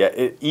happens. Yeah,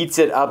 it eats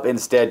it up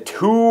instead.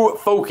 Too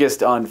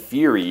focused on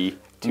fury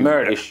to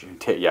Murder.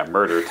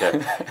 murder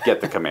to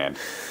get the command.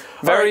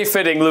 Very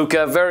fitting,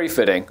 Luka, very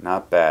fitting.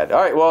 Not bad. All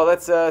right, well,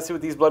 let's see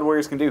what these Blood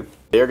Warriors can do.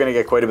 They're going to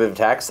get quite a bit of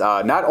attacks.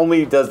 Not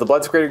only does the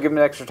Blood-Crazed give them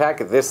an extra attack,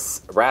 this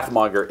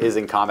Wrathmonger is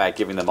in combat,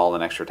 giving them all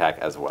an extra attack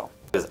as well.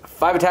 There's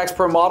 5 attacks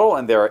per model,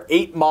 and there are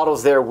 8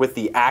 models there with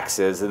the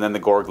axes, and then the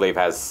Gore-Glaive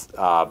has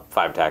 5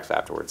 attacks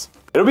afterwards.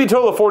 It'll be a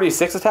total of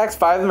 46 attacks.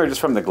 5 of them are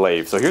just from the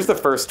glaive. So here's the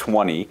first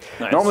 20.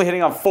 Nice. Normally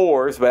hitting on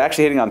 4s, but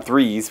actually hitting on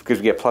 3s because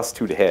we get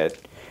 +2 to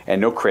hit,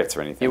 and no crits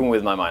or anything. Even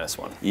with my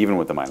 -1. Even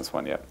with the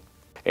 -1, yep.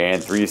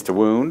 And 3s to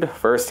wound.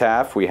 First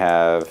half, we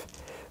have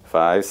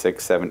 5,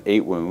 6, 7,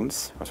 8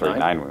 wounds. Oh, sorry,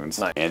 9 wounds.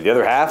 Nice. And the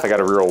other half, I got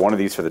to reroll one of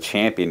these for the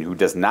champion who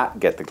does not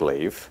get the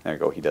glaive. There we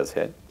go, he does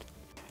hit.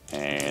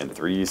 And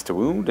 3s to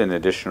wound, an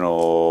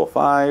additional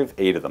 5,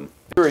 8 of them.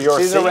 Here are your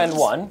These are saves. Rend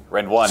 1.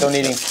 Rend 1. So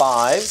needing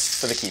 5s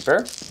for the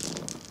keeper.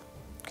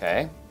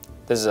 Okay.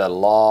 This is a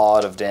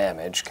lot of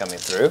damage coming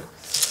through.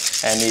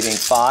 And needing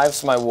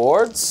 5s for my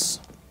wards.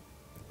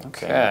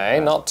 Okay,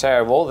 not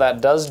terrible.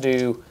 That does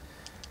do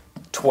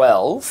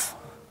 12.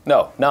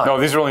 No, 9. No,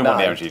 these are only 1 9.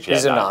 damage each. Yeah,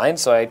 These are 9,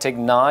 so I take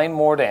 9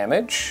 more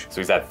damage. So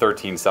he's at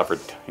 13 suffered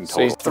in total.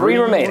 So he's 3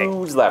 remaining.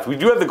 Wounds left. We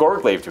do have the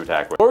Gore-Glaive to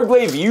attack with.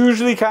 Gore-Glaive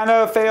usually kind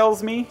of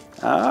fails me.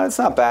 It's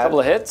not bad. Couple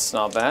of hits,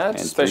 not bad,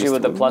 especially 3s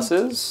with to the wound.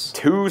 pluses.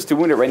 2s to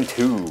wound at Rend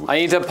 2. I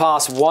need to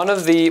pass one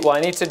of the, well, I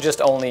need to just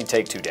only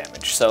take 2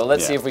 damage. So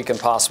let's see Yeah. if we can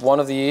pass one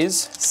of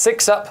these.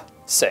 6 up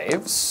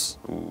saves.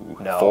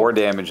 No. 4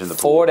 damage in the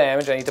 4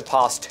 damage. I need to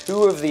pass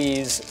 2 of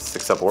these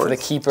 6 upwards. for the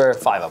keeper,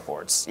 5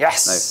 upwards.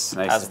 Yes! Nice,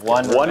 nice. Has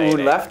 1 wound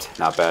remaining. left.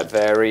 Not bad.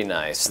 Very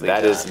nicely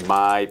That done. is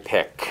my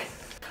pick.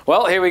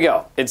 Well, here we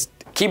go. It's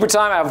keeper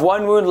time. I have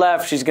 1 wound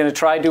left. She's going to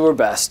try to do her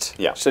best.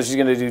 Yeah. So she's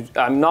going to do,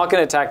 I'm not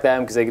going to attack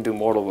them because they can do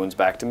mortal wounds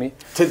back to me.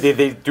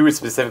 They do it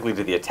specifically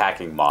to the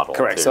attacking model.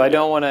 Correct. too, So I yeah.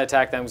 don't want to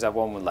attack them because I have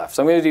 1 wound left.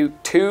 So I'm going to do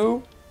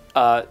 2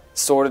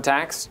 sword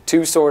attacks,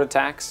 2 sword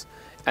attacks,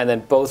 and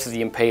then both of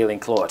the impaling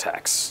claw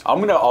attacks. I'm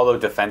going to although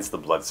defense the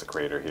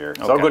Blood-Secrator here.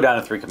 So I'll Okay. go down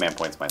to 3 command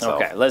points myself.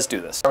 Okay, let's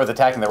do this. Start with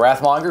attacking the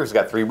Wrathmonger, who's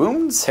got 3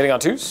 wounds. Hitting on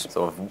 2s?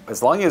 So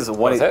as long as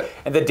one That's it.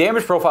 and the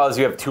damage profile is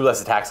you have 2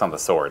 less attacks on the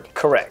sword.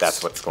 Correct.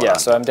 That's what's going Yeah, on.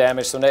 so I'm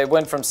damaged. So it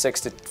went from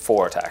 6 to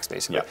 4 attacks,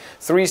 basically. Yeah.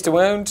 3s to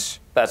wound.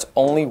 That's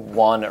only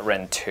 1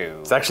 Rend 2.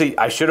 It's actually,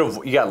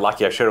 you got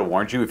lucky. I should have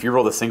warned you. If you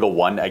rolled a single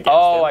 1 against him.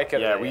 Oh, I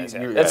could Yeah, have. we,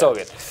 Yeah. you- It's all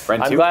good.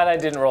 Rend I'm 2? glad I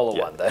didn't roll a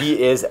 1 then.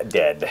 He is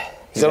dead.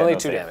 He's got only no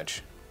 2 save.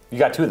 damage. You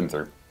got 2 of them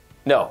through.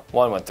 No,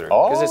 1 went through.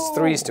 Because it's Oh.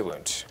 3s to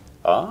wound.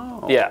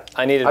 Oh. Yeah,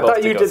 I needed I both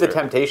thought to you go did the through.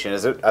 temptation.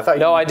 Is it? I thought.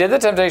 No, you, I did the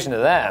temptation to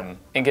them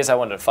in case I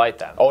wanted to fight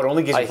them. Oh, it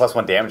only gives you I-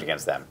 +1 damage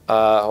against them.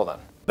 Hold on.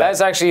 That's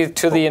actually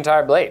to the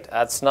entire blade.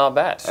 That's not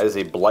bad. That is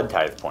a blood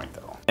tithe point,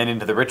 though. And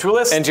into the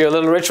ritualist. Into your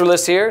little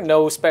ritualist here.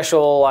 No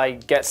special,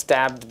 like, get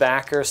stabbed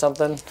back or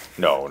something.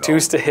 no.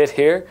 2s to hit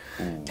here.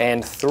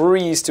 And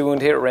 3s to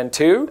wound here at Rend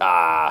 2.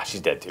 Ah, she's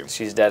dead too.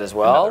 She's dead as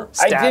well.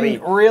 I Stabby.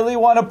 didn't really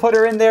want to put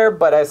her in there,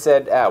 but I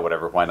said,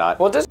 whatever, why not?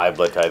 Well, just- 5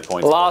 blood tithe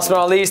points. Last but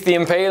not least, the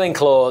impaling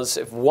claws.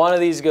 If one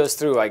of these goes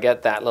through, I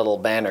get that little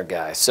banner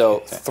guy.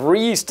 So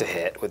 3s to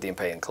hit with the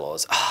impaling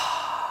claws.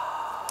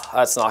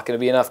 That's not going to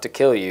be enough to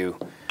kill you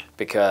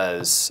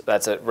because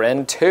that's at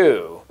Rend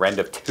 2. Rend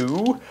of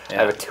 2. I Yeah.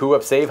 have a 2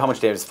 up save. How much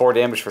damage? 4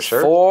 damage for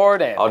sure. 4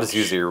 damage. I'll just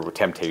use your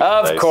temptation.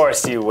 Of dice.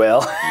 course you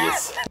will.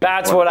 Yes.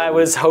 That's what I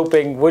was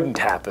hoping wouldn't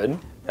happen.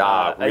 We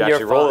You're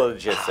actually roll a fine.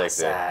 legit 6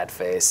 there. Sad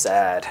face,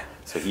 sad.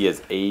 So he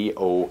is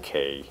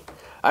A-OK.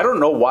 I don't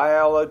know why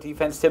I'll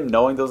out-defensed him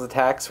knowing those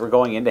attacks were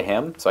going into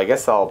him. So I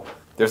guess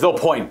there's no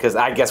point because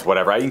I guess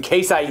whatever. In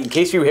case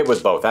you hit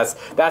with both.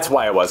 That's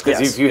why it was. Because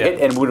Yes, if you yeah.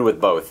 hit and wounded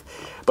with both.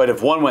 But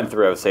if one went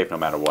through, I was safe no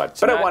matter what.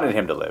 But I Matt, wanted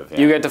him to live.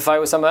 You get to fight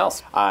with someone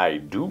else.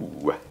 I do.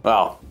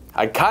 Well,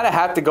 I kind of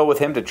have to go with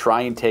him to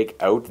try and take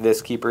out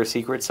this Keeper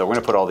Secret, so we're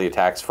going to put all the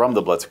attacks from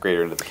the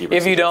Blood-Secrator into the Keeper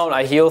If you Secret. don't,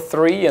 I heal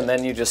 3, and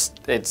then it's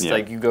Yeah.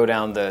 like you go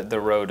down the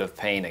road of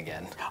pain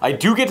again. I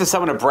do get to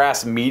summon a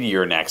Brass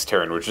Meteor next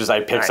turn, which is I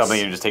pick Nice. something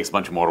and it just takes a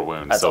bunch of mortal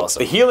wounds. That's so awesome.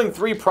 the healing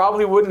 3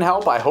 probably wouldn't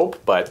help, I hope,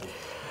 but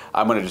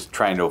I'm going to just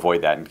try to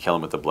avoid that and kill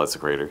him with the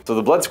Blood-Secrator. So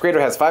the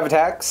Blood-Secrator has 5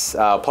 attacks,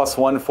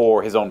 +1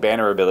 for his own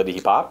banner ability he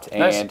popped,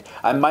 Nice. and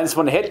I'm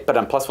 -1 to hit, but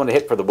I'm +1 to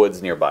hit for the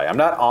woods nearby. I'm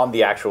not on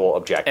the actual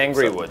objective.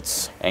 Angry so-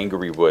 Woods.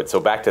 Angry Wood. So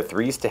back to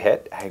 3s to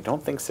hit. I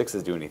don't think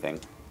 6s do anything.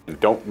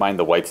 Don't mind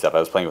the white stuff. I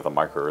was playing with a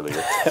marker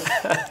earlier.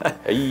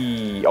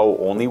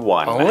 Only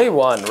 1. Only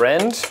 1.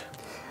 Rend.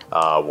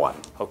 1.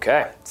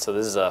 Okay, so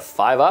this is a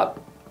 5 up.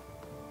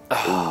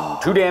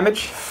 2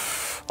 damage.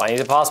 I need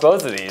to pass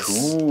both of these.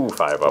 Ooh,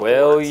 5 up.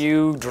 Will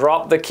you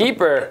drop the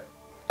keeper?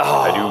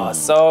 Oh,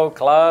 so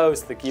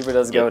close. The keeper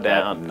does go Get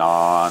that down.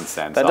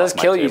 Nonsense. That does off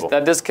my kill you. table.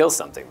 That does kill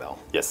something, though.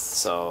 Yes.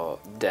 So,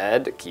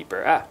 dead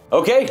keeper.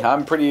 Okay,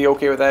 I'm pretty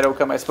okay with that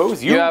outcome, I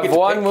suppose. You have get to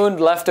one pick. wound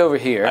left over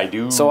here. I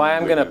do, So I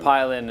am I going to do.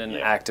 pile in and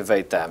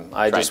activate them.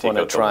 I Try just and want take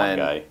to out the try one and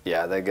guy.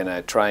 yeah, they're going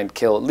to try and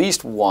kill at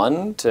least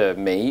one to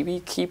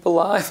maybe keep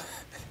alive.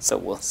 So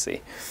we'll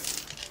see.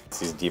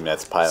 These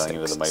demonettes piling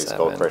into the mighty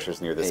skull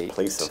crushers near this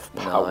place of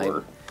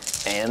power.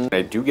 And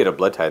I do get a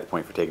blood tithe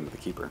point for taking to the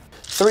keeper.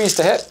 3s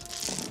to hit.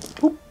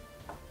 Boop.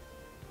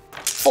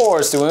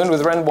 4s to wound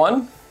with rend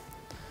 1.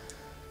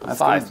 That's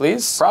 5, gonna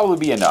please. Probably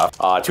be enough.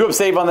 2 up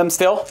save on them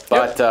still,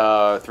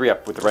 but 3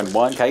 up with the rend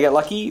 1. Can I get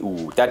lucky?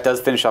 Ooh, that does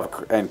finish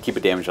off and keep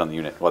a damage on the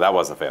unit. Well, that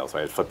was a fail, so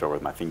I flipped over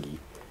with my thingy.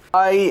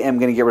 I am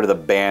going to get rid of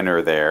the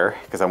banner there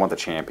because I want the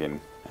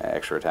champion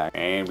extra attack.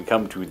 And we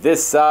come to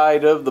this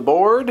side of the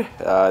board.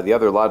 The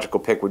other logical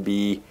pick would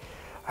be,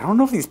 I don't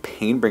know if these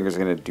Painbringers are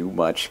going to do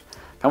much.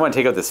 I want to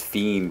take out this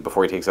Fiend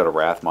before he takes out a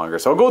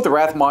Wrathmonger. So I'll go with the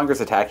Wrathmongers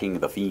attacking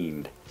the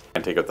Fiend.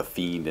 And take out the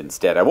Fiend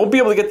instead. I won't be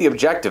able to get the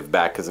objective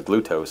back because of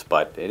Glutos,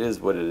 but it is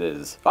what it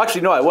is.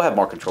 Actually, no, I will have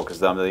more control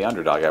because I'm the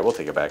underdog. I will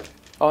take it back.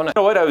 Oh, no. You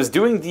know what? I was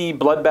doing the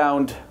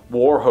Bloodbound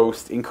War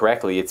Host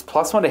incorrectly. It's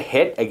 +1 to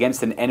hit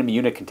against an enemy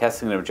unit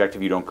contesting an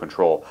objective you don't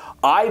control.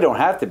 I don't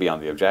have to be on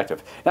the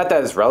objective. Not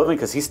that it's relevant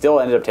because he still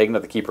ended up taking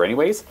out the Keeper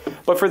anyways,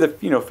 but for the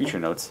future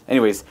notes.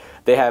 Anyways,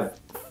 they have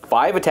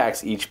 5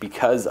 attacks each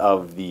because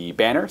of the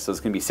banner, so it's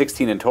going to be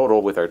 16 in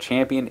total with our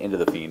champion into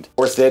the Fiend.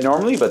 4's dead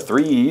normally, but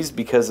 3s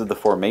because of the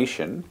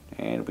formation,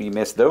 and we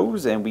miss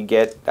those, and we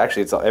get,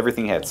 actually it's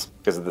everything hits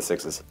because of the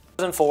 6s.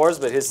 And 4s,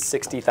 but his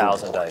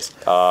 60,000 dice.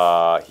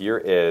 Here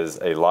is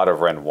a lot of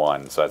Rend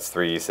 1, so that's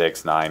 3,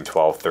 6, 9,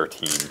 12,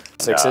 13. 6s.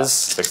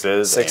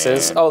 6s.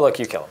 6s. and Oh, look,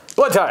 you kill him.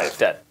 Blood Tithe!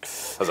 Dead.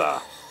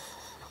 Huzzah.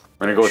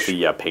 We're going to go with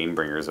the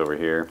Painbringers over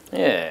here.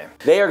 Yeah.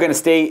 They are going to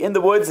stay in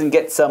the woods and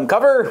get some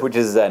cover, which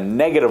is a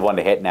 -1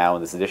 to hit now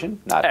in this edition.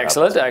 Not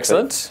Excellent,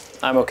 excellent.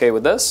 I'm okay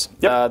with this.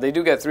 Yep. They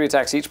do get 3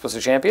 attacks each plus a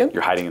champion.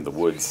 You're hiding in the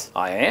woods.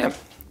 I am.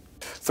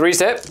 3s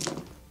to hit.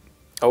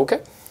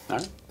 Okay. All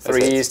right.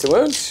 3s to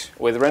wound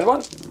with rend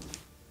 1.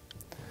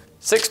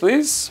 6,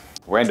 please.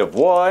 Rend of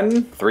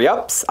 1, 3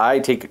 ups. I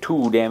take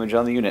 2 damage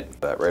on the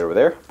unit. That right over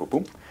there. Boom,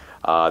 boom.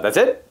 That's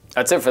it.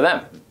 That's it for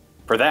them.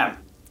 For them.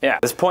 Yeah.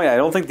 At this point, I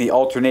don't think the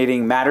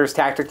alternating matters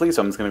tactically,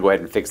 so I'm just going to go ahead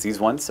and fix these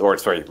ones. Or,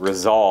 sorry,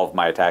 resolve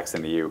my attacks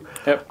into you.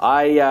 Yep.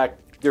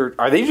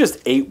 Are they just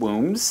 8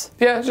 wounds?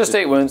 Yeah, just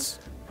 8 wounds.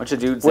 Bunch of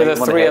dudes. With a that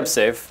want to 3 hit. up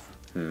save.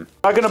 I'm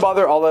not going to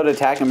bother all-out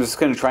attack. I'm just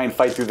going to try and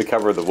fight through the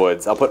cover of the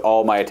woods. I'll put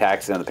all my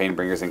attacks in on the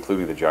Painbringers,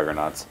 including the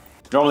Juggernauts.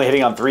 Normally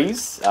hitting on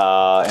 3s,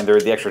 and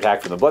they're the extra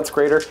attack from the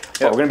Bloodscrader.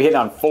 But we're going to be hitting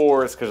on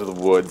 4s because of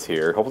the woods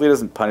here. Hopefully it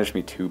doesn't punish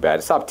me too bad.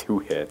 It stopped 2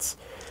 hits.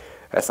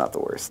 That's not the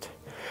worst.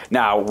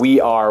 Now, we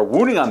are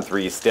wounding on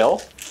 3s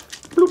still.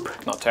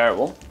 Bloop. Not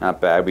terrible. Not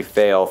bad. We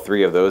fail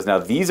 3 of those. Now,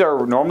 these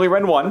are normally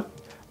Rend 1,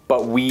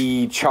 but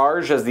we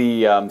charge as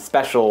the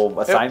special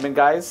assignment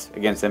guys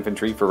against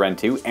infantry for Rend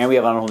 2, and we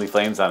have Unholy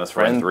Flames on us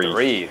for Rend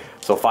 3.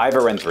 So 5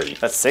 are Rend 3.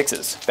 That's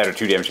 6s. That are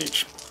 2 damage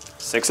each.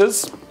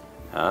 6s.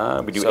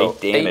 We do So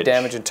 8 damage. 8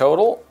 damage in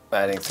total.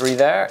 Adding 3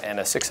 there,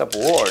 and a 6-up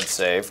ward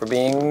save for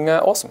being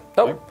awesome.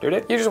 Nope. There it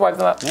is. You just wiped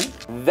them out.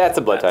 That's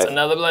a Blood That's Tithe.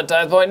 another blood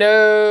tithe point.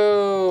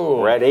 No!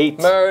 We're at 8.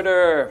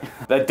 Murder!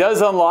 That does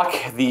unlock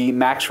the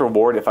max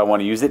reward if I want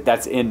to use it.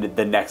 That's in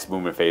the next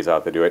movement phase. I'll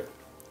have to do it.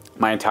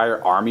 My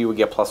entire army would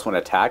get +1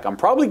 attack. I'm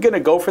probably going to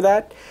go for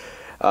that.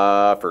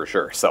 For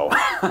sure. So,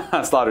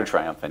 Slaughter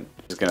Triumphant.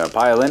 Just going to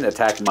pile in,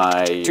 attack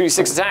my...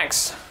 2d6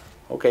 attacks.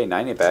 Okay,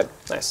 9 ain't bad.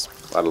 Nice.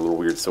 A lot of little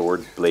weird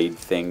sword, blade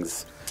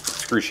things.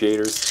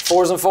 Excruciators.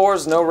 4s and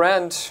 4s, no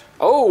rend.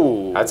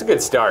 Oh! That's a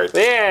good start.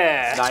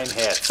 Yeah! 9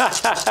 hits.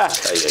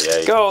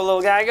 Ay. Go,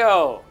 little guy,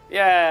 go!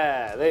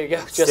 Yeah, there you go.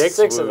 Just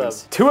 6 of them.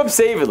 2 up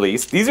save at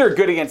least. These are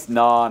good against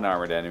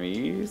non-armored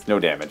enemies. No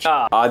damage.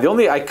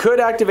 I could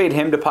activate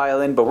him to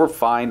pile in, but we're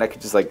fine. I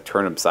could just like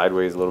turn him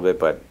sideways a little bit,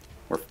 but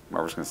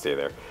we're just gonna stay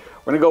there.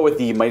 We're gonna go with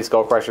the Mighty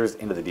Skull Crushers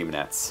into the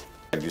Demonettes.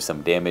 Gonna do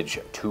some damage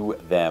to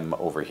them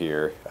over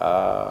here.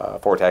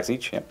 4 attacks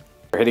each. Yep.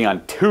 We're hitting on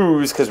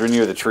 2s because we're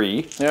near the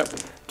tree. Yep.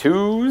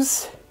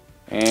 2s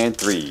and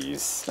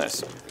 3s.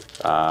 Nice.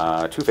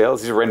 2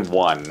 fails. These are Rend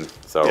 1,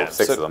 so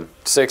 6 of them.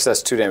 6,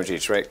 that's 2 damage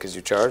each, right? Because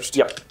you charged?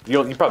 Yep.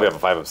 You probably have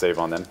a 5-up save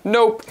on them.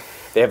 Nope.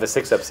 They have a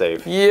 6-up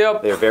save.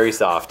 Yep. They're very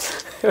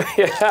soft.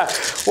 Yeah.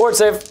 Ward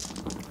save.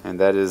 And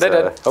that is... They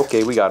did.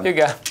 okay, we got him. You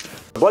got.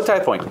 Blood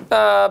Tithe point.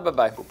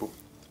 Bye-bye.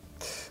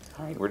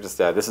 All right, we're just...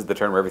 this is the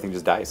turn where everything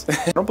just dies.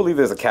 I don't believe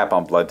there's a cap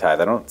on Blood Tithe.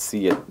 I don't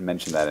see it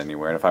mention that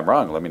anywhere. And if I'm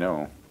wrong, let me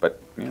know.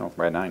 But,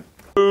 we're at 9.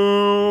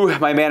 Ooh,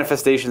 my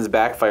manifestation's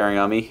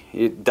backfiring on me.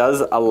 It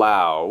does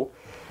allow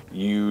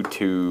you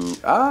to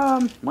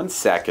 1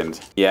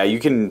 second. Yeah, you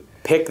can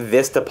pick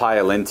this to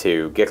pile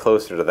into, get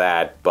closer to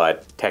that,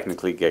 but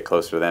technically get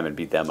closer to them and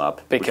beat them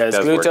up. Because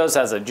Glutos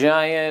has a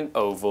giant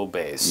oval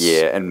base.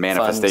 Yeah, and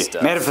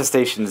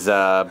manifestations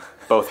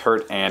both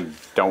hurt and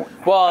don't.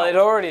 Well, it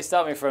already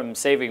stopped me from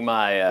saving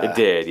my. It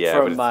did, yeah.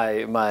 From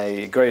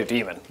my greater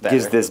demon.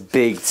 Gives this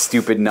big,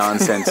 stupid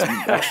nonsense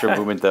extra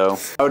movement, though.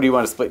 How do you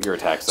want to split your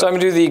attacks? So I'm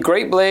gonna do the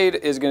Great Blade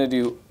is gonna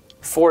do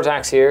 4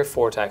 attacks here,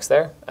 4 attacks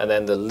there, and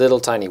then the little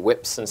tiny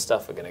whips and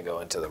stuff are gonna go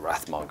into the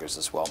Wrathmongers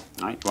as well.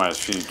 All right, you want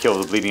to kill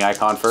the bleeding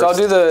icon first? So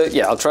I'll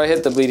do I'll try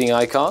hit the bleeding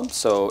icon.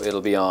 So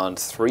it'll be on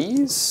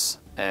 3s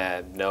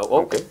and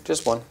okay,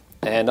 just 1,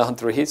 and on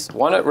 3s.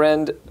 1 at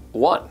rend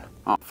 1.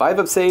 5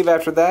 up save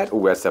after that.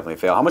 Ooh, that's definitely a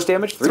fail. How much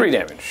damage? 3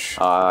 damage.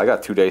 I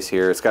got 2 dice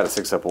here. It's got a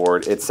 6 up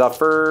ward. It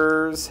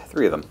suffers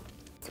 3 of them.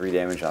 3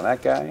 damage on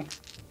that guy.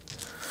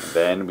 And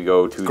then we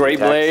go to Great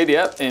Blade,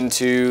 yep,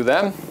 into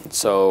them.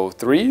 So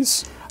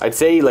 3s. I'd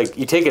say like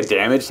you take a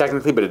damage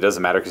technically, but it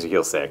doesn't matter because you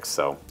heal 6.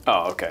 So.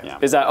 Oh, okay. Yeah.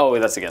 Is that?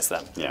 That's against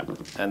them. Yeah.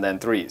 And then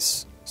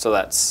 3s. So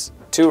that's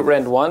 2 at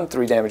rend 1,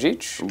 3 damage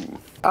each.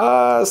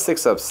 Ooh.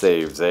 6 up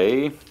saves,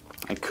 eh?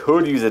 I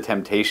could use a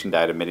temptation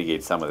die to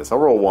mitigate some of this. I'll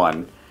roll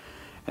 1,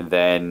 and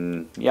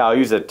then I'll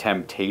use a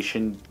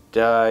temptation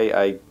die.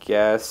 I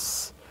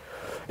guess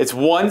it's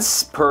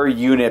once per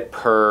unit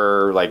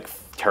per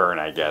turn,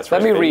 I guess.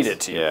 Let me read it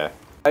to you. Yeah.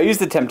 I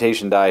used the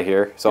temptation die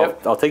here, so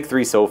I'll take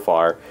 3 so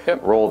far.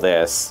 Yep. Roll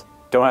this.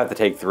 Don't have to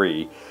take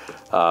 3.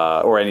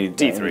 Or any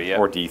D3,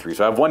 or D3.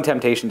 So I have 1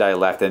 temptation die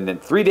left, and then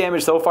 3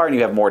 damage so far, and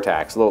you have more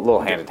attacks, little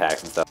hand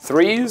attacks and stuff.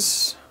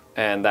 3s,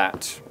 and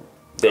that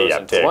goes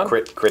into 1.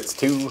 Crits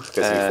 2,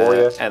 because for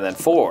you. And then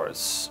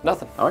 4s,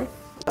 nothing. All right.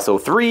 So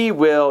 3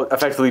 will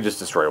effectively just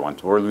destroy 1.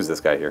 We'll lose this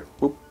guy here.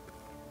 Whoop.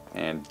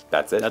 And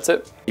that's it. That's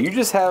it. You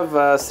just have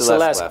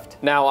Celeste left.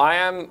 Now I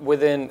am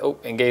within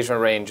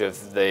engagement range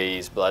of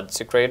these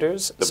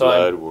Blood-Crazed. The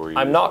Blood Warriors.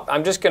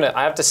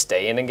 I have to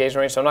stay in engagement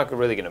range, so I'm not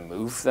really gonna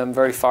move them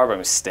very far, but I'm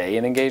gonna stay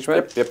in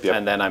engagement. Yep.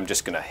 And then I'm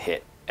just gonna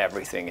hit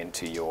everything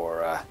into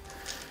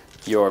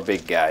your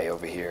big guy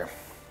over here.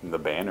 The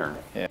banner.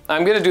 Yeah.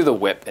 I'm gonna do the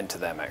whip into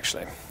them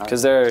actually,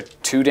 because they're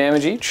 2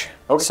 damage each.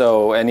 Okay.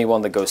 So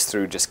anyone that goes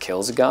through just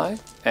kills a guy.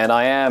 And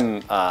I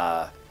am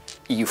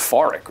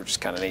euphoric, which is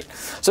kind of neat.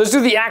 So let's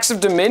do the Axe of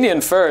Dominion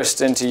first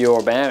into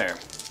your banner.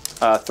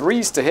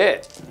 3s to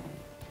hit.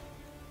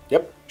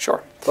 Yep.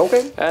 Sure.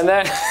 Okay. And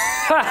then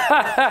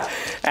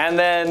and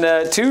then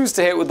 2s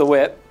to hit with the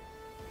whip.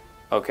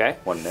 Okay.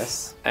 1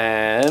 miss.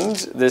 And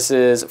this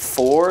is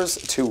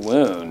 4s to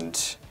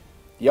wound.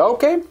 Yeah.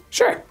 Okay.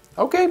 Sure.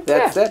 Okay.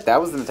 That's it. That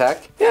was an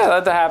attack.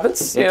 Yeah, that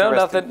happens. You know,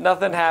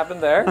 nothing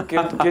happened there.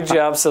 Good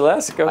job,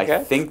 Celeste. Okay.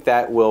 I think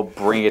that will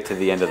bring it to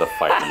the end of the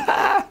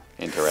fight.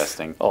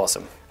 Interesting.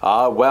 Awesome.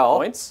 Well.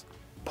 Points?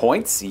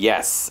 Points,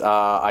 yes.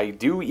 I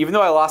do. Even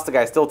though I lost the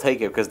guy, I still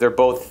take it because they're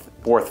both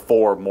worth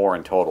 4 more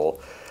in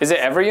total. Is it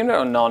every unit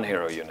or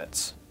non-hero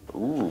units?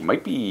 Ooh,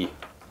 might be.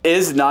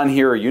 Is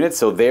non-hero units,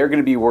 so they're going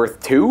to be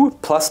worth 2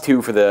 plus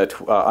 2 for the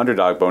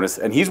underdog bonus,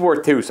 and he's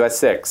worth 2, so that's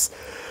 6.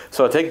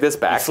 So I'll take this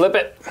back. You flip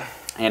it.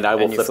 And I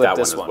will flip that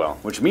one as well.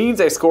 Which means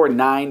I score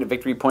 9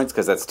 victory points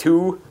because that's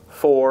 2,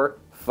 4,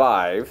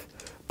 5.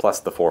 Plus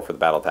the 4 for the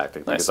battle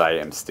tactic, because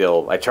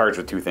I charged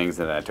with 2 things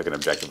and then I took an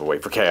objective away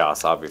for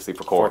chaos, obviously,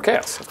 for Khorne. For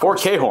chaos. For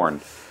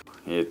Khorne.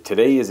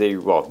 Today is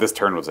this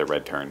turn was a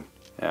red turn,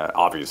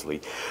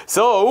 obviously.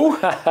 So,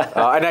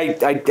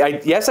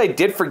 and yes, I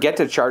did forget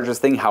to charge this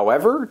thing.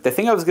 However, the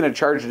thing I was going to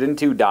charge it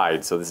into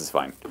died, so this is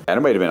fine. And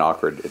it might have been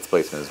awkward, its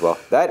placement as well.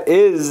 That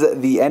is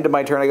the end of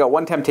my turn. I got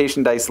 1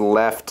 temptation dice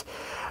left.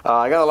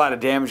 I got a lot of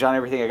damage on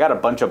everything. I got a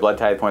bunch of blood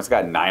tithe points. I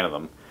got 9 of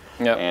them.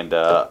 Yep.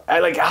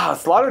 And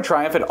Slaughter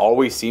Triumphant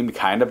always seemed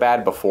kind of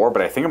bad before,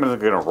 but I think I'm just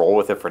going to roll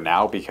with it for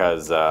now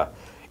because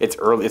it's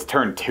early. It's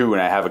turn 2,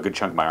 and I have a good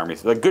chunk of my army,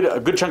 a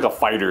good chunk of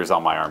fighters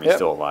on my army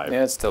still alive.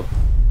 Yeah, it's still.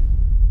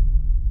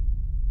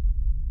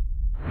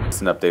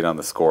 It's an update on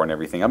the score and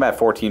everything. I'm at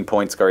 14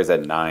 points. Skari's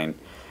at 9,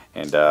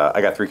 and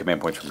I got 3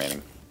 command points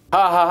remaining.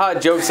 Ha ha ha!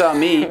 Joke's on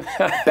me.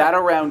 Battle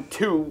round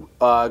 2,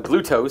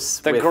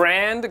 Glutos. The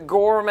Grand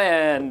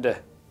Gourmand.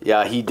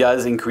 Yeah, he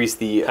does increase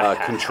the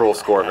control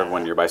score of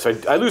everyone nearby. So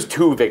I lose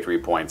 2 victory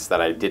points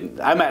that I didn't.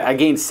 I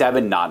gained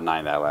 7, not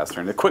 9 that last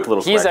turn. A quick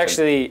little correction. He's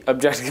actually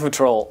objective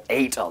control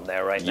 8 on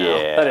there right now.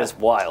 Yeah. That is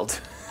wild.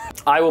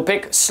 I will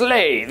pick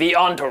Slay the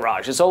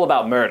Entourage. It's all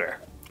about murder.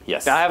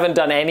 Yes. I haven't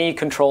done any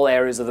control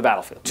areas of the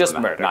battlefield. Just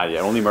murder. Not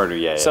yet. Only murder,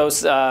 yeah. So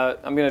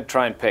I'm going to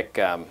try and pick...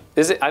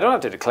 I don't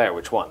have to declare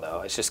which one,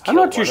 though. It's just kill I'm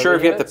not too one sure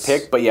of if the you have to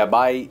pick, but yeah,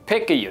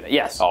 Pick a unit,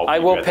 yes. Oh, I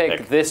will you have to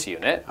pick this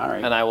unit, all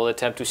right. and I will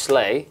attempt to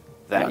slay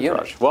that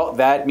unit. Well,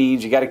 that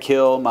means you got to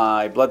kill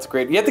my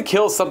Blood-Crazed. You have to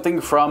kill something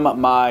from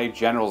my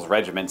general's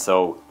regiment.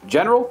 So,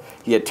 general,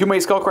 he had 2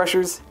 Mighty Skull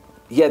Crushers.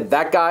 He had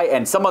that guy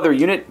and some other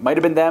unit. Might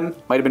have been them.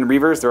 Might have been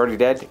Reavers. They're already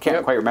dead.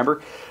 Can't quite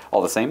remember.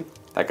 All the same.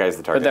 That guy's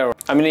the target.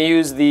 I'm going to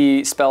use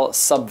the spell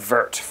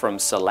Subvert from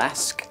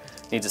Celeste.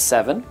 Needs a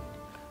 7.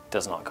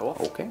 Does not go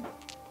off. Okay.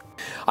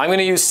 I'm going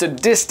to use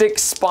Sadistic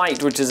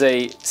Spite, which is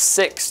a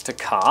 6 to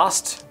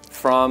cast.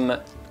 from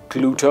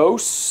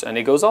Glutos, and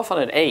it goes off on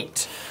an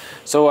 8.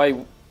 So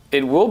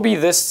it will be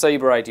this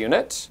Saberite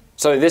unit,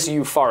 so this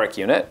Euphoric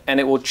unit, and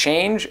it will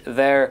change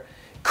their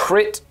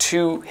crit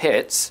 2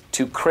 hits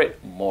to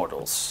crit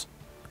mortals.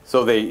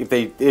 So but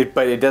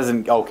it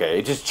doesn't, okay,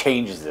 it just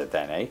changes it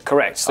then, eh?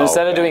 Correct. So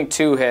instead of doing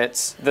 2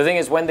 hits, the thing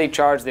is when they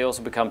charge, they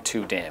also become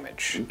 2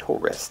 damage.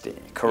 Interesting.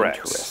 Correct.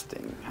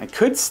 Interesting. I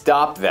could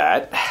stop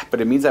that,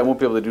 but it means I won't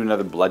be able to do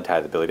another Blood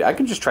Tithe ability. I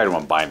can just try to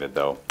unbind it,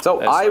 though.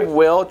 So I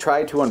will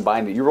try to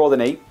unbind it. You rolled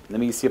an 8. Let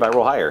me see if I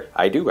roll higher.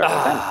 I do. I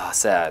roll 10. Ah,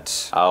 sad.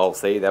 I'll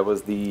say that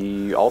was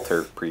the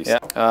altar priest.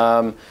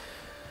 Yeah.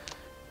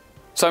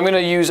 So I'm going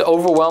to use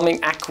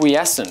Overwhelming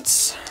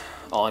Acquiescence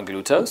on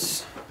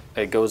Glutos.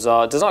 It goes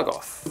does not go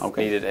off.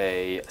 Okay. Needed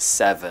a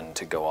 7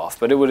 to go off,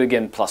 but it would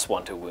again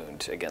 +1 to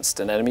wound against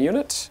an enemy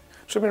unit.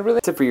 Should have been really.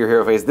 That's it for your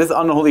hero phase. This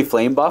Unholy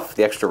Flame buff,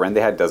 the extra rend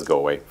they had, does go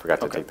away. Forgot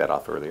to take that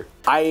off earlier.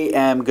 I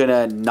am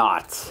gonna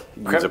not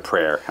use a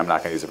prayer. I'm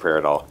not gonna use a prayer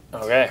at all.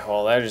 Okay,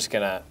 well they're just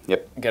gonna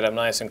Yep. get up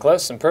nice and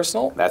close and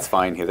personal. That's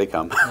fine. Here they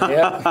come.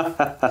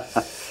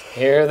 Yep.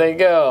 Here they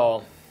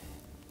go.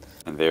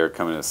 And they're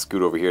coming to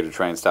scoot over here to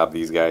try and stop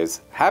these guys.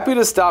 Happy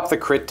to stop the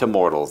crit to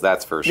mortals,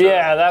 that's for sure.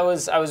 Yeah, I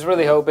was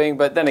really hoping,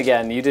 but then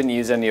again, you didn't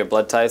use any of your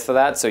blood tithe for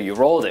that, so you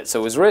rolled it.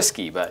 So it was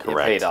risky, but it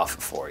paid off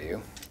for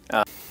you.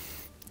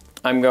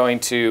 I'm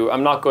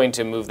not going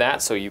to move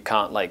that, so you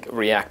can't like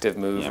reactive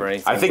move or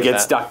anything. I think with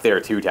it's that. stuck there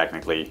too,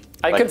 technically.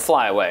 I could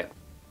fly away.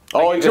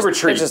 Oh, you can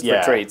retreat. It just yeah.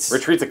 retreats.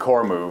 Retreat's a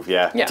core move,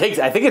 yeah. Yeah.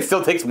 I think it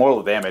still takes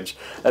mortal damage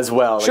as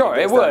well. Sure, like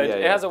it would. Yeah,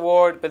 It has a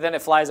ward, but then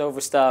it flies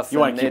over stuff. You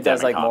want and to keep it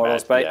does them in like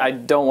mortals, combat, but I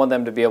don't want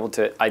them to be able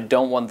to. I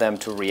don't want them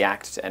to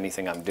react to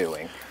anything I'm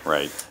doing.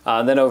 Right.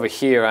 And then over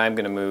here, I'm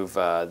going to move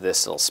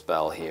this little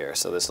spell here.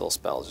 So this little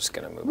spell is just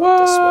going to move up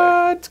this way.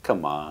 What?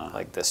 Come on.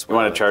 Like this You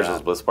way. want to charge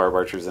those Bliss Barb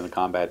Archers into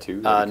combat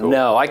too? That'd be cool.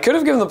 No, I could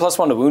have given them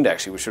 +1 to wound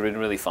actually, which would have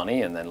been really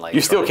funny, and then like. You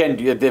still can.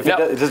 If it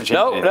doesn't change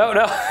anything. No.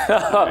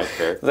 Right,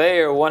 fair. They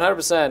are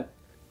 100%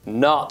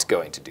 not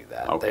going to do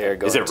that. Okay. They are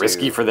going Is it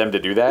risky for them to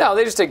do that? No,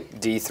 they just take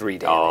D3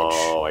 damage.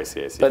 Oh, I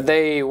see. But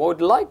they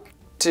would like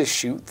to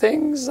shoot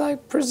things, I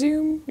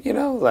presume. You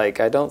know,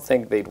 like I don't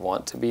think they'd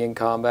want to be in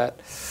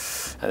combat.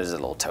 And there's a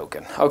little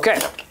token. Okay.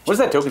 What does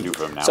that token do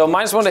for them now? So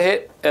 -1 to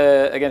hit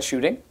against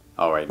shooting.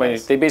 All right. When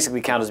Nice. They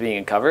basically count as being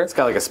in cover. It's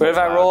got like a But smoke if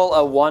I cloud. roll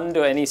a 1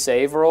 to any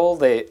save roll,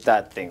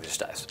 that thing just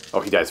dies.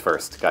 Oh, he dies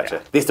first. Gotcha.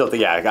 Yeah. They still.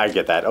 Yeah, I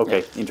get that.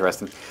 Okay,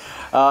 interesting.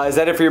 Is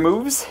that it for your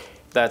moves?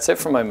 That's it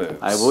for my moves.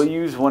 I will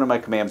use one of my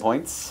command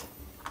points.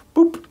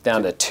 Boop.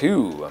 Down to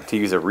 2. To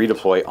use a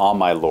redeploy on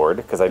my lord,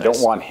 because I don't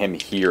Nice. want him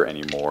here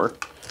anymore.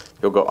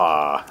 He'll go,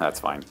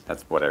 that's fine.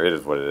 That's whatever. It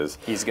is what it is.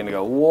 He's going to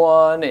go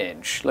 1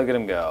 inch. Look at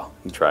him go.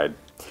 He tried.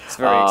 He's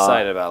very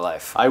excited about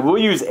life. I will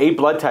use 8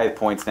 Blood Tithe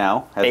points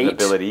now as 8 an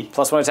ability.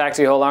 +1 attack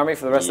to your whole army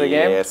for the rest of the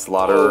game? Yeah,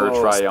 Slaughter,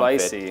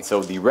 Triumphant. Spicy.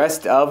 So the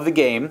rest of the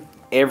game,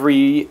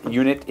 every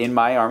unit in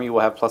my army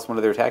will have +1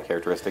 of their attack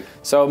characteristic.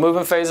 So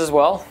movement phase as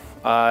well.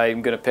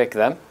 I'm going to pick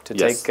them to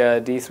Yes.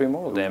 take D3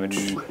 mortal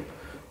damage.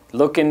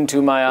 Look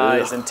into my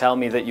eyes and tell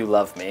me that you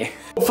love me.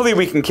 Hopefully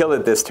we can kill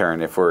it this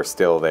turn if we're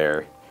still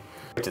there.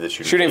 To the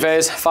Shooting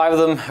phase, 5 of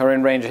them are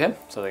in range of him,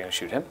 so they're going to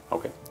shoot him.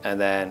 Okay. And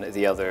then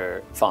the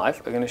other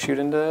 5 are going to shoot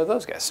into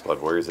those guys. Blood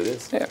Warriors it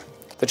is. Yeah.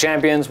 The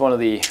champion's one of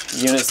the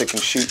units that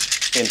can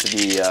shoot into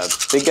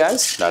the big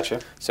guys. Gotcha.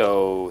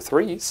 So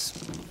 3s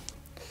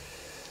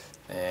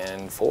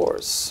and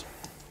 4s.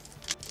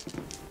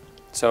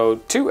 So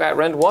 2 at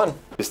rend 1.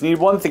 Just need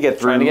 1 to get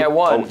through. Trying to get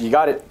 1. Oh, you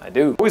got it. I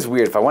do. Always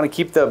weird. If I want to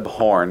keep the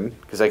horn,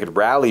 because I could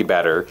rally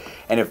better,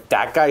 and if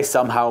that guy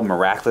somehow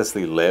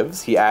miraculously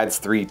lives, he adds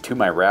 3 to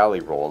my rally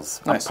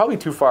rolls. Nice. I'm probably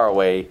too far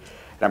away,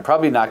 and I'm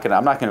probably not gonna.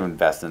 I'm not gonna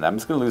invest in that. I'm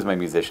just gonna lose my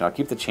musician. I'll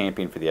keep the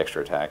champion for the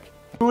extra attack.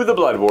 Who are the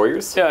Blood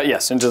Warriors?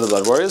 Yes, into the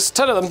Blood Warriors.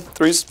 10 of them.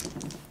 3s.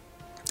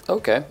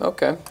 Okay.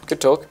 Good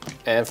talk.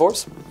 And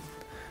 4s.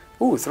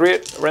 Ooh, 3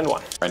 at rend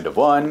 1. Friend of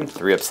 1,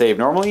 3 up save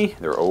normally.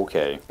 They're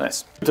okay.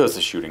 Nice. Glutos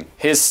is shooting.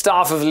 His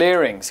Staff of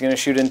Leering is going to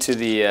shoot into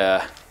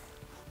the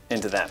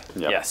into them.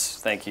 Yep. Yes,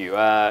 thank you.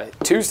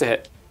 2s to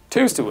hit,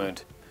 2s to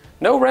wound.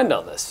 No rend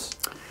on this.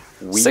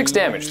 6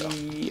 damage though.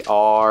 We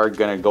are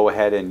gonna go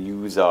ahead and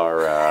use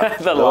our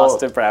The Lost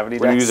Depravity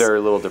We're gonna dice. use our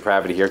little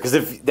depravity here because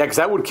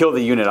that would kill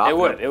the unit off. It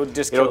would. It would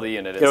just kill the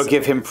unit. It'll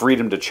give him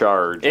freedom to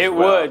charge. It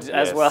would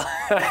as well.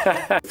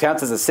 It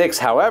counts as a 6.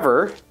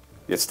 However,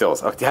 it still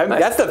is. Okay,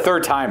 that's the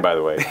 3rd time, by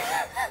the way.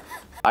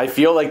 I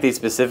feel like they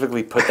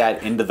specifically put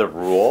that into the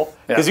rule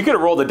because you could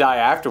have rolled the die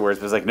afterwards.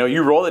 But it's like, no,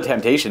 you roll the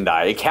temptation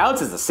die. It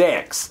counts as a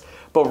 6,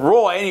 but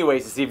roll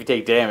anyways to see if you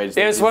take damage.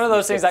 It's one of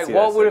those things like, See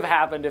what that would have 6.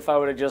 happened if I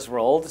would have just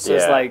rolled? So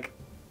it's Yeah. like,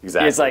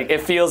 Exactly. it's like,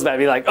 it feels bad.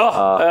 Be like,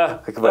 I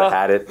could have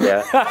had it.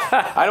 Yeah.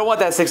 I don't want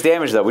that 6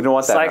 damage though. We don't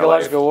want that. in our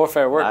psychological life.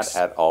 warfare works.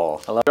 Not at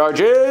all.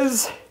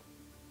 Charges.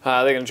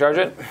 They're going to charge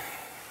it.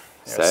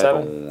 7.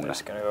 Seven. They're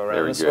just going to go around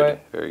Very this good. way.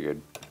 Very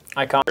good.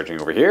 I can't. Charging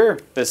over here.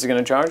 This is going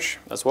to charge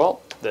as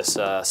well. This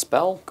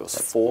spell goes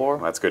 4.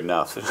 Well, that's good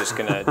enough. So just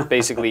going to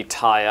basically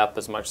tie up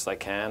as much as I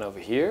can over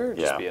here.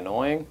 Just Yeah. be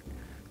annoying.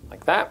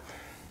 Like that.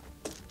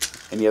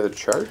 Any other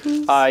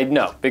charges?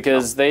 No,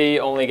 because they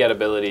only get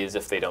abilities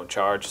if they don't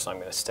charge, so I'm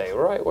going to stay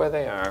right where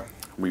they are.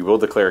 We will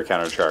declare a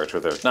counter charge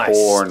with a Nice.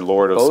 Khorne,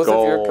 Lord of Both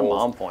Skulls. of your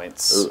command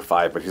points. Ooh,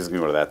 5, but he's going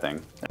to go to that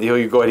thing.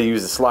 You go ahead and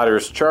use the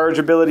Slaughter's charge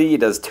ability.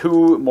 It does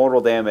 2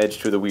 mortal damage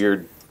to the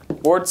weird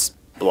Wards.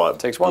 blood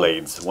Takes 1.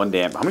 blades. 1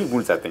 damage. How many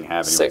wounds does that thing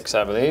have? Anyways? 6,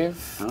 I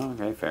believe. Oh,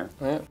 okay, fair.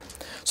 Yeah.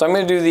 So I'm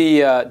going to do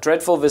the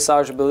Dreadful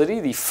Visage ability,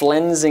 the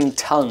Flensing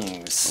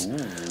Tongues.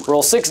 Ooh.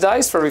 Roll 6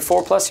 dice. For every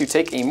 4+, you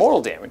take a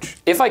mortal damage.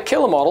 If I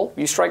kill a model,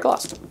 you strike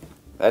last.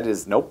 That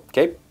is, nope,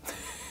 okay.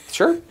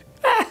 Sure.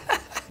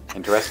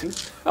 Interesting.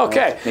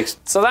 Okay,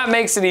 so that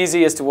makes it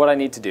easy as to what I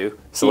need to do.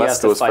 So he let's has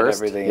to go fight first.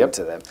 everything Yep.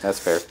 into them. That's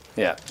fair.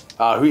 Yeah.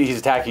 He's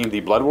attacking the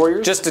Blood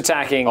Warriors? Just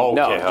attacking. Oh,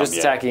 no, okay, just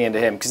attacking into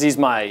him because he's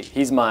my.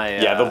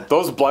 Yeah,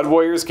 those Blood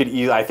Warriors could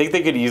I think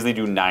they could easily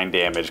do 9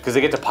 damage because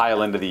they get to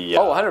pile into the.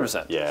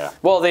 100%. Yeah.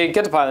 Well, they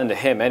get to pile into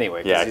him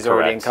anyway because he's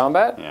already in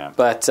combat. Yeah.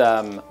 But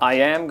I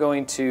am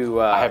going to.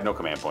 I have no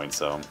command points,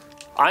 so.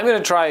 I'm going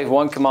to try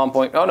 1 command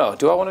point. Oh no,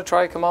 do I want to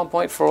try a command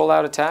point for all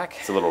out attack?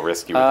 It's a little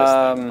risky with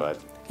this thing, but.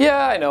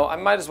 Yeah, I know. I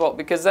might as well,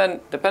 because then,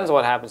 depends on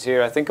what happens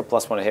here. I think a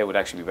 +1 to hit would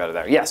actually be better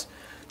there. Yes.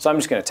 So I'm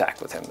just going to attack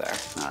with him there.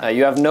 Right.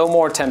 You have no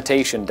more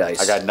temptation dice.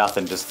 I got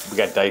nothing. We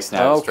got dice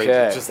now. Okay.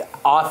 Straight, just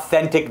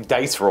authentic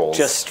dice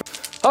rolls.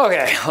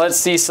 Okay, let's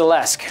see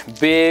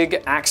Celeste.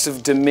 Big Axe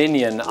of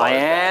Dominion. Large I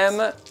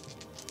am...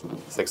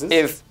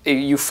 6s?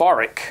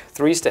 Euphoric.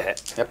 3s to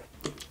hit. Yep.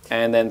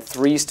 And then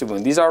 3s to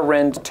wound. These are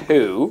rend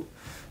 2.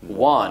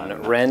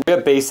 1. Rend... We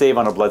have base save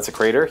on a Blood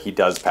Secretor. He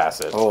does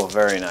pass it. Oh,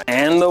 very nice.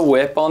 And the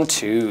whip on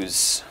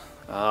 2s.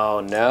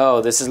 Oh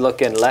no, this is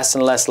looking less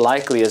and less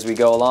likely as we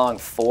go along.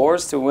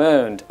 4s to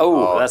wound.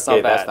 Oh, that's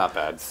not bad. That's not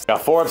bad.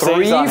 Got 4 up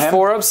saves on him. 3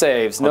 4-up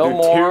saves. We'll No do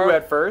more. 2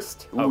 at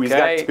first. Ooh, Okay, he's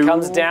got 2.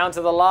 comes down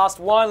to the last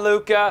one,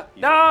 Luka.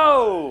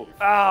 No!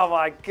 Oh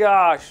my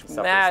gosh,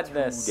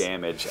 madness. 2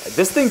 damage.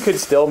 This thing could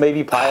still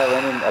maybe pile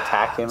in and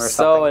attack him or something.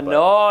 So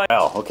annoying.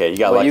 Well, okay, you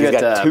got lucky. He's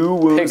got 2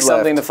 wounds pick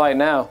something to fight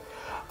now.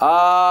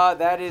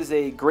 That is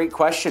a great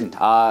question.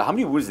 How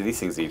many wounds do these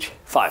things each?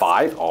 5.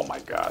 5? Oh my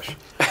gosh.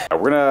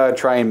 We're gonna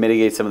try and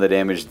mitigate some of the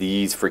damage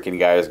these freaking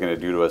guys are gonna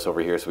do to us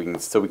over here, so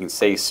we can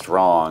stay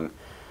strong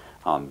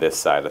on this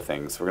side of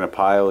things. We're gonna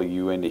pile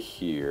you into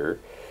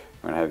here.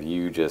 We're gonna have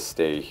you just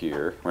stay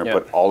here. We're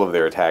gonna put all of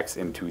their attacks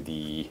into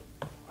the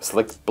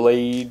Slick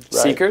Blade.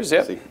 Right? Seekers.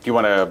 Yep. Do you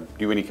want to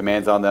do any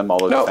commands on them? All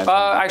those. No.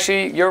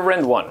 Actually, you're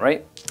rend 1,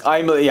 right?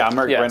 I'm rend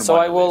 1. So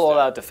I will all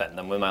out defend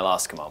them with my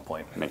last command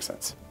point. Makes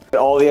sense.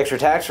 All the extra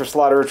attacks for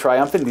Slaughter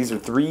Triumphant. These are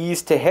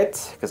 3s to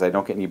hit, because I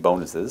don't get any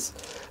bonuses.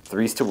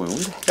 3s to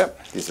wound.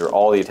 Yep. These are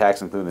all the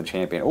attacks, including the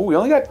champion. Oh, we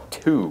only got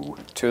 2.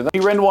 2 of them.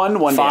 You rend 1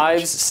 5s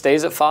damage.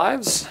 stays at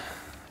 5s.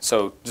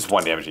 So Just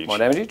 1 damage each. 1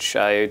 damage each.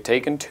 I've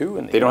taken 2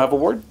 in the They don't have a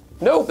ward?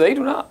 No, they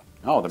do not.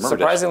 Oh, the Murder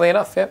Surprisingly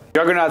enough, yep.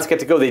 Juggernauts get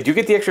to go. They do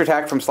get the extra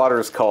attack from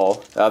Slaughter's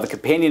Call. The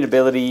companion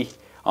ability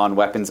on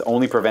weapons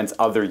only prevents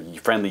other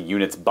friendly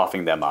units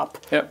buffing them up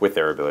with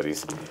their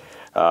abilities.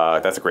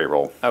 That's a great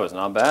roll. That was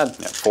not bad.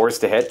 Yeah, 4s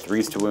to hit,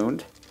 3s to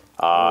wound.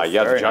 The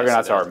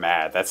Juggernauts are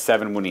mad. That's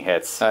 7 when he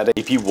hits.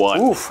 AP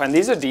 1. Oof, and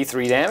these are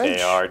D3 damage?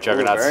 They are.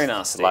 Juggernauts. Ooh, very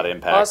nasty. A lot of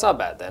impact. Oh, that's not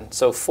bad then.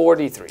 So 4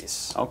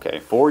 D3s. Okay,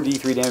 4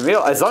 D3 damage.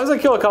 As long as I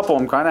kill a couple,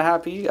 I'm kind of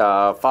happy.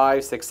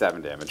 5, 6,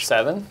 7 damage.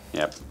 7?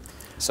 Yep.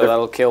 So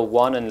that'll kill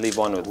 1 and leave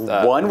 1 with...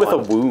 1 with a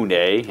wound,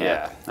 eh?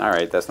 Yeah. All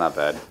right, that's not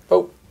bad.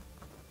 Oh.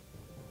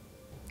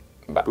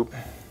 Boop.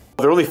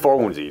 They're only 4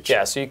 wounds each.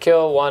 Yeah, so you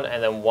kill 1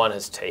 and then 1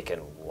 has taken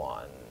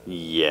 1.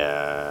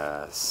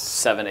 Yes.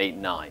 7, 8,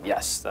 9.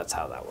 Yes, that's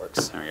how that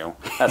works. There we go.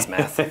 That's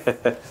math.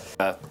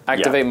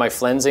 Activate my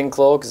Flensing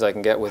Claw because I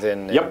can get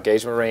within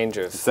engagement range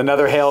of... It's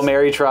another Hail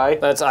Mary try.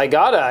 I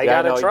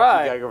gotta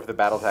try. You gotta go for the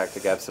battle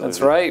tactic, absolutely.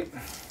 That's right.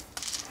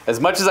 As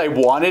much as I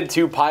wanted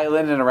to pile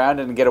in and around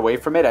and get away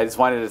from it, I just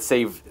wanted to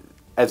save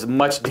as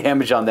much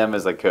damage on them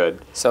as I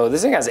could. So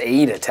this thing has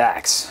 8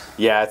 attacks.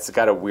 Yeah, it's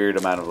got a weird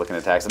amount of looking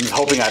attacks. I'm just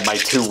hoping I have my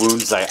 2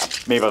 wounds.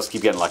 Maybe I'll just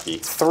keep getting lucky.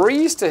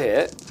 3s to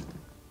hit.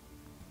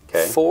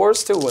 Okay.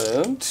 4s to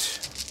wound.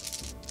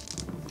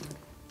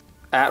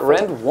 At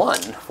rend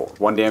 1.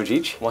 1 damage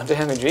each? 1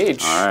 damage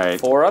each. All right.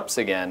 4 ups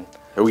again.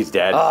 Oh, he's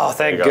dead. Oh,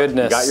 thank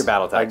goodness. You got your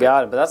battle tactic. I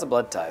got it, but that's a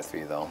blood tithe for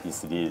you, though.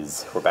 Yes, it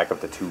is. We're back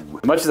up to 2.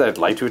 As much as I'd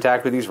like to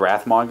attack with these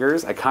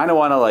Wrathmongers, I kind of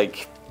want to,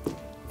 like...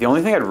 The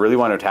only thing I'd really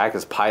want to attack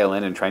is pile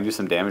in and try and do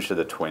some damage to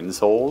the Twin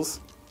Souls.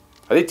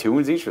 Are they 2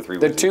 wounds each or 3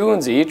 wounds? They're 2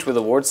 wounds each with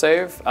a ward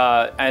save,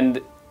 and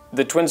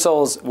the Twin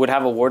Souls would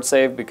have a ward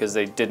save because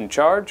they didn't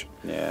charge.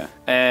 Yeah.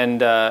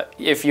 And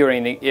if you're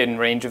in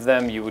range of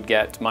them, you would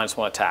get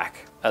 -1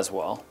 attack as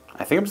well.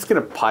 I think I'm just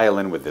going to pile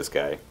in with this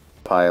guy.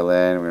 Pile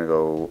in, we're going to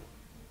go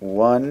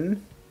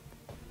 1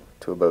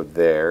 to about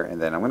there,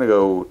 and then I'm going to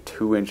go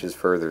 2 inches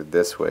further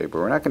this way, but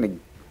we're not going to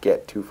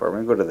get too far. We're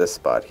going to go to this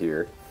spot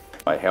here.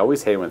 I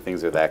always hate when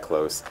things are that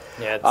close.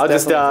 Yeah, it's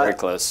definitely very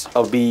close.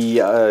 I'll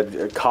be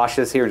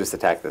cautious here and just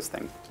attack this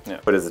thing. Yeah.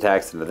 Put his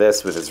attacks into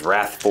this with his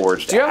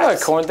Wrath-forged Do you have a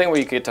axe. Khorne thing where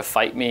you get to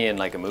fight me in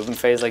like a movement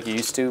phase like you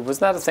used to? Wasn't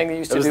that a thing that you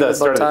used to It was do the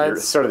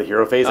with start of the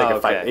hero phase. I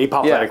could fight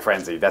Apoplectic Yeah.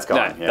 Frenzy. That's gone.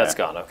 No, yeah. that's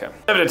gone, okay.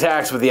 7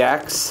 attacks with the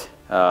axe.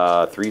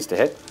 3s to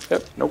hit.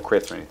 Yep. No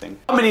crits or anything.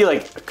 How many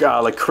like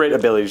crit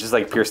abilities? Just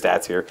like pure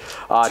stats here.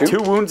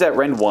 2 wounds at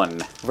Rend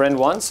 1. Rend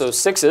 1, so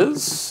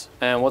 6s.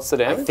 And what's the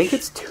damage? I think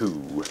it's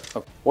 2.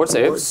 Ward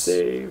saves. Ward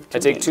save, I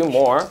take 2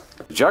 more.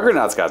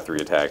 Juggernaut's got 3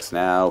 attacks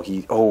now.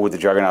 The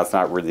Juggernaut's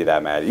not really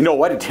that mad. You know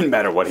what? It didn't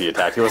matter what he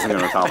attacked. He wasn't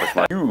going to accomplish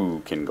much.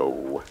 You can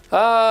go.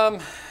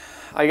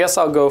 I guess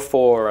I'll go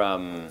for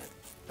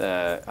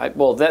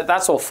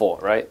that's all 4,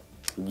 right?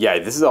 Yeah,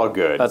 this is all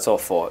good. That's all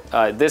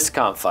 4. This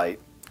can't fight.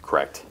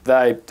 Correct.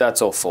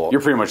 That's all 4.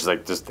 You're pretty much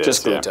like just this.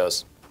 Just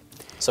Glutos.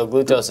 So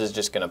Glutos is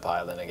just going to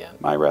pile in again.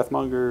 My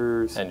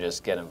Wrathmongers. And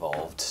just get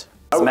involved.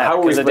 How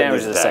are we Because the splitting damage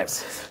these is the same.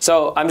 attacks?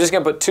 So I'm just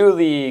going to put 2 of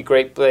the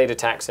Great Blade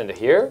attacks into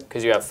here,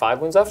 because you have 5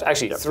 wounds left.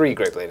 Actually, 3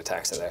 Great Blade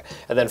attacks in there.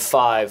 And then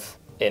 5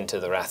 into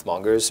the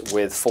Wrathmongers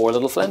with 4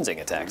 little flensing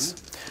attacks.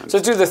 So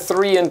do the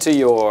 3 into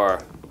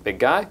your big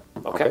guy.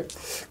 Okay.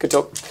 Good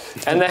talk.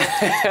 And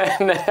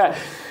then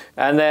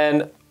and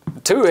then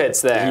 2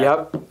 hits there.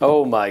 Yep.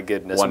 Oh my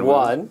goodness.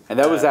 1. And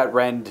that was at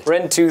Rend.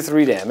 Rend 2,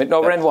 3 damage.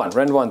 No, Rend 1.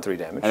 Rend 1, 3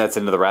 damage. And that's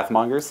into the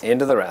Wrathmongers.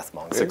 Into the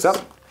Wrathmongers. 6 up.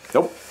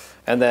 Nope.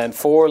 And then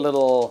 4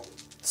 little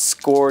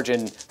Scourge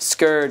and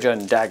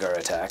Dagger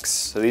attacks.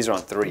 So these are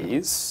on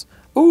 3s.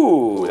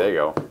 Ooh. There you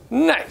go.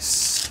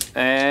 Nice.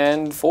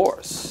 And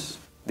 4s.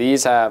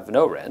 These have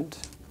no Rend.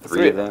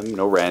 3 of them,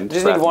 no Rend. You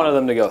just need one of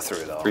them to go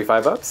through, though. 3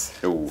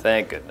 5-ups. Ooh.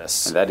 Thank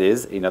goodness. And that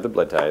is another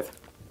Blood Tithe.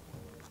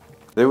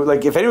 They were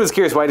like, if anyone's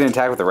curious why I didn't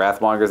attack with the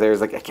Wrathmongers, there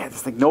was like, I can't.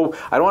 It's like, no,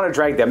 I don't want to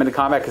drag them into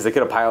combat because they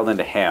could have piled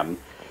into him,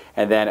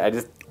 and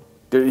then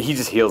he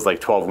just heals like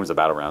 12 wounds a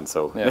battle round,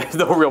 so there's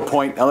no real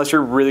point unless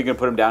you're really going to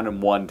put him down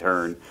in 1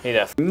 turn. He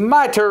definitely.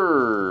 My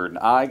turn.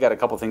 I got a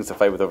couple things to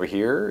fight with over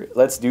here.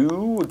 Let's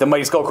do the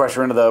Mighty Skull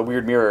Crusher into the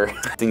Weird Mirror.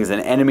 Thing is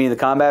an enemy in the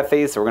combat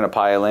phase, so we're going to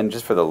pile in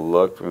just for the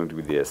look. We're going to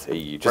do this,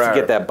 just to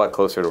get that butt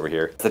closer to over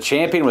here. The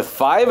champion with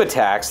 5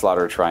 attacks,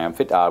 Slaughter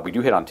Triumphant. We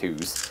do hit on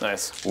 2s.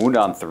 Nice. Wound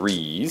on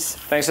 3s.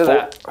 Thanks for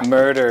that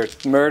murder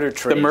trees.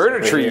 The murder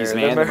trees,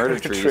 man. The murder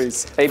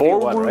trees. 4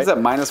 AP1, wounds right?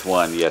 at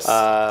 -1, yes.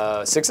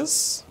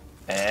 6s.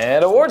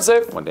 And a ward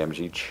save. 1 damage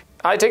each.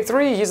 I take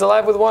 3. He's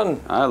alive with 1.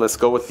 Let's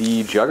go with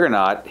the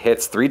Juggernaut.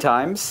 Hits 3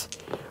 times.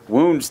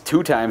 Wounds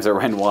 2 times at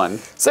Rend 1.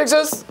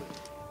 6s.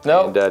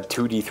 No. And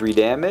 2d3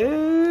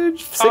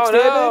 damage. 6 Oh,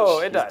 damage. no,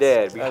 it He's does.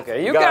 dead.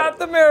 Okay, you got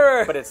the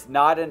mirror. But it's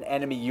not an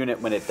enemy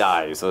unit when it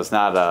dies, so it's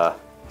not a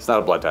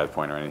Blood Tithe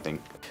point or anything.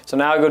 So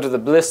now I go to the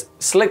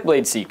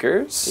Slickblade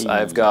Seekers.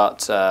 I've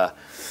got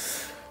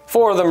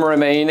 4 of them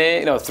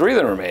remaining. No, 3 of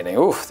them remaining.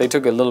 Ooh, they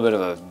took a little bit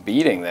of a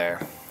beating there.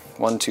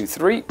 1, 2,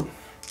 3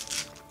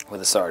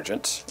 with a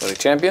sergeant, with a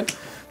champion.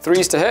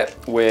 3s to hit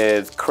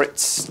with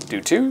crits, do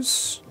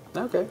 2s.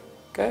 Okay.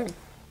 Okay.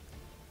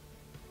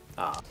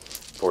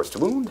 4s to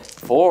wound.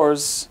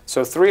 4s.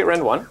 So 3 at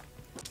Rend 1.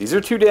 These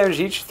are 2 damage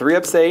each. 3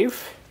 up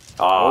save.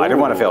 I didn't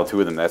want to fail 2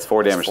 of them. That's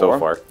 4 damage so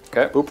far.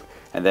 Okay. Boop.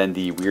 And then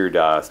the weird.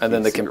 And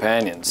then the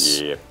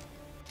companions. Yeah.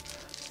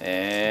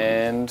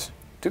 And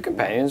do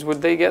companions,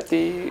 would they get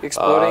the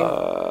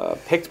exploding?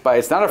 Picked by,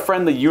 it's not a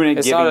friendly unit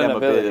It's giving not an them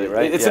ability,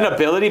 right? It's an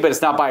ability, but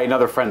it's not by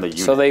another friendly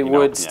unit. So they you know?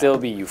 would still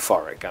be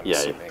euphoric, I'm Yeah,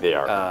 assuming. they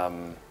are.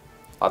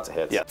 Lots of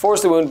hits. Yeah.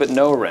 4's the wound, but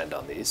no rend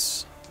on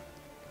these.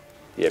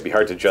 Yeah, it'd be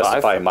hard to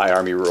justify my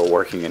army rule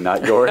working and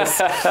not yours.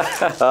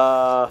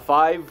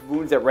 5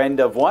 wounds at Rend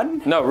of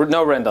 1. No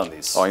rend on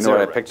these. Oh, I know Zero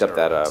what? I rend, picked up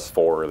zero that rends.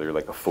 4 earlier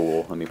like a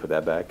fool. Let me put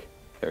that back.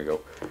 There we go.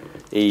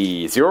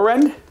 A 0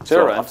 Rend?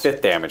 Zero So rend. a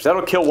 5th damage.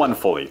 That'll kill 1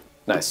 fully.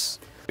 Nice.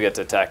 We get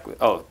to attack.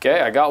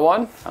 Okay, I got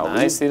 1.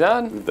 Nicely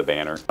done. Move the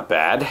banner. Not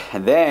bad.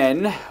 And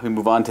then we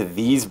move on to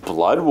these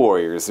Blood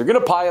Warriors. They're going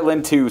to pile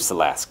into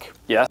Celeste.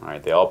 Yeah. All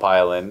right, they all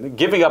pile in,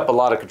 giving up a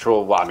lot of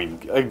control. Well, I mean,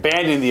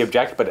 abandoning the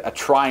objective, but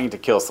trying to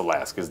kill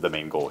Celeste is the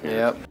main goal here.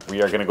 Yep.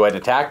 We are going to go ahead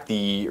and attack.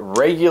 The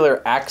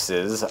regular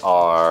axes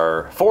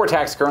are 4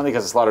 attacks currently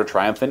because of Slaughter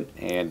Triumphant,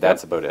 and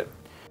that's about it.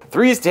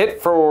 3s to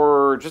hit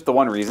for just the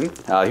one reason.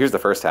 Here's the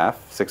first half.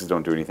 6s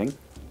don't do anything.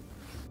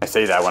 I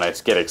say that when I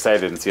get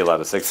excited and see a lot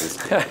of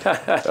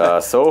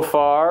 6s. So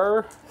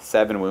far,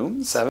 7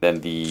 wounds. 7. Then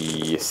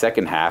the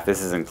second half,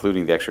 this is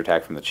including the extra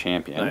attack from the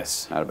champion.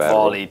 Nice. Not a bad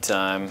Volley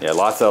time. Yeah,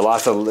 lots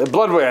of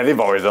Blood Warrior. They've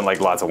always done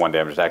like lots of 1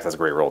 damage attacks. That's a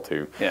great roll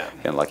too. Yeah.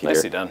 Getting lucky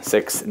Nicely here. done.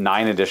 6,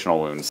 9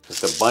 additional wounds.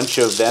 Just a bunch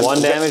of them.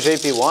 1 damage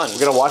AP1.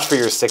 We're gonna watch for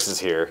your 6s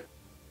here.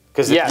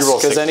 Yes,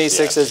 because any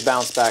 6s, 6s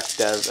bounce back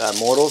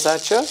mortals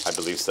at you. I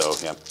believe so.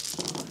 Yeah.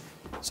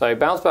 So I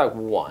bounce back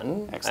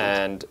 1. Excellent.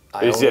 And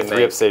I You only have 3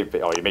 make... up save.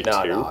 Oh, you make 2.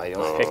 No, I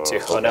only make 2.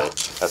 Oh, no.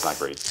 That's not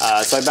great.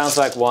 So I bounce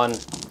back 1,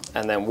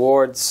 and then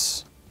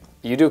wards.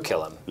 You do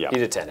kill him. Yeah. He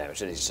did 10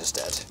 damage, and he's just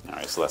dead. All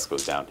right, Celeste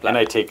goes down, and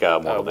I take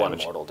mortal 1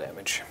 damage. mortal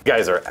damage. You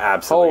guys are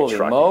absolutely Holy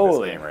trucking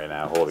moly. this game right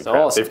now. Holy crap!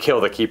 awesome. They've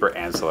killed the keeper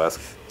and Celeste.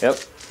 Yep.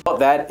 Well,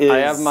 that is. I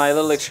have my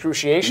little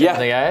excruciation,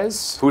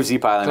 guys. Who's he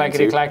piling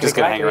Clackety, into? clackety, Just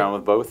gonna hang clackety. around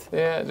with both.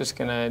 Yeah, just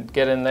gonna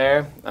get in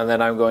there, and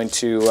then I'm going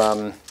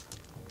to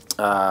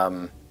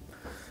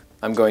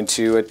I'm going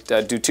to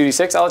do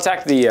 2d6. I'll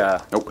attack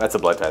the... Nope, that's a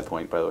blood tithe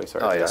point, by the way.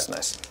 Sorry. Oh, yes,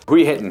 nice. Who are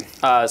you hitting?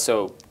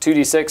 So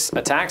 2d6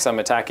 attacks. I'm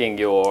attacking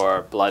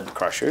your blood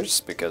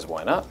crushers, because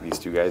why not? These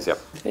two guys, yep.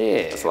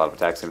 Yeah. That's a lot of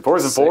attacks. And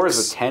 4s and 4s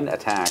with 10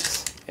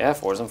 attacks. Yeah,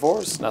 4s and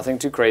 4s. Nothing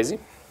too crazy.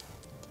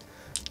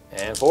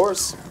 And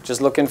 4s.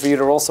 Just looking for you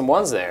to roll some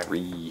 1s there.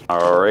 3.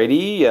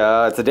 Alrighty,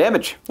 it's a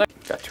damage.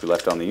 Got 2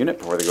 left on the unit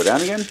before they go down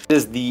again.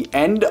 This is the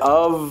end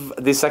of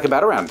the second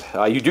battle round.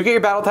 You do get your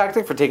battle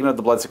tactic for taking out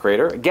the Blood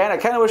Secretor. Again, I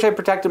kind of wish I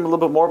protected him a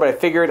little bit more, but I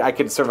figured I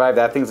could survive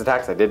that thing's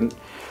attacks. I didn't.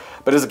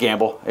 But it's a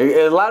gamble.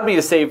 It allowed me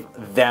to save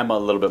them a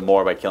little bit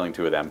more by killing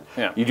 2 of them.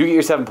 Yeah. You do get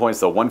your 7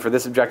 points, though. 1 for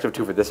this objective,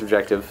 2 for this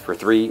objective, for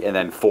 3, and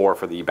then 4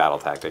 for the battle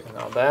tactic.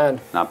 Not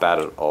bad. Not bad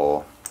at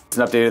all. It's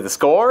an update of the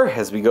score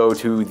as we go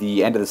to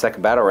the end of the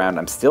second battle round.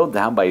 I'm still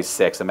down by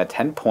 6. I'm at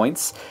 10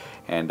 points,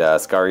 and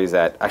Skari's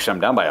at... Actually,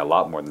 I'm down by a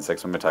lot more than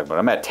 6. I'm going to talk about it.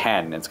 I'm at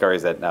 10, and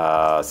Skari's at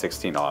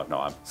 16. Oh,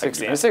 no, I'm...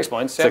 16. 6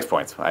 points, yeah. 6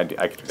 points. I could do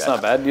that. It's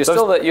not bad.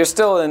 You're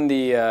still in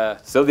the...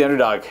 Still the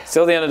underdog.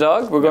 Still the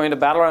underdog. We're going to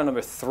battle round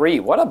number 3.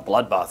 What a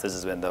bloodbath this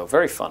has been, though.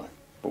 Very fun.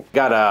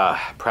 Got a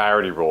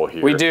priority roll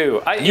here. We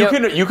do.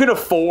 You can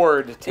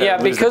afford to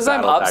lose because the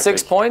I'm battle up tactic.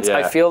 6 points, Yeah.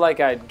 I feel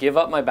like I'd give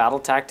up my battle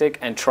tactic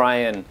and try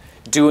and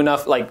do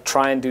enough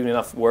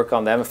work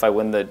on them if I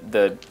win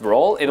the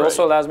roll. It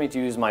also allows me to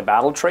use my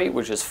battle trait,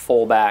 which is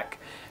fall back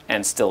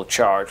and still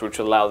charge, which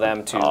will allow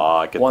them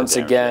to once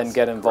again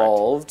get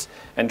involved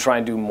and try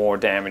and do more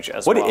damage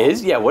as well.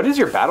 What is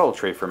your battle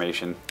trait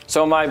formation?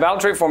 So my battle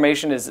trait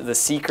formation is the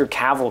Seeker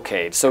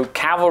Cavalcade. So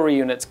cavalry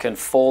units can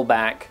fall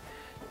back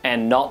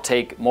and not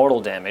take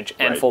mortal damage,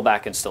 and fall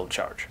back and still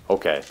charge.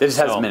 Okay, this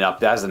hasn't been up.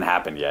 That hasn't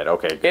happened yet.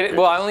 Okay. Good.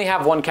 Well, I only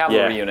have 1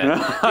 cavalry unit.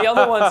 The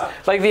other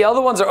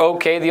ones, are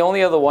okay. The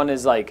only other one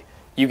is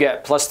you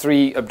get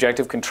 +3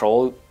 objective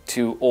control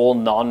to all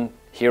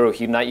non-hero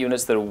Hedonite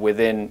units that are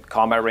within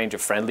combat range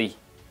of friendly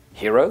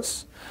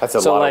heroes. That's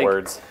a lot of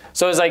words.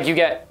 So it's you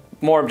get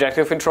more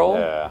objective control,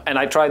 and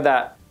I tried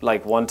that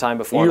one time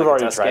before. You've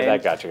already tried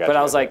that. Gotcha. But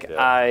I was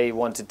I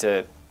wanted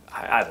to.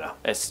 I don't know.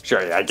 It's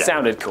I get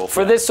sounded cool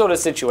for this sort of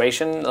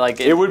situation.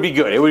 It would be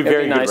good. It would be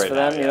very nice good for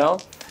them, you know.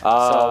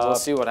 So we'll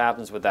see what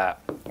happens with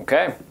that.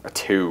 Okay. A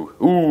 2.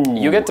 Ooh.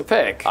 You get to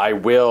pick. I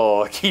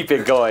will keep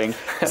it going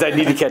because I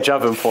need to catch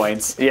up in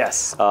points.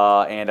 Yes.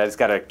 And I just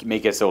gotta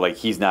make it so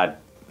he's not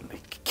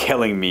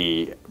killing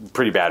me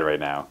pretty bad right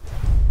now.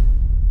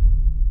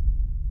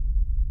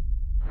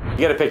 You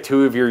gotta pick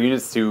 2 of your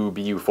units to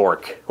be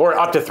euphoric, or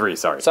up to 3.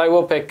 Sorry. So I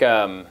will pick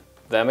them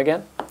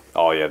again.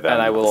 Oh yeah, them.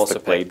 And I will also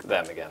pick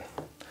them again.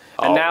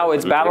 And now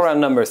it's battle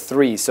round number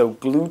 3. So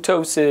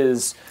Glutos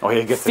is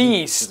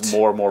feast.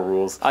 More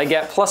rules. I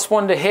get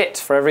 +1 to hit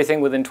for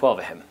everything within 12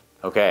 of him.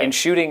 Okay. In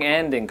shooting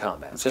and in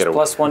combat. Just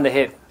 +1 to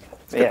hit.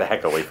 Let's get the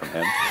heck away from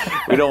him.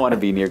 We don't want to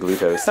be near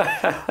Glutos.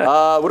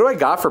 What do I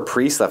got for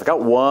priest left?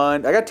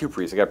 I got 2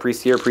 priests. I got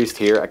priest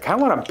here. I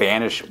kind of want to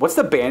banish. What's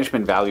the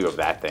banishment value of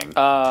that thing?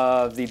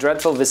 The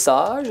Dreadful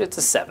Visage, it's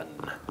a 7.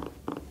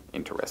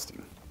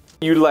 Interesting.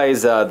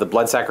 Utilize the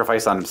blood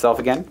sacrifice on himself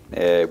again.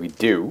 We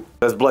do.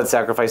 Does blood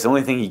sacrifice, the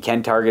only thing he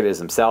can target is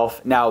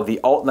himself. Now,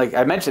 like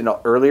I mentioned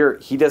earlier,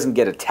 he doesn't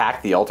get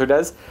attack, the altar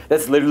does.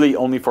 That's literally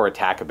only for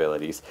attack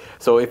abilities.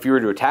 So if you were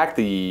to attack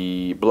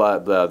the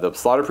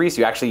Slaughter Priest,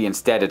 you actually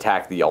instead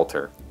attack the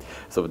altar.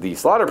 So the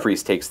Slaughter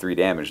Priest takes 3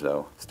 damage,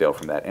 though, still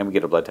from that, and we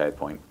get a blood tithe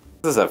point.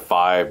 This is at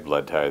 5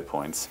 blood tithe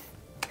points.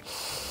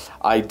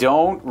 I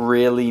don't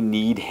really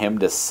need him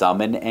to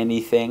summon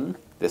anything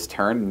this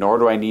turn, nor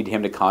do I need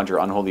him to conjure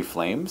Unholy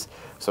Flames.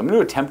 So I'm going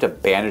to attempt a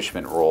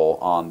banishment roll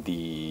on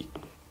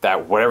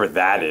whatever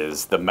that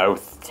is, the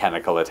mouth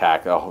tentacle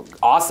attack. Oh,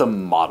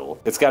 awesome model.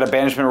 It's got a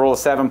banishment roll of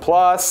 7+.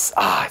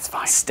 It's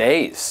fine.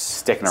 Stays.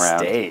 Sticking around.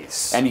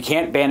 Stays. And you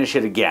can't banish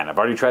it again. I've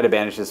already tried to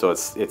banish it, so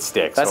it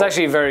sticks. That's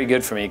actually very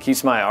good for me. It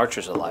keeps my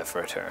archers alive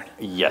for a turn.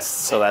 Yes.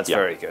 So that's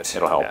very good.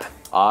 It'll help. Yeah.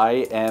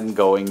 I am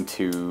going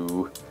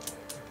to...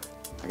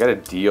 I gotta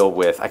deal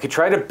with... I could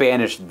try to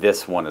banish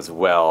this one as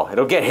well.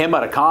 It'll get him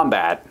out of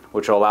combat,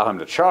 which will allow him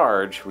to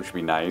charge, which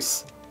would be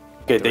nice.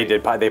 Okay,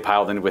 they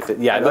piled in with it.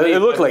 Yeah, it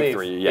looked like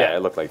 3. Yeah,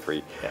 it looked like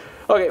 3. Yeah.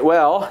 Okay,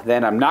 well,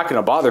 then I'm not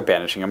gonna bother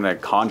banishing. I'm gonna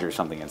conjure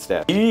something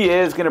instead. He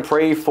is gonna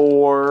pray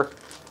for...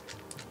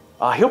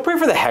 he'll pray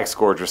for the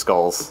Hexgorger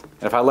Skulls.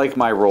 And if I like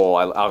my roll,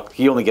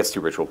 he only gets 2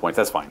 ritual points.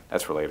 That's fine.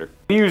 That's for later.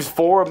 I use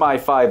 4 of my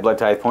 5 blood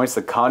tithe points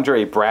to conjure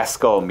a Brass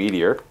Skull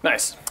Meteor.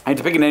 Nice. I have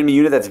to pick an enemy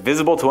unit that's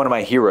visible to one of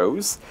my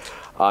heroes.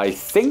 I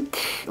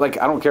think, I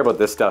don't care about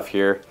this stuff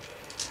here.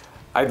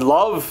 I'd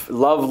love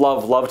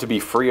to be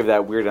free of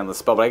that weird endless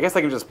spell, but I guess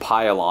I can just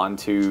pile on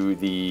to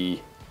the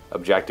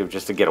objective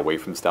just to get away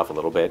from stuff a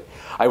little bit.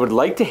 I would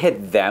like to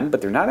hit them, but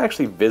they're not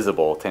actually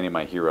visible to any of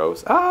my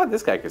heroes.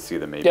 This guy could see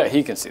them maybe. Yeah,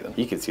 he can see them.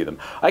 He can see them.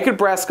 I could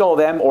Brass Skull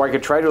them, or I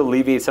could try to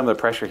alleviate some of the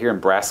pressure here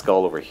and Brass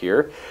Skull over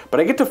here.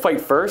 But I get to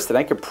fight first, and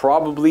I could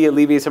probably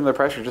alleviate some of the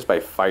pressure just by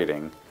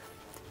fighting.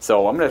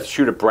 So I'm going to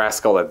shoot a Brass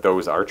Skull at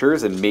those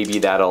archers, and maybe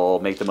that'll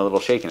make them a little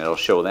shaken. It'll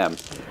show them.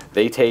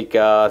 They take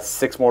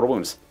 6 mortal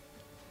wounds.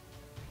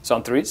 So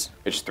on 3s?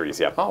 It's 3s,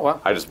 yeah. Oh,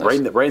 wow. I just Nice.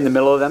 right in the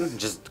middle of them.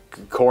 Just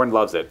Khorne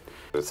loves it.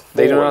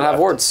 They do not have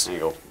wards. There you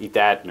go. Eat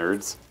that,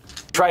 nerds.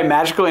 Try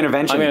magical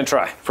intervention. I'm gonna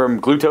try. From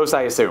Glutos,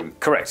 I assume.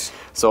 Correct.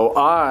 So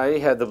I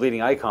had the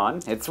bleeding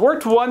icon. It's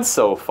worked once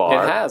so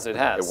far. It has. It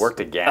has. It worked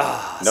again.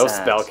 sad. No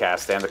spell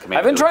cast and the command.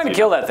 I've been trying to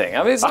kill that thing.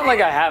 I mean, it's not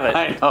like I haven't.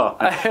 I know.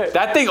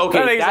 That thing,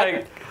 okay. That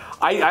thing's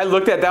I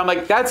looked at that, I'm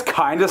like, that's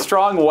kind of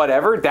strong,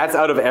 whatever. That's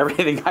out of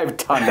everything I've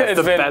done. That's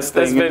the best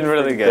thing. It's been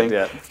really good,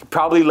 yeah.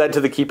 Probably led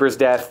to the Keeper's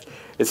death.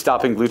 It's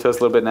stopping Glutos a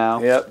little bit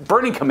now. Yep.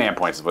 Burning command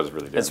points is what it's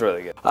really doing. It's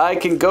really good. I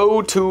can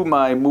go to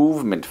my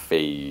movement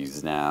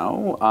phase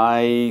now.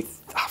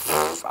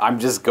 I'm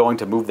just going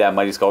to move that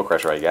Mighty Skull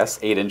Crusher, I guess.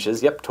 8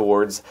 inches, yep,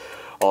 towards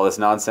all this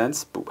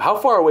nonsense. How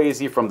far away is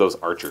he from those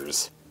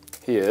archers?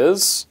 He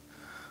is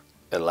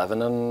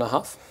 11 and a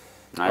half.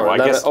 Well, I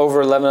guess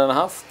over 11 and a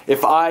half.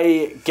 if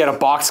I get a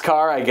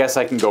boxcar, I guess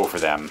I can go for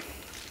them.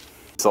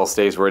 This all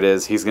stays where it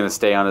is. He's going to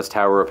stay on his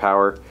Tower of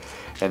Power.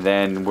 And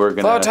then we're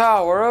going to... The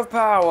Tower of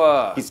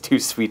Power. He's too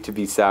sweet to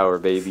be sour,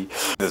 baby.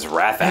 This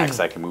Wrath Axe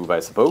I can move, I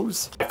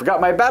suppose. I forgot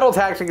my battle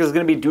tactic is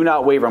going to be do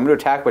not waver. I'm going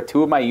to attack with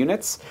 2 of my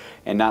units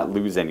and not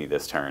lose any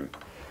this turn.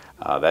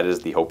 That is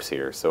the hopes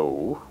here.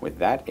 So with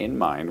that in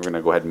mind, we're going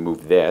to go ahead and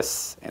move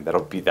this, and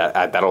that'll be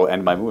that'll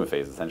end my movement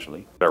phase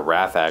essentially. A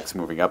Wrath Axe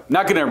moving up.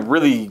 Not going to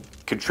really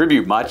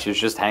contribute much. It's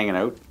just hanging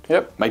out.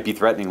 Yep. Might be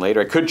threatening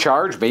later. I could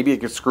charge. Maybe it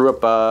could screw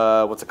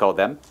up. What's it called?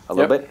 Them a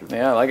little bit.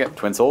 Yeah, I like it.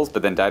 Twin Souls,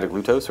 but then die to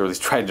Glutos, or at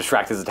least try to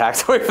distract his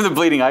attacks away from the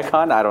bleeding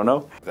icon. I don't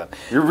know.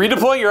 You're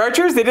redeploying your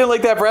archers? They didn't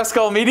like that Breast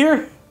Skull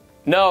Meteor?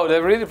 No,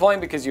 they're redeploying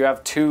because you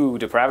have 2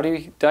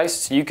 depravity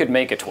dice. So you could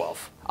make a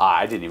 12.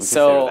 I didn't even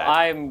consider So that.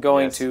 I'm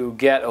going to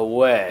get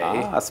away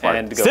Smart.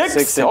 and go 6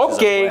 inches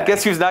okay, away.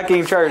 guess who's not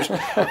getting charged?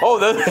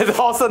 All of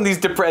a sudden these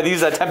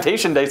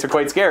temptation dice are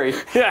quite scary.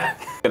 Yeah.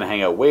 Gonna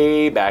hang out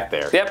way back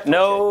there. Yep.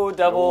 No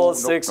double No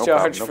 6 problem,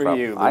 charge no for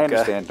problem. you, Luka. I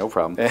understand, no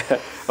problem.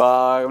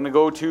 I'm gonna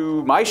go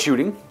to my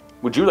shooting.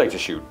 Would you like to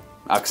shoot?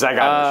 Because I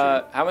got no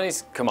shooting. How many?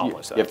 Come on,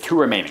 what's that? You have 2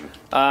 remaining.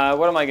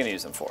 What am I going to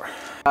use them for?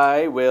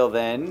 I will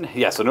then,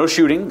 so no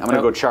shooting. I'm going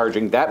to go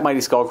charging. That Mighty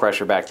Skull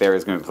Crusher back there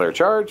is going to declare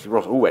charge.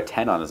 Ooh, a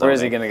 10 on his own. Where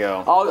is he going to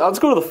go? I'll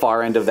just go to the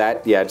far end of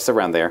that. Yeah, just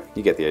around there.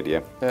 You get the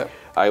idea. Yep.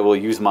 I will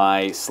use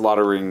my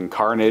Slaughtering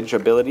Carnage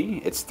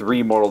ability. It's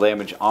 3 mortal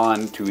damage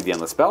on to the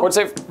Endless Spell. Ward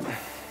save.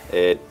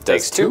 It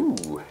Takes does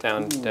 2.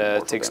 Down,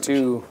 takes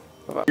 2.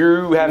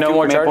 You have No 2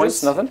 more command charges?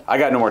 points? Nothing? I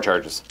got no more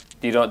charges.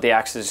 You don't. The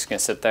axe is just going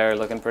to sit there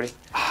looking pretty.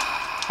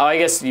 Oh, I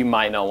guess you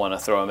might not want to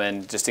throw him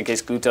in just in case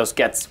Glutos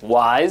gets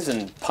wise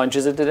and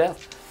punches it to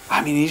death.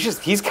 I mean,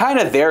 he's kind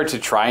of there to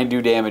try and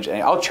do damage.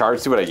 And I'll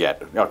charge, see what I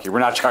get. Okay, we're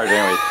not charging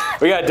anyway.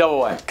 We got a double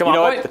one. Come on,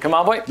 boy. Come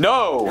on, boy.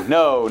 No.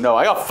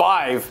 I got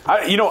 5.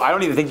 I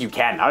don't even think you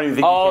can. I don't even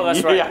think you can.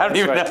 That's right. Yeah, I don't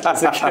even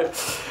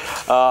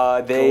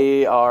know.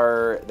 They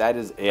are, that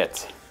is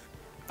it.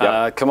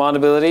 Yep. Command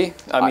ability.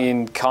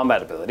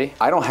 Combat ability.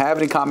 I don't have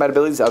any combat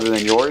abilities other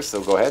than yours,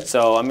 so go ahead.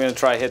 So I'm going to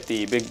try hit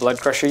the big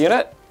Blood Crusher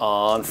unit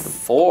on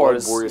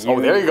 4s.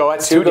 Oh, there you go.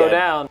 That's 2 go dead.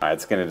 down. All right,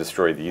 it's going to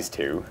destroy these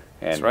 2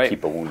 and right.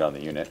 keep a wound on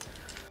the unit.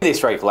 They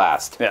strike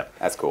last. Yeah.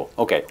 That's cool.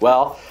 Okay,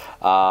 well,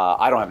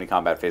 I don't have any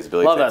combat phase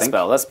abilities. Love that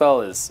spell. That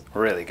spell is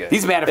really good.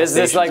 These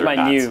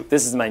manifestations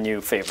This is my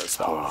new favorite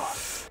spell.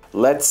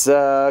 Let's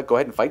go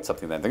ahead and fight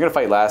something then. They're going to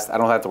fight last. I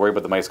don't have to worry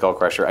about the Mighty Skull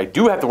Crusher. I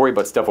do have to worry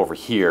about stuff over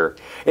here.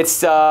 It's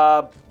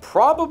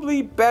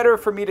probably better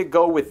for me to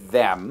go with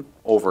them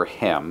over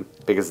him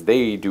because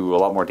they do a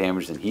lot more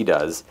damage than he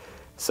does.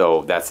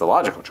 So that's the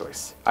logical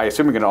choice. I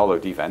assume you're going to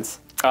all-out defense.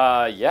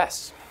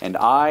 Yes. And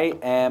I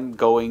am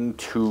going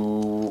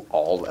to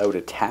all-out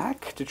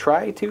attack to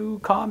try to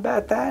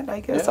combat that, I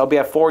guess. Yeah. I'll be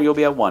at 4, you'll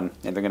be at 1.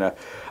 And I'm going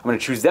to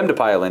choose them to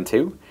pile into.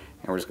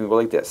 And we're just going to go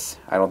like this.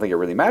 I don't think it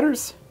really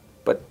matters.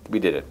 But we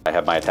did it. I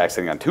have my attack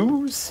sitting on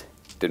 2s.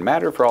 Didn't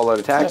matter for all-out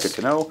attack. Yes. Good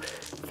to know.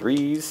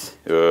 3s.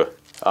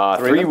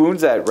 3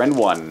 wounds at Ren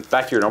 1.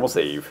 Back to your normal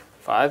save.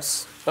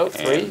 5s. Oh,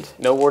 3. And-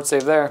 No ward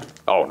save there.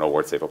 Oh, no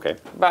ward save. Okay.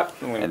 But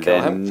I'm going And to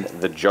kill then him.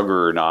 the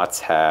Juggernauts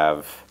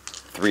have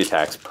 3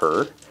 attacks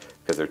per.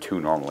 Because they're 2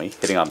 normally.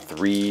 Hitting on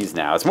 3s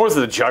now. It's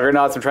mostly the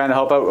Juggernauts I'm trying to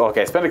help out.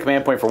 Okay, spend a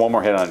command point for 1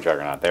 more hit on a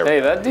Juggernaut. There we Hey,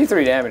 go. that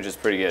D3 damage is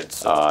pretty good.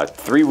 So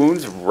 3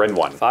 wounds, Ren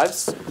 1.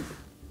 5s.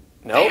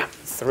 Nope.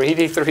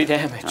 3d3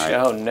 damage. right.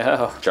 Oh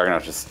no.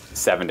 Juggernaut just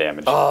 7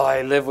 damage. Oh,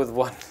 I live with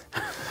 1.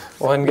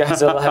 One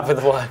guy's alive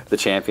with 1. The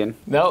champion.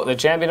 No, the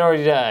champion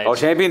already died. Oh,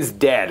 champion's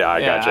dead. I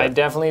Yeah, gotcha. I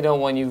definitely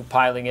don't want you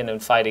piling in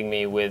and fighting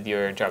me with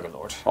your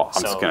Juggerlord. Oh,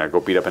 I'm just going to go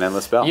beat up an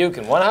endless spell. You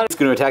can 100. It's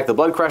going to attack the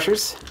Blood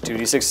Crushers.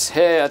 2d6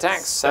 hit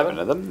attacks. 7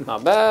 of them.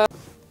 Not bad.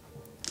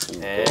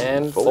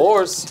 And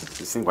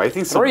 4s. Why do you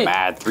think so 3.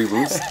 mad? 3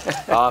 wounds?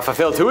 If I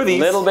fail 2 of these,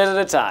 Little bit at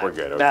a time. We're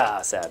good, okay.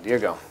 Ah, sad. Here you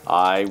go.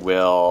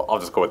 I'll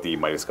just go with the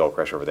Mighty Skull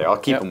Crusher over there. I'll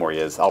keep Yep. him where he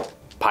is. I'll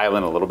pile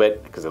in a little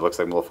bit because it looks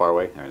like I'm a little far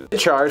away.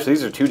 Charge. So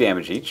these are 2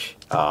 damage each.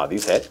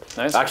 These hit.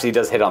 Nice. Actually, he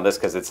does hit on this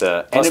because it's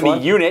an Plus enemy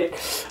 1.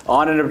 unit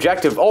on an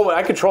objective. Oh,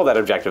 I control that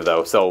objective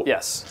though. So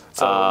Yes.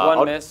 So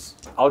I'll miss.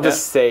 I'll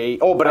just say.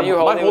 Oh, but I'm you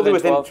holding holding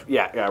within within. 12?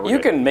 Yeah, we're You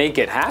good. can make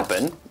it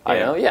happen. You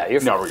know? Yeah,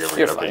 you're fine. No, we're good.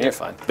 You're fine. You're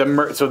fine.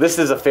 So this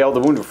is a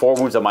failed wound with 4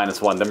 wounds at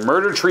 -1. The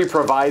murder tree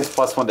provides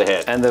 +1 to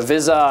hit. And the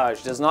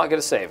visage does not get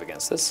a save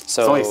against this.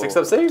 So It's only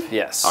 6-up save?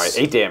 Yes. All right,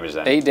 8 damage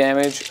then. 8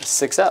 damage,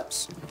 6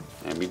 ups.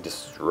 And we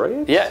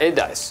destroy it? Yeah, it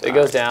dies. It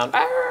goes down.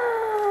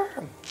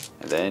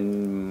 And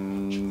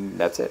then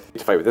that's it.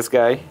 To fight with this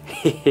guy.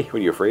 What, are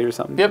you afraid or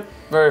something? Yep,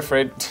 very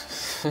afraid.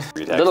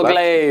 3 attacks Little left.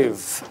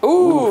 glaive.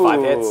 Ooh,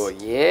 5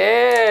 hits.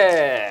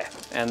 Yeah.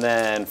 And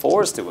then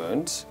 4 is to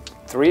wound.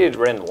 3 at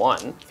rend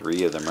 1.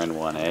 3 of them rend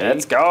 1A.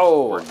 Let's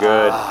go. We're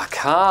good. Ah,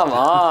 come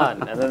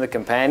on. And then the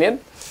companion.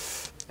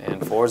 And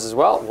 4s as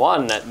well.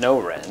 1 at no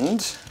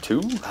rend.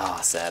 2. Oh,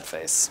 sad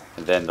face.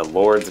 And then the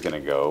Lord's going to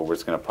go. We're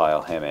just going to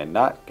pile him in.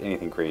 Not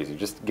anything crazy.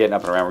 Just getting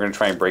up and around. We're going to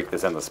try and break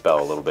this endless spell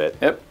a little bit.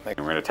 Yep. And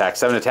we're going to attack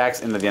 7 attacks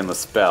into the endless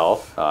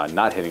spell.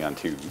 Not hitting on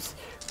 2s.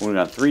 Wounding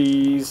on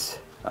 3s.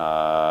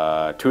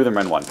 2 of them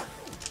rend 1.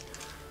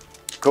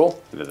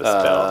 Cool. Into the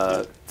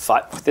spell.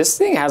 5. This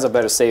thing has a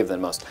better save than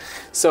most.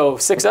 So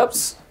 6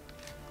 ups.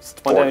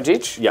 1 damage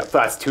each. Yeah,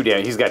 that's 2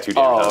 damage. He's got 2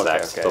 damage on his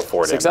axe. So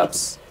 4 damage. 6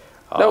 ups.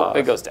 No,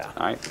 it goes down.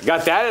 All right.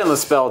 Got that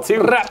endless spell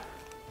too.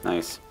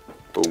 Nice.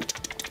 Boom.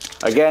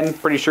 Again,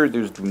 pretty sure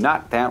those do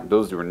not count.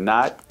 Those are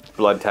not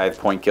blood tithe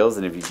point kills.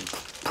 And if you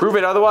prove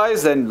it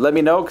otherwise, then let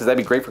me know, because that'd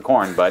be great for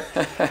Khorne. But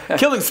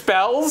killing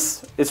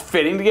spells is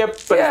fitting to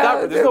get, but Yeah, it's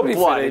not, there's no it'd be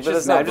blood. fitting, It's but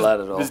just, there's no blood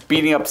at all. Just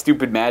beating up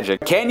stupid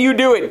magic. Can you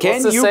do it? Can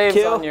What's the you saves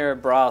kill on your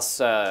brass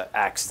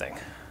axe thing?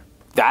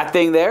 that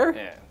thing there?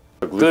 Yeah.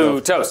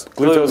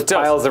 Glutos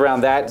piles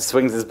around that,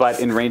 swings his butt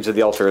in range of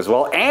the altar as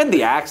well, and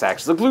the axe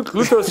actually. So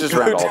Glutos just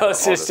around all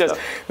Glutos this is just,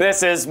 stuff.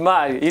 this is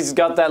my, he's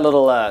got that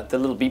little, the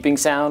little beeping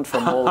sound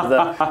from all of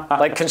the,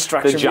 like,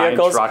 construction The giant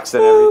vehicles. trucks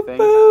and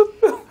everything.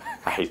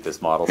 I hate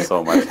this model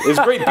so much. It's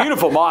a great,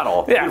 beautiful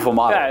model. Yeah, Beautiful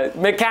model.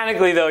 yeah.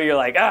 Mechanically, though, you're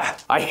like, ah.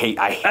 I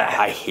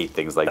hate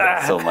things like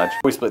that so much.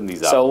 We're splitting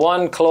these up. So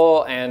 1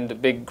 claw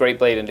and big great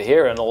blade into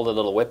here, and all the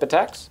little whip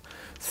attacks.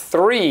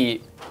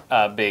 3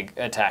 big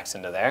attacks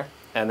into there,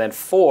 and then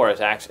 4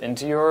 attacks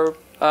into your.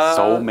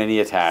 So many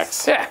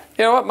attacks. Yeah,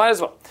 you know what? Might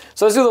as well.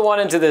 So let's do the one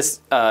into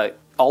this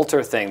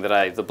altar thing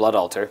the blood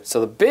altar.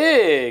 So the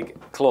big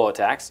claw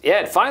attacks.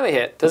 Yeah, it finally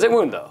hit. Does it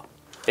wound though?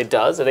 It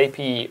does at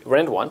AP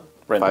rend 1.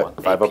 Rend 1.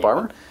 5 up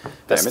armor.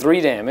 That's Damage.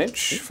 3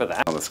 damage for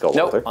that. On the skull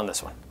Nope, altar. on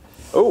this one.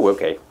 Oh,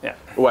 okay. Yeah.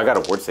 Oh, I got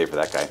a ward save for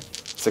that guy.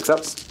 6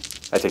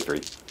 ups. I take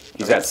 3.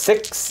 He's got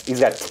 6.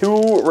 He's got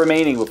 2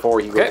 remaining before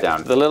he goes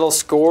down. The little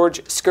scourge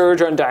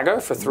on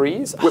dagger for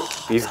 3s.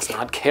 He's Does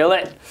not kill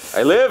it.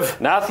 I live.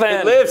 Nothing.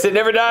 It lives. It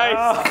never dies.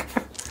 Oh.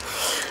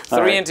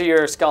 3 into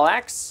your skull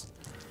axe.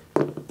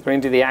 3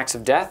 into the axe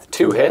of death.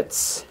 2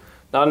 hits.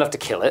 Not enough to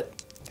kill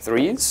it.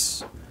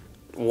 3s.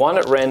 1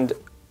 at rend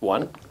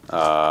 1.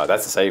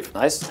 That's a save.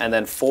 Nice. And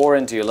then 4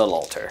 into your little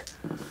altar.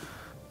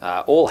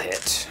 All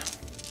hit.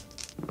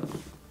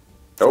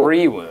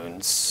 3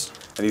 wounds.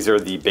 And these are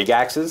the big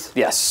axes?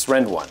 Yes,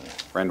 rend 1.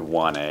 Rend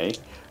 1A.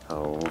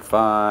 Oh,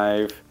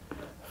 5.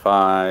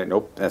 5.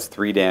 Nope, that's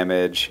 3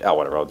 damage. Oh,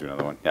 whatever, I'll do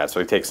another one. Yeah, so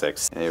he takes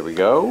 6. There we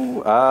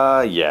go.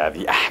 Yeah,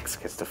 the axe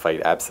gets to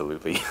fight,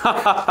 absolutely.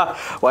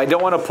 Well, I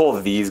don't want to pull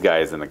these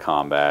guys into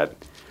combat.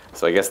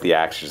 So I guess the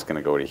axe is just going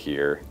to go to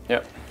here.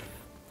 Yep.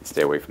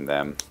 Stay away from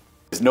them.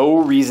 There's no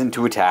reason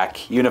to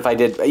attack, even if I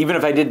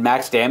did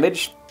max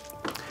damage.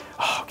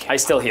 Oh, okay. I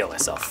still heal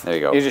myself. There you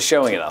go. You're just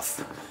showing it off.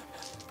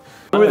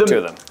 2 of them. 2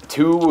 of them.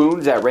 2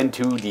 wounds at rend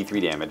 2,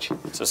 D3 damage.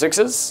 So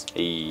 6s.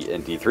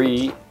 And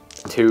D3,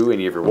 2,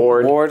 and you have your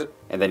ward. Ward.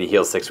 And then he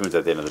heals 6 wounds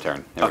at the end of the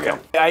turn. There we Okay.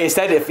 go. I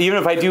said even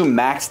if I do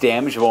max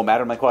damage, it won't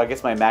matter. I'm like, well, I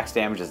guess my max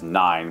damage is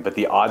 9, but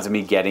the odds of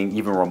me getting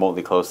even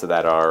remotely close to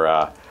that are,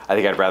 I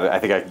think I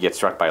could get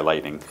struck by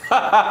lightning.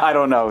 I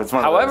don't know. It's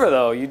one of However, those.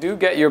 though, you do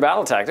get your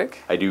battle tactic.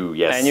 I do,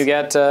 yes. And you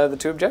get the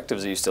 2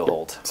 objectives that you still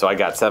hold. So I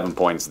got 7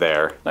 points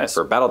there. Nice.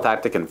 For battle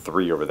tactic and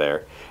 3 over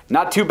there.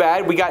 Not too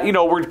bad. We got,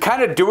 we're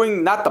kind of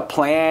doing not the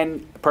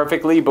plan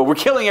perfectly, but we're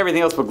killing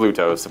everything else but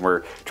Glutos, and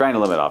we're trying to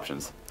limit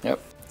options.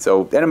 Yep.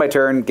 So, end of my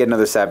turn, get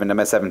another 7. I'm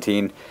at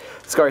 17.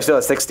 Skari still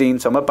at 16,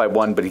 so I'm up by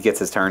 1, but he gets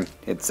his turn.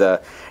 It's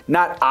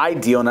not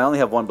ideal, and I only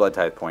have 1 blood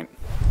tithe point.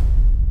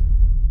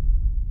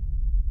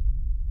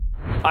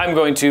 I'm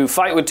going to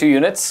fight with 2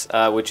 units,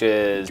 which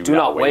is do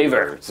not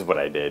waver. This is what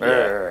I did.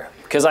 Yeah,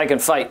 Because I can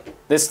fight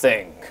this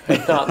thing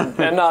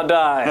and not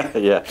die.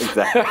 yeah,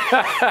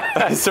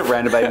 exactly.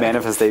 Surrounded by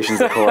manifestations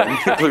of Khorne.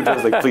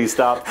 Pluto's like, please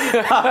stop.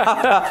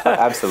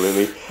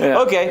 Absolutely. Yeah.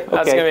 Okay.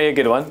 That's going to be a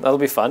good one. That'll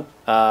be fun.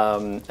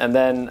 And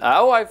then,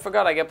 I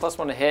forgot I get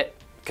 +1 to hit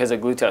because of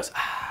Glutos.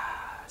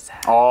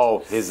 Oh,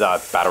 his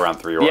battle round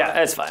 3 order. Yeah,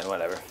 that's fine.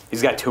 Whatever.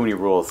 He's got too many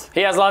rules.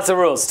 He has lots of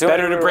rules.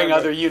 Better to bring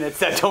other units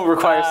that don't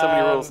require so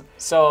many rules.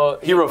 So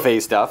Hero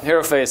phase stuff.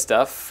 Hero phase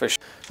stuff. For sure.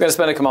 I'm going to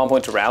spend a command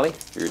point to rally.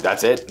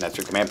 That's it. That's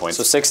your command points.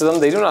 So 6 of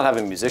them. They do not have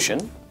a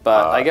musician,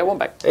 but I get 1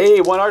 back.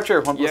 Hey, 1 archer,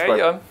 1 plus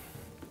spark.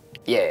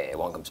 Yeah,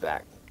 1 comes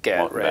back.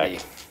 Get One ready.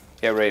 back.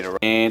 Get ready to run.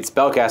 And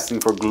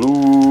spellcasting for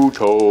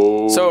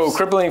Glutos. So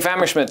crippling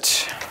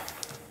famishment.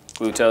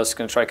 Glutos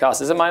going to try cast.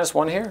 Is it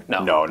 -1 here?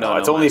 No. No.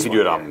 It's only if you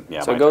do it -1 on. here.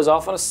 Yeah. So it goes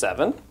off on a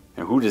 7.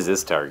 And who does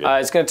this target?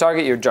 It's going to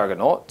target your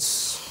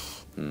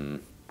Juggernauts.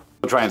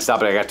 I'll try and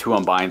stop it. I got 2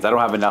 unbinds. I don't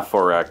have enough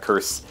for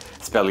Curse,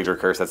 Spell Leader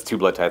Curse. That's 2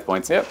 Blood Tithe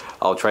points. Yep.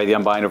 I'll try the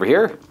unbind over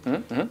here.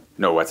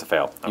 No, that's a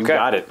fail. You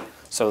got it.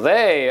 So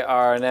they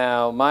are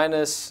now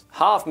minus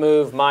half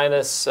move,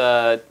 minus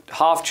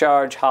half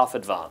charge, half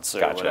advance,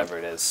 or whatever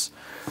it is.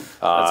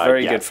 That's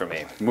very good for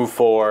me. Move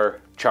 4,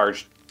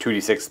 charge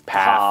 2d6,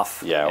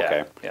 half. Yeah,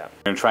 okay. Yeah. I'm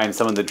going to try and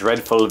summon the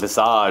Dreadful Visage.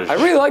 I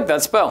really like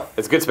that spell.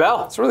 It's a good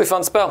spell. It's a really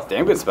fun spell.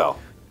 Damn good spell.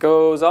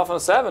 Goes off on a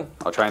 7.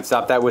 I'll try and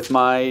stop that with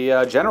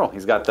my General.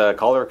 He's got the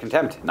Caller of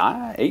Contempt.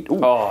 8. Ooh.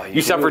 Oh,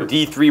 you suffer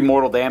D3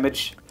 mortal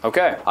damage.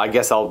 Okay. I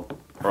guess I'll...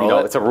 Roll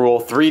it. It's a rule.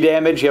 3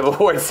 damage. You have a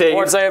ward save.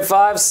 Ward save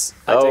 5s.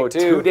 I take 2.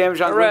 2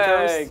 damage on Hooray!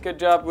 Glutos. Good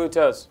job,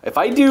 Glutos. If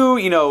I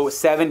do,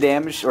 7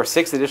 damage or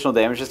 6 additional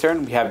damage this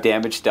turn, we have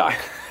damage stuck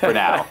for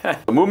now.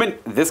 The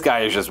movement, this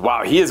guy is just,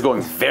 wow, he is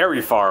going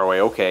very far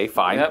away. Okay,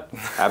 fine. Yep.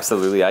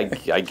 Absolutely. I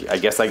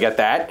guess I get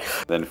that.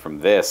 Then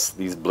from this,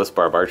 these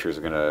Blissbarb archers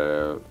are going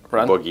to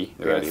boogie.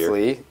 They're out of here.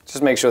 Flee.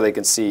 Just make sure they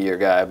can see your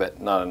guy, but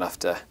not enough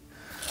to...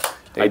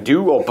 I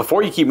do.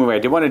 Before you keep moving, I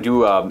did want to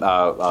do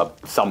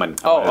summon.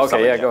 Oh, okay.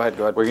 Summon, Yeah, go ahead.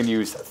 We're going to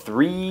use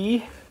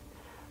 3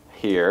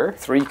 here.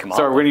 3 command.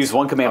 Sorry, we're going to use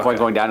 1 command point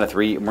going down to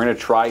 3. And we're going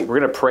to try. We're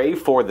going to pray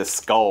for the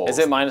skulls. Is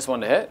it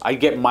 -1 to hit? I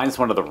get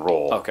 -1 to the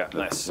roll. Okay,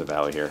 nice. The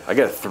value here. I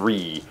get a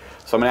 3,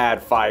 so I'm going to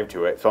add 5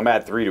 to it. So I'm going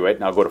to add 3 to it,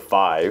 and I'll go to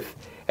 5.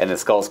 And the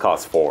skulls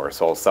cost 4,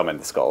 so I'll summon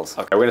the skulls.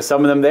 Okay. We're going to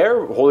summon them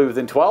there, wholly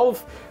within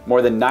 12,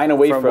 more than 9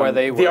 away from where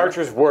they the were.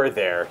 archers were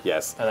there.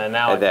 Yes. And then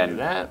now I do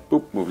that.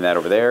 Boop, moving that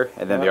over there,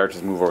 and then the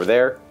archers move over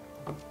there.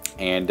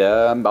 And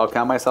I'll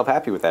count myself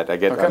happy with that. I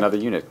get another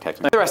unit,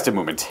 technically. The rest of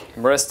movement.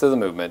 Rest of the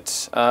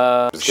movement.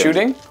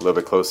 Shooting? A little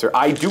bit closer.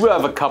 I do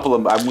have a couple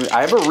of...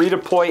 I have a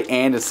redeploy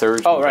and a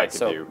surge. Oh, right. I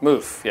So do.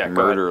 move. Yeah,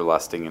 Murder,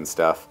 lusting, and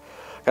stuff.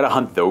 Gotta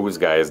hunt those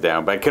guys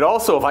down. But I could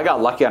also, if I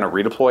got lucky on a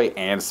redeploy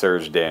and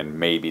surged in,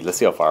 maybe. Let's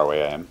see how far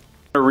away I am.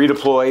 I'm going to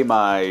redeploy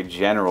my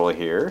general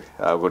here.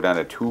 I'll go down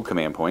to 2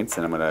 command points,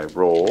 and I'm going to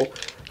roll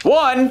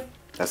 1.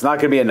 That's not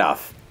going to be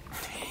enough.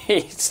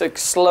 He's like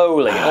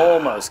slowly,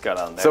 almost got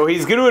on there. So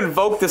he's going to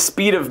invoke the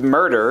speed of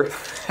murder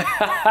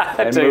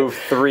and move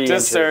 3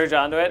 Just surge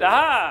onto it.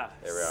 Aha!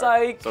 There we are.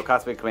 Psych! So it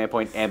costs me a command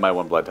point and my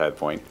 1 blood tithe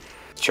point.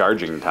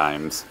 Charging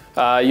times.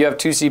 You have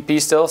 2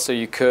 CP still, so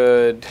you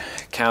could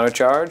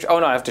countercharge. Oh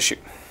no, I have to shoot.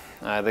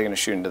 They're going to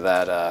shoot into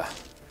that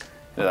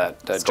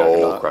Skull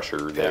Juggernaut.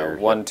 crusher there.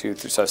 1, 2,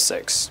 3, so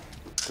 6.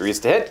 3 is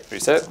to hit.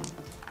 3's hit.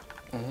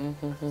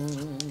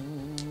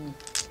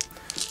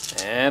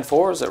 And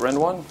 4s at Rend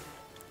 1.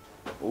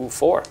 Ooh,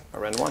 4 at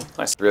Rend 1.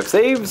 Nice. 3 of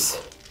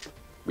saves.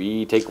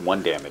 We take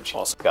 1 damage.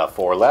 Awesome. Got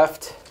 4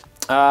 left.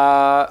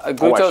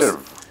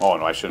 Glutos. Oh,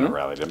 no, I shouldn't have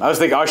rallied him. I was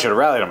thinking, I should have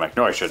rallied him. I'm like,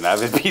 no, I shouldn't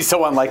have. It'd be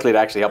so unlikely to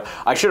actually help.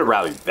 I should have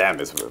rallied them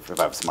if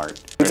I was smart.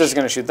 Glutos is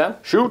going to shoot them?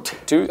 Shoot.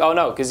 2? Oh,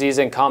 no, because he's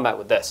in combat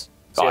with this.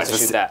 So he has to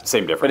shoot that.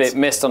 Same difference. But it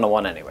missed on the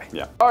 1 anyway.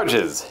 Yeah.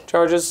 Charges.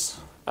 Charges.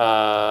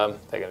 They're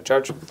going to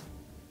charge.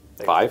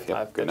 5. Yeah,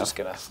 5. good I'm just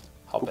enough. going to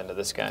hop into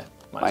this guy.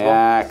 Might My as well.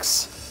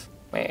 axe.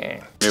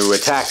 Meh. New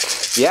attack.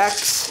 The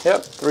axe.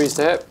 Yep, 3's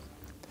to hit.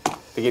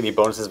 They get any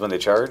bonuses when they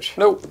charge?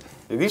 Nope.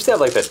 They used to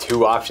have like the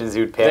 2 options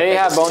you'd pick. They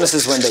have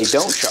bonuses when they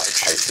don't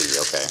charge. I see,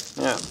 okay.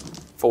 Yeah.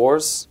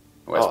 4s.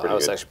 Well, that's pretty that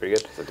was good. actually pretty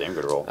good. That's a damn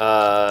good roll.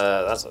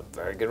 That's a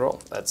very good roll.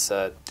 That's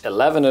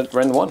 11 at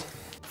Rend 1.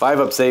 5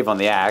 up save on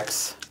the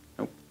axe.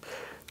 Nope.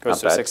 Goes Not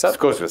to a bad. 6 up.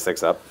 Goes to a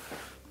 6 up.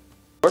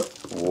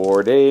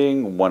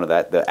 Warding. 1 of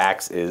that. The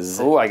axe is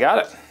Ooh, I got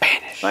it.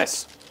 Banished.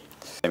 Nice.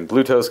 And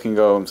Glutos can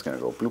go. I'm just going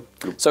to go bloop,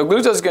 bloop. So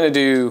Glutos is going to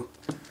do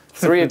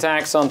 3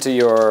 attacks onto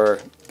your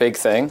big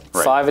thing,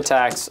 Right. 5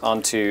 attacks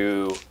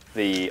onto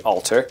the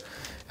altar,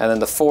 and then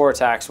the 4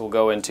 attacks will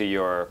go into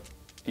your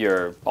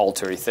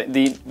altar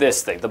thing.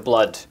 This thing, the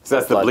blood. So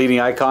that's the bleeding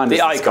icon? The This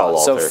is icon. skull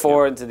So altar,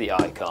 4 into the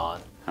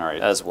icon. All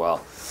right. As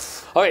well.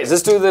 Okay, so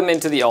let's do them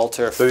into the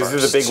altar So first.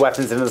 these are the big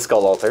weapons into the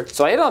skull altar.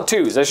 So I hit on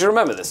 2s. I should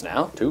remember this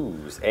now.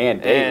 2s.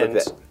 And hey, And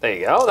look at that. there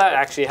you go. That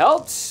actually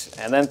helped.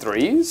 And then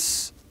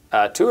 3s.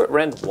 2 at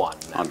Rend 1.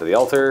 Onto the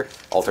altar.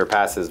 Altar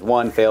passes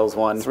 1, fails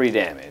 1. 3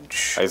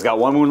 damage. He's got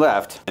 1 wound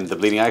left. And the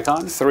bleeding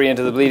icon. 3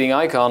 into the bleeding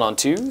icon on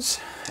 2s.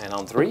 And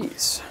on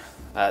 3s.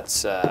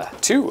 That's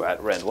 2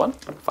 at Rend 1.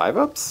 5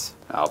 ups.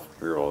 I'll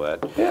reroll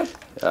that. Yeah.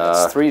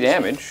 That's 3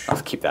 damage.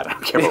 I'll keep that. I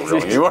don't care about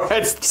rolling anymore.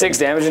 It's 6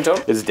 damage in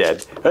total? It's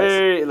dead.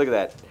 Hey, look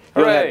at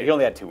that. He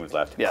only had 2 wounds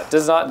left. Yeah.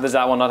 Does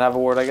that one not have a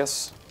ward, I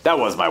guess? That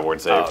was my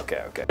ward save. Oh,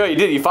 okay, okay. No, you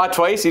did. You fought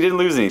twice. You didn't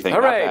lose anything.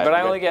 Not Hooray, bad. but I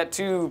Good. only get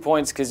 2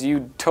 points because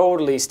you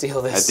totally steal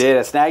I this. did.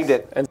 I snagged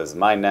it. This is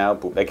mine now.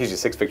 Boom. That gives you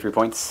 6 victory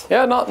points.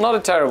 Yeah, not a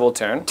terrible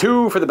turn.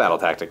 2 for the battle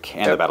tactic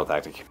and the battle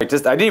tactic. I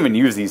didn't even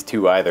use these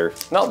 2 either.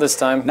 Not this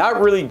time. Not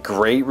really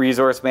great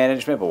resource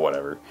management, but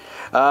whatever.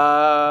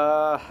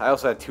 I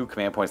also had 2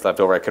 command points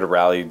left over. I could have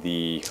rallied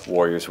the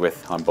warriors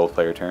with on both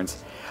player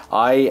turns.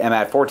 I am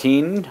at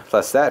 14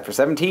 plus that for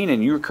 17,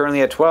 and you're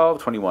currently at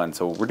 12, 21.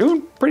 So we're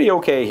doing pretty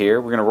okay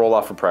here. We're going to roll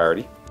off for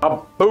priority.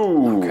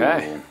 Boom.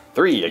 Okay.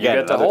 3 again.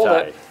 get to another hold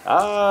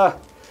tie. it.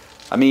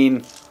 I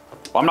mean,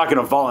 Well, I'm not going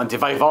to volunteer.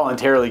 If I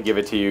voluntarily give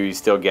it to you, you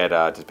still get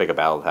to pick a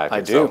battle tactic.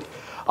 I do. So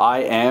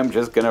I am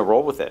just going to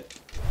roll with it.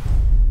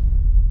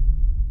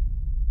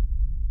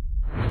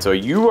 So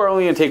you are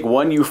only going to take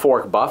one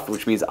euphoric buff,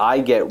 which means I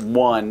get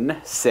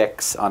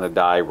 1/6 on a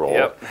die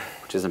roll,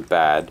 which isn't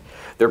bad.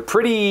 They're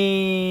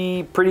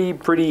pretty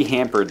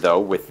hampered though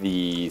with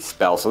the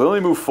spell. So they only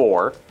move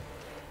 4,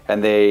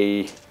 and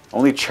they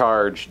only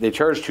charge. They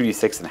charge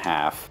 2d6 and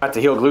half. Got to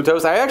heal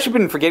Glutos. I've actually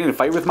been forgetting to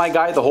fight with my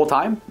guy the whole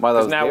time while I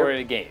was now there. we're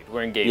engaged.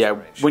 We're engaged. Yeah,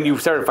 when you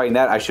started fighting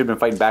that, I should have been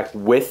fighting back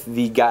with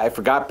the guy. I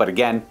forgot, but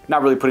again,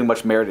 not really putting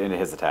much merit into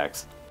his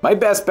attacks. My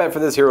best bet for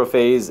this hero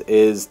phase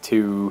is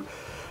to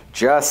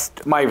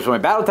just my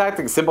battle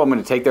tactic is simple. I'm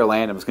going to take their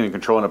land. I'm just going to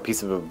control a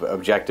piece of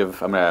objective.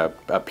 I'm going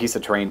to a piece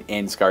of terrain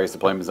in Skari's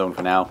deployment zone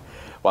for now,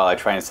 while I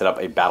try and set up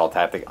a battle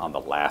tactic on the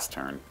last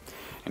turn,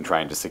 and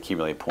try and just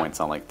accumulate points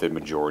on like the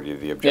majority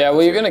of the objectives. Yeah,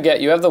 well, you're going to get.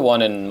 You have the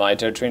 1 in my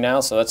territory now,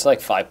 so that's like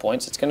 5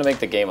 points. It's going to make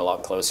the game a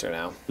lot closer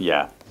now.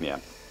 Yeah.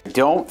 I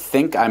don't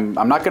think I'm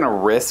not going to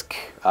risk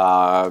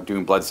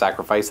doing blood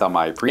sacrifice on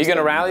my priest. Are you going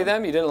to rally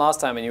them? You didn't last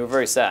time, and you were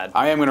very sad.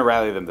 I am going to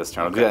rally them this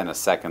turn. I'll do that in a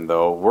second,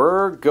 though.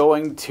 We're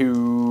going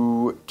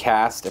to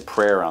cast a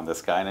prayer on this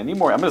guy, and I need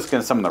more. I'm just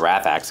going to summon the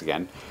Wrath Axe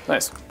again.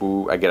 Nice.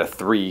 Ooh, I get a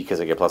 3 because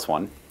I get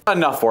 +1. Not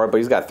enough for it, but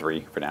he's got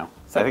 3 for now.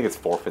 So I think it's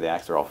 4 for the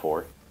axe. They're all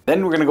 4.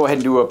 Then we're going to go ahead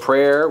and do a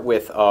prayer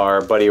with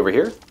our buddy over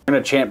here. We're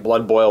going to chant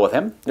Blood Boil with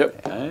him.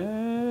 Yep.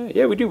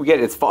 Yeah, we do. We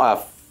get it's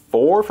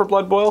 4 for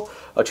Blood Boil.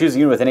 I'll choose a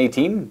unit with an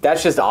 18.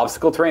 That's just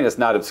obstacle terrain. It's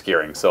not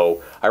obscuring.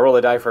 So I roll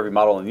a die for every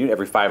model in the unit.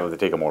 Every 5 of them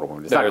take a mortal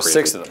wound. It's not crazy.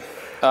 6 of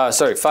them.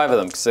 Sorry, 5 of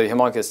them, because the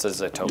Homunculus does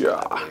a token,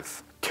 I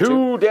believe.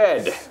 2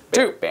 dead.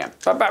 2. Bam.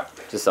 Bam, bam.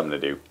 Just something to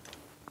do.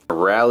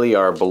 Rally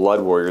our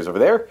Blood Warriors over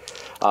there.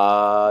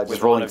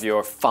 Just rolling one of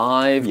your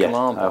 5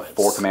 command points.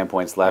 4 command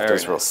points left. Very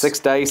Just roll nice. 6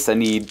 dice. I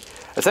need,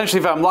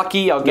 essentially, if I'm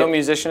lucky, I'll get... No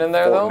musician in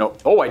there, 4, though? No.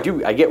 Oh, I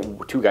do. I get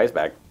 2 guys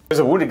back. There's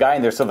a wounded guy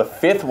in there, so the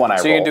 5th one I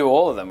roll. So you can do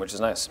all of them, which is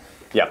nice.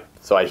 Yeah.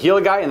 So I heal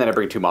a guy, and then I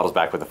bring 2 models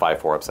back with the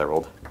 5 4-ups I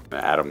rolled. I'm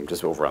going to add them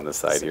just over on this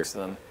side 6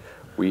 of them.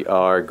 We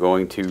are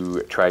going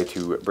to try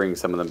to bring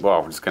some of them...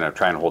 Well, we're just going to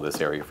try and hold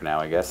this area for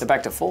now, I guess. They're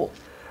back to full.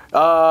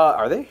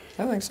 Are they?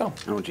 I think so.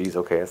 Oh, geez.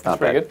 Okay, that's not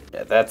pretty bad. good.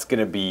 Yeah, that's going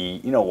to be...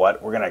 You know what?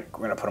 We're gonna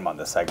put them on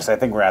this side, because I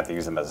think we're going to have to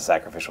use them as a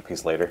sacrificial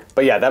piece later.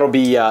 But yeah, that'll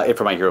be it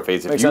for my hero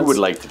phase. If you would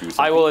like to do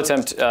something. I will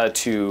attempt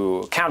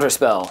to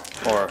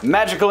counterspell, or...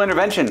 Magical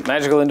intervention.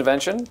 Magical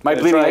intervention. My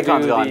Gonna bleeding try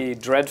icon's to do gone. the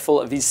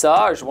dreadful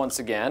visage once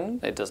again.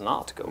 It does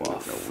not go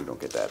off. No, we don't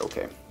get that.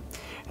 Okay.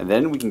 And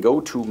then we can go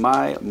to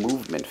my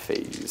movement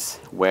phase,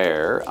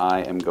 where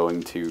I am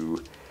going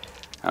to...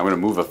 I'm going to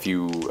move a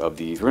few of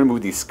these. We're going to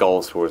move these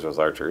skulls towards those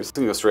archers. I'm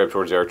going to go straight up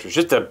towards the archers,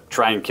 just to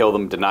try and kill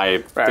them, deny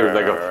it.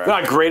 They're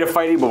not great at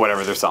fighting, but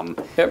whatever, there's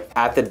something. Yep.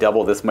 At the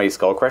double this mighty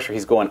skull crusher,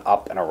 he's going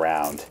up and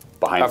around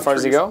behind How the far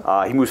does he trees.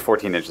 go? He moves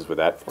 14 inches with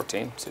that.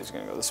 14, so he's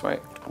going to go this way.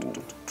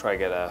 Try to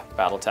get a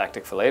battle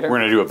tactic for later. We're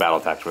going to do a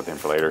battle tactic with him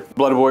for later.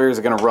 Blood Warriors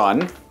are going to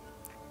run.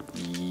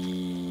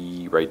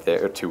 Right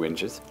there, 2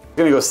 inches.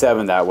 We're going to go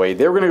 7 that way.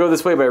 They were going to go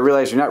this way, but I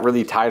realized you're not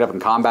really tied up in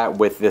combat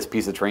with this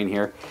piece of terrain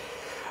here.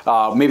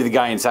 Maybe the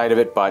guy inside of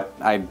it, but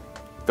I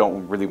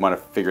don't really want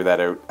to figure that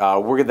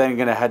out. We're then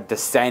going to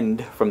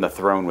descend from the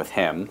throne with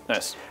him.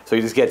 Nice. So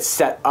he just gets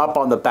set up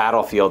on the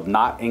battlefield,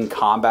 not in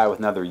combat with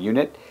another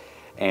unit,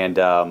 and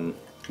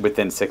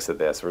within 6 of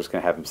this. We're just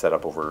going to have him set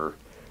up over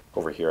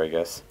here, I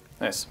guess.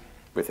 Nice.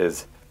 With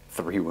his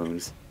 3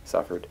 wounds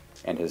suffered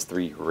and his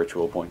 3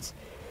 ritual points.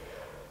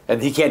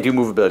 And he can't do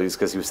move abilities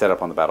because he was set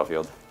up on the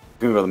battlefield.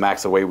 We're going to go the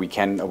max away we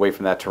can away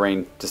from that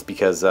terrain, just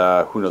because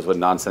who knows what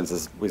nonsense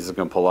is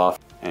going to pull off.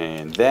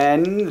 And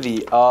then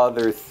the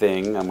other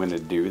thing I'm going to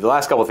do, the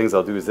last couple of things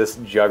I'll do is this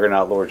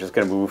Juggernaut Lord is just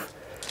going to move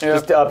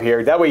just up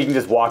here. That way you can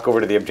just walk over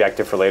to the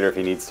objective for later if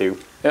he needs to.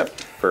 Yep.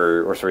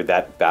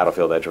 That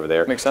battlefield edge over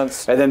there. Makes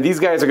sense. And then these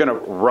guys are going to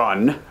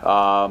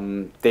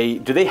run.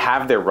 Do they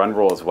have their run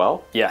roll as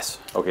well? Yes.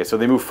 Okay, so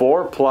they move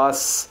 4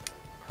 plus...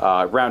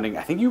 rounding,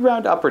 I think you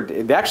round up or...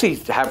 They actually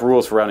have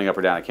rules for rounding up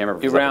or down. I can't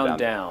remember. You round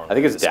down. I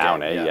think it's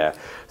down, yeah.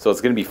 So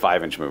it's going to be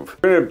 5-inch move.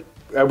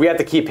 We have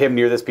to keep him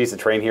near this piece of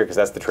terrain here because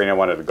that's the terrain I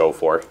wanted to go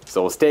for.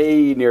 So we'll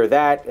stay near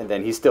that, and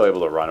then he's still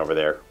able to run over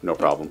there. No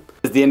problem.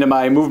 This is the end of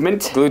my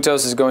movement.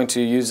 Glutos is going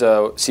to use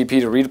a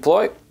CP to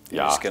redeploy.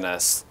 Yeah. You're just going to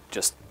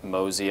just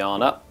mosey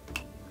on up.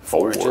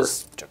 4.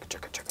 Just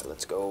chugga.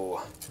 Let's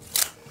go.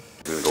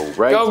 We're going to go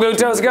right. Go,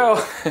 Glutos,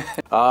 go!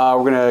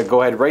 We're going to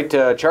go ahead right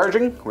to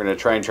charging. We're going to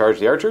try and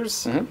charge the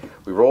archers.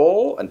 We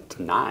roll a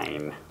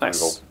 9.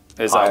 Nice.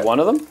 Is that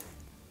one of them?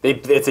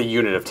 It's a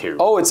unit of 2.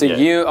 Oh, it's a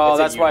unit. Oh, It's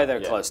a that's why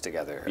unit, they're close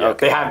together. Yeah,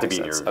 Okay, they have to makes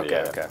be sense. near.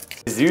 Okay, okay.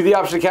 Is you the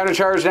option to counter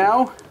charge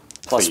now?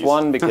 Plus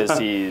 1 because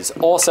he's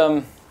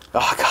awesome.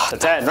 Oh God. To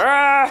 10.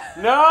 Ah!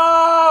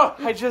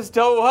 No! I just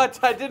don't want.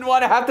 I didn't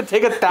want to have to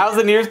take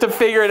 1,000 years to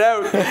figure it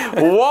out.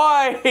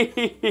 Why?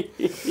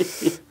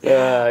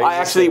 I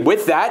actually,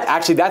 with that,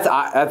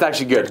 that's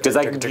actually good because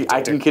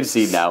I can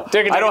concede now.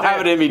 I don't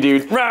have it in me,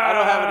 dude. I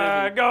don't have it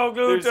in me. Go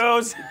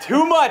Glutos.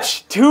 Too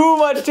much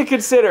to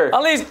consider.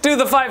 At least do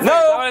the 5 things.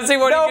 I want to see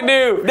what you can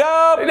do.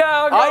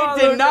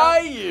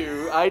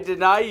 I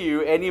deny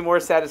you any more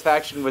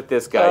satisfaction with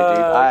this guy,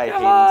 dude. I hate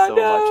him so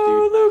much,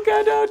 dude.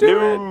 Luka, don't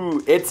do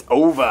it. It's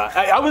over.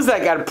 I was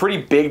like at a pretty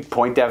big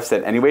point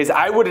deficit anyways.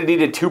 I would have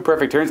needed 2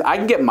 perfect turns. I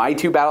can get my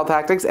 2 battle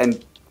tactics,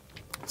 and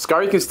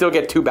Skari can still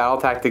get 2 battle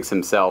tactics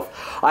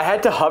himself. I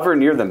had to hover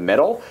near the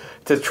middle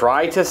to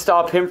try to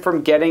stop him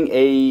from getting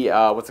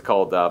a, what's it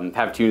called,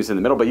 have 2 units in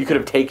the middle, but you could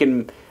have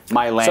taken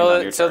my land on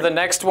your turn. So the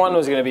next one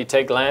was going to be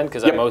take land,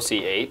 because I'm OC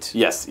 8.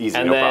 Yes,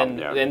 easy, no problem.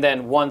 Yeah. And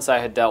then once I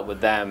had dealt with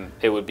them,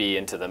 it would be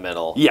into the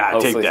middle. Yeah,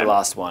 hopefully take them. The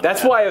last one.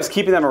 That's why I was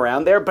keeping them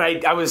around there,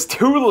 but I was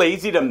too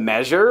lazy to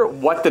measure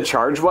what the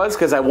charge was,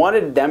 because I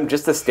wanted them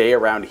just to stay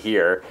around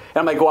here. And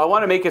I'm like, well, I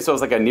want to make it so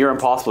it's like a near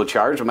impossible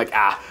charge. I'm like,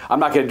 I'm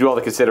not going to do all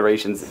the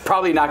considerations.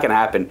 Probably not going to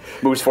happen.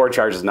 Moves 4,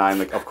 charges 9.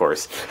 Like, of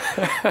course.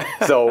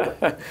 So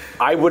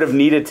I would have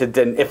needed to,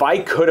 then, if I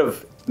could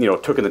have,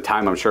 taken the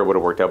time, I'm sure it would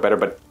have worked out better.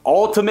 But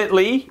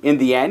ultimately, in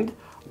the end,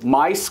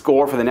 my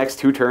score for the next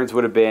 2 turns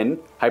would have been,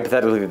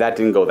 hypothetically, if that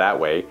didn't go that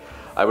way,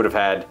 I would have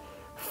had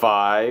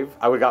 5.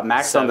 I would have got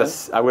maxed on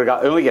this. I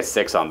only get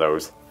 6 on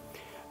those.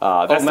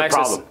 That's the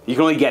problem. You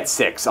can only get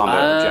 6 on the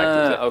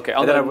objectives. Okay.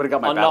 And then I would have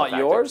got my battle not tactics.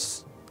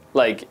 Yours?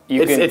 Like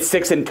it's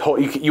 6 in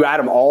total. You add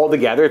them all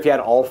together. If you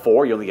had all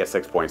 4, you only get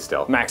 6 points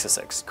still. Max of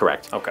 6.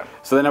 Correct. Okay.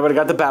 So then I would have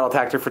got the battle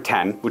tactic for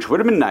 10, which would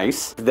have been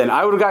nice. Then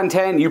I would have gotten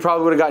 10. You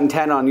probably would have gotten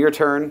 10 on your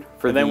turn.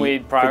 Then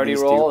we'd priority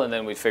roll, and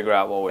then we'd figure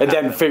out what would happen.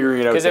 And then figure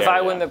it out. Because if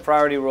I win the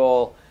priority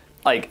roll,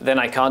 then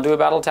I can't do a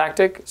battle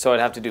tactic, so I'd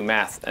have to do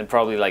math and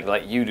probably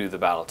let you do the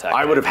battle tactic.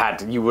 I would have had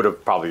to. You would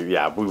have probably.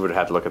 Yeah, we would have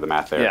had to look at the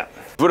math there. Yeah.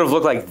 It would have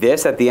looked like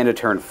this at the end of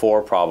turn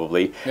 4,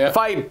 probably. Yeah. If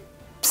I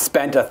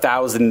spent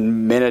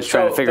 1,000 minutes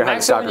trying to figure out how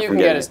to stop it from getting.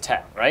 The maximum you can get is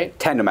 10, right?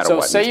 10 no matter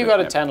what. So say you got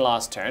a 10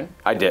 last turn.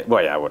 I did.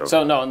 Well, yeah, I would have.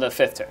 So no, on the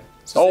 5th turn.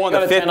 So on the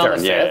 5th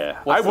turn, yeah.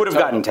 I would have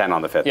gotten 10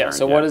 on the 5th turn. Yeah,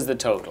 so what is the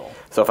total?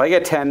 So if I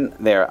get 10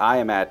 there, I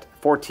am at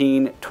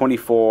 14,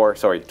 24,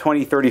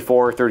 20,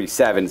 34,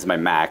 37 is my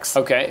max.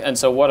 Okay, and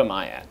so what am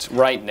I at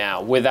right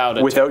now without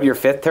your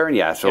 5th turn?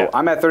 Yeah, so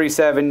I'm at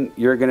 37,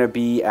 you're going to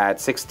be at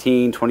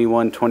 16,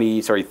 21,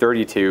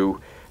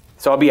 32.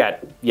 So I'll be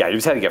at, you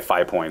just had to get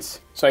 5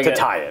 points to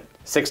tie it.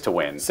 6 to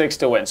win. 6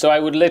 to win. So I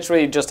would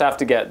literally just have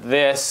to get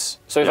this.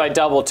 So if I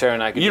double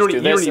turn, I could just do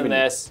this and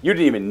this. You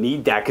didn't even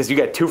need that because you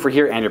got 2 for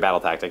here and your battle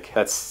tactic.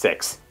 That's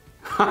 6.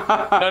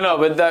 No,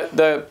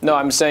 but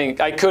I'm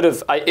saying I could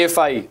have,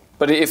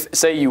 but if,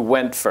 say you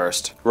went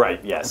first.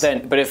 Right, yes.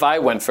 But if I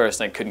went first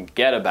and I couldn't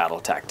get a battle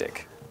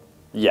tactic.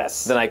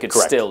 Yes. Then I could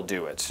still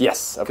do it.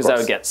 Yes, of course. Because I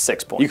would get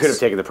 6 points. You could have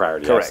taken the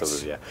priority. Correct.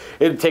 Absolutely, yeah.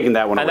 It would have taken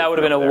that one. And that would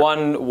have been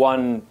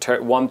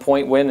a 1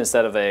 point win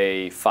instead of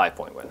a 5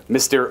 point win.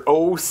 Mr.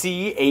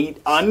 OC8,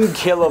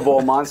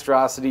 unkillable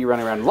monstrosity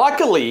running around.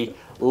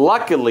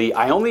 Luckily,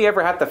 I only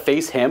ever have to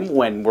face him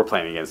when we're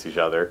playing against each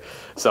other.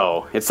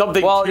 So it's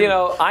something.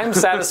 Well, I'm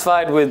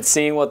satisfied with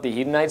seeing what the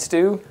Hedonites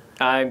do.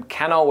 I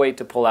cannot wait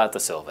to pull out the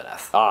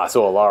Sylvaneth.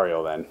 So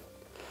Alario then.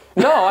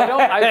 No, I don't.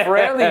 I've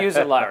rarely used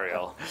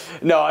Alario.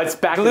 No, it's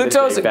back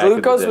Glutos. in the day.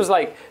 Glutos was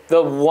like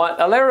the one.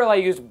 Alario I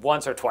used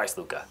once or twice,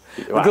 Luka.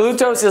 Wow.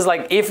 Glutos is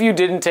like, if you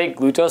didn't take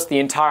Glutos, the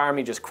entire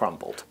army just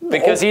crumbled.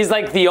 Because he's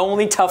like the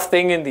only tough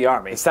thing in the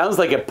army. It sounds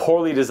like a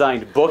poorly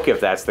designed book if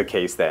that's the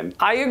case then.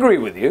 I agree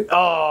with you.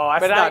 Oh,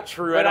 that's not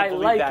true. I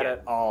don't believe that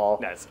at all.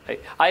 Yes.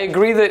 I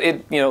agree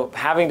that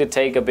having to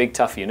take a big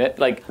tough unit,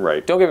 don't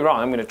get me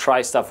wrong, I'm going to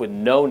try stuff with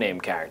no name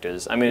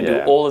characters. I'm going to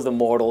do all of the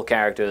mortal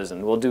characters,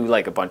 and we'll do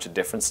like a bunch of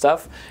different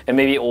stuff. And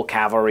maybe all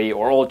cavalry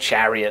or all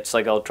chariots.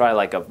 Like I'll try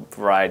like a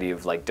variety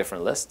of like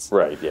different lists.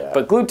 Right, yeah.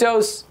 But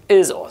Glutos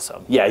is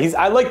awesome. Yeah,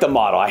 I like the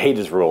model. I hate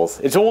his rules.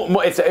 It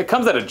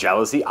comes out of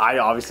jealousy. I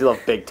obviously love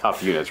big,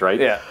 tough units, right?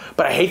 Yeah.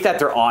 But I hate that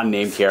they're on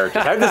name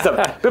characters.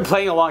 I've been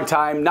playing a long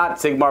time, not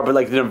Sigmar, but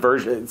like the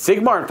version.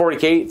 Sigmar and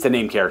 40k, it's a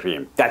name character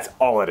game. That's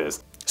all it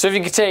is. So if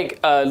you could take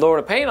Lord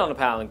of Pain on the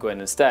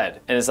Palanquin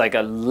instead, and it's like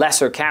a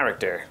lesser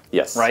character,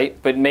 yes,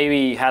 right? But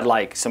maybe had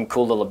like some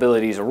cool little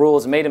abilities or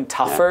rules, made him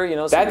tougher,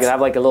 so you could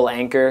have like a little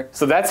anchor.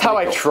 So that's how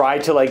I try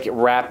to like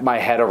wrap my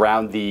head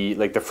around the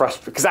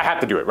frustration, because I have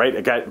to do it, right?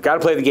 I got to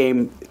play the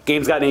game.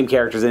 Game's got name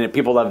characters in it.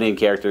 People love name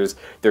characters.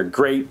 They're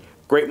great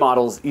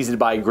models, easy to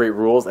buy, great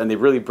rules, and they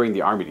really bring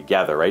the army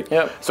together, right?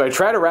 Yep. So I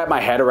try to wrap my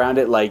head around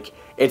it like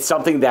it's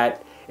something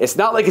that. It's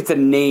not like it's a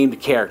named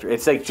character.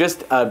 It's like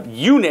just a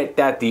unit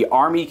that the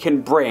army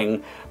can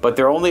bring, but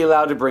they're only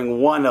allowed to bring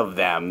one of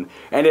them.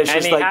 And he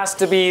has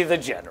to be the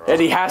general.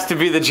 And he has to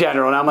be the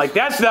general. And I'm like,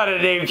 that's not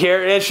a named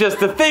character. It's just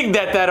the thing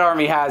that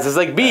army has. It's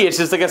like it's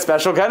just like a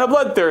special kind of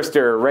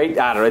bloodthirster, right?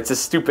 I don't know. It's a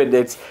stupid.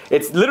 It's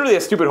literally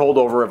a stupid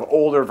holdover of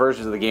older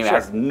versions of the game. It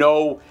has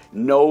no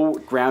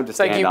ground to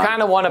stand on. It's like you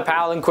kind of want a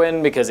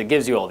Palanquin because it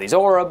gives you all these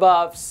aura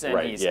buffs, and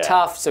he's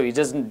tough, so he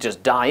doesn't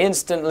just die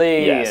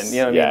instantly. Yes. And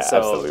you know what I mean? So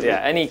absolutely.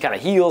 yeah, and he kind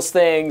of heals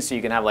things, so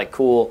you can have like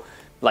cool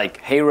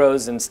like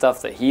heroes and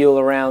stuff that heal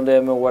around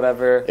him or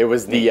whatever. It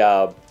was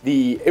the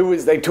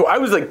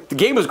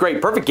game was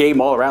great, perfect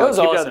game all around. It was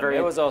awesome.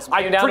 It was awesome.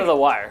 Came down to the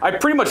wire. I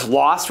pretty much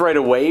lost right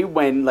away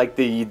when like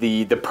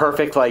the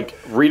perfect like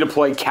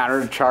redeploy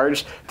counter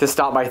charge to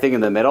stop my thing in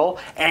the middle,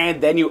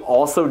 and then you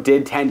also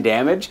did 10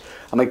 damage.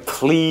 I'm like,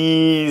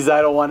 please,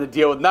 I don't want to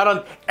deal with not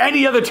on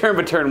any other turn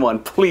but turn 1.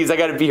 Please, I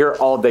got to be here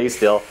all day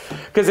still.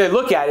 Because I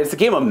look at it, it's a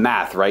game of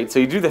math, right? So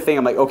you do the thing.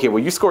 I'm like, okay,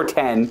 well you score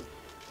 10.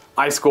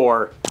 I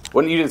score.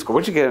 When you didn't score,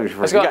 what did you get?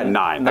 You got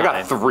 9. I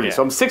got 3, yeah.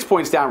 So I'm 6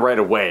 points down right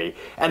away.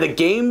 And the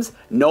games,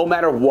 no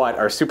matter what,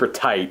 are super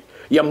tight.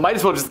 You might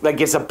as well just like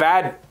it's a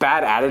bad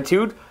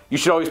attitude. You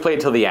should always play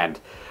it till the end.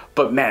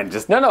 But man,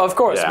 just no, of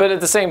course. Yeah. But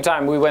at the same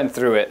time, we went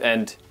through it,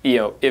 and you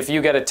know, if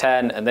you get a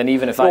 10, and then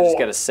even if I just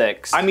get a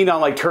 6, I mean, on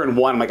like turn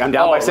 1, like I'm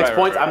down by 6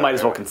 points, I might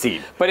as well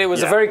concede. But it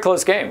was a very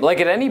close game. Like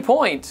at any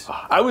point,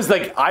 I was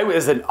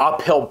an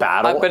uphill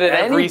battle. But at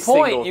any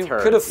point, you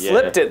could have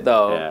flipped it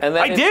though. Yeah. And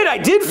then I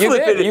did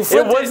flip it. You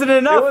flipped it wasn't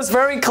enough. It was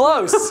very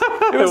close.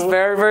 It was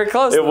very, very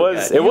close. It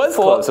was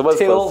close. It was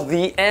till close.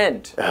 the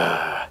end,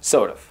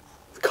 sort of.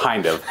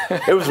 Kind of.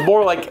 It was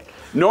more like.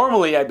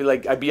 Normally, I'd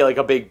be like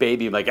a big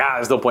baby. I'm like,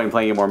 there's no point in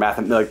playing any more math.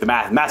 Like the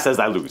math says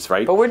I lose,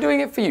 right? But we're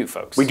doing it for you,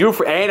 folks. We do it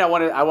for, and I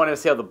want to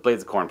see how the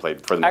Blades of Khorne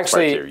played for the next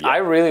part too. Yeah. I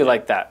really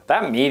like that.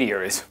 That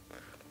meteor is.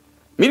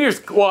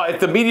 Meteor's well. If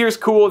the meteor's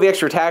cool, the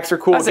extra attacks are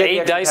cool. That's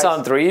 8 dice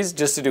on 3s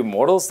just to do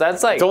mortals.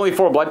 That's like it's only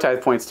 4 blood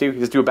type points too. You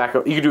just do it back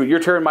up. You can do it your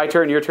turn, my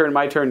turn, your turn,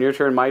 my turn, your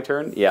turn, my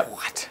turn. Yeah.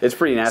 What? It's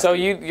pretty nasty. So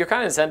you're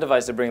kind of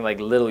incentivized to bring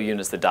like little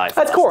units that die.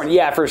 That's Khorne,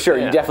 yeah, for sure.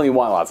 Yeah. You definitely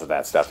want lots of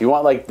that stuff. You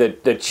want like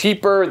the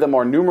cheaper, the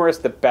more numerous,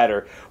 the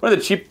better. One of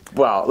the cheap,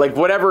 well, like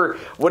whatever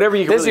you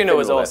can. This really unit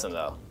was with. awesome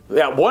though.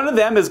 Yeah, one of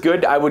them is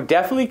good. I would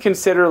definitely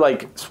consider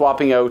like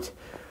swapping out.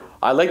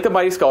 I like the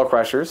Mighty Skull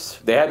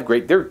Crushers. They're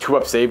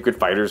 2-up save, good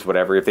fighters,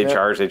 whatever. If they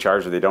charge, they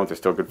charge. If they don't, they're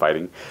still good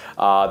fighting.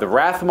 The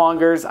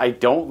Wrathmongers, I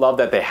don't love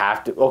that they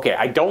have to. Okay,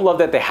 I don't love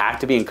that they have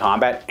to be in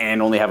combat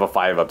and only have a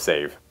 5-up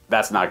save.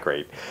 That's not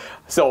great.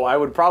 So I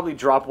would probably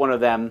drop one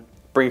of them,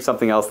 bring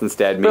something else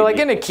instead. Maybe. But like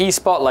in a key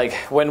spot, like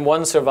when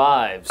one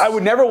survives. I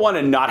would never want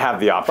to not have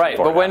the option. Right,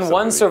 for but it, when absolutely.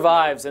 one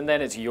survives and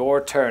then it's your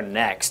turn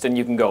next, and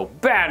you can go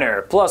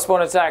banner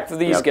 +1 attack for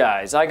these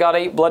guys. I got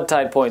 8 blood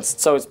tide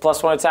points, so it's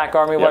 +1 attack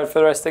army wide for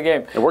the rest of the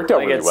game. It worked out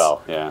really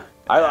well. Yeah,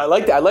 I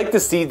like to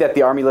see that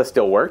the army list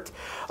still worked.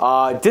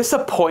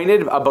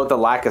 Disappointed about the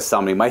lack of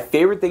summoning. My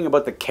favorite thing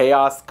about the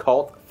Chaos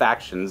Cult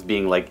factions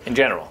being like in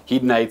general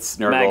Hedonites,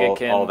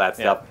 Nurgle, all that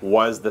stuff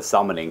was the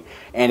summoning,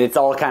 and it's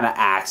all kind of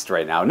axed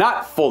right now.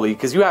 Not fully,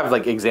 because you have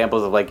like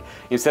examples of like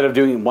instead of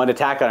doing 1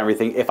 attack on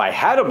everything, if I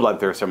had a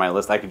Bloodthirster on my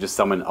list, I could just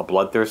summon a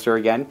Bloodthirster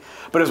again.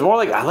 But it's more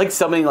like I like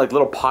summoning like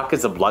little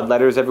pockets of blood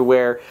letters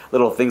everywhere,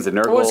 little things of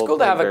Nurgle. Well, it's cool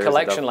to have a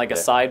collection like a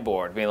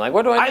sideboard, being like,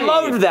 what do I need? I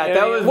loved that.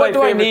 That was what my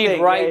do I favorite need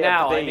thing. right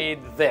now? I need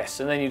this,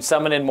 and then you'd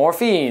summon in more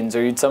fiends,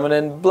 or you'd summon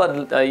in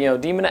blood,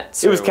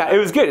 demonettes. It was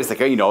good. It's like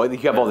you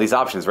have all these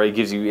options, right? It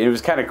gives you. It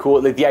was kind of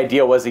cool. Like the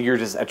idea was that you're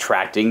just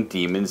attracting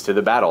demons to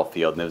the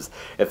battlefield, and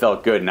it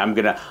felt good. And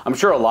I'm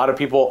sure a lot of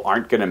people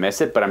aren't gonna miss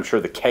it, but I'm sure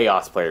the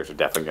Chaos players are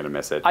definitely gonna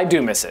miss it. I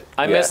do miss it.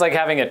 I miss like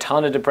having a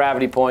ton of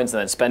depravity points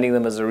and then spending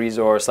them as a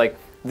resource. Like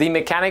the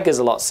mechanic is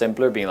a lot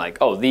simpler, being like,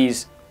 oh,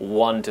 these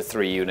 1 to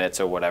 3 units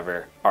or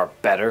whatever are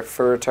better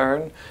for a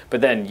turn, but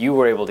then you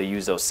were able to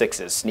use those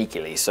 6s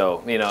sneakily,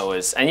 so it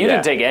was, and you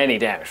didn't take any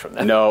damage from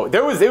them. No,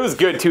 it was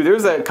good too. There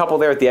was a couple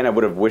there at the end I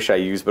would have wished I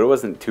used, but it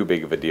wasn't too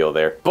big of a deal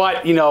there.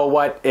 But you know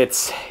what?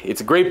 It's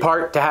a great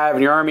part to have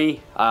in your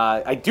army.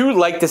 I do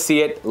like to see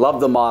it.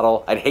 Love the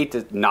model. I'd hate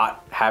to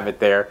not have it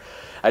there.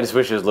 I just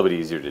wish it was a little bit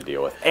easier to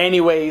deal with.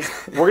 Anyways,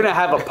 we're going to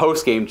have a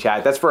post-game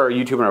chat. That's for our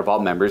YouTube and our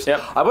Vault members.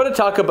 Yep. I want to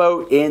talk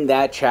about in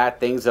that chat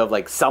things of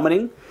like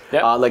summoning.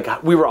 Yep.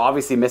 Like we were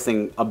obviously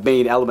missing a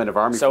main element of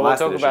army. So we'll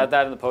talk edition. about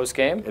that in the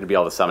post-game. It'll be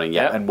all the summoning,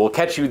 and we'll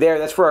catch you there.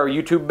 That's for our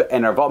YouTube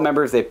and our Vault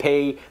members. They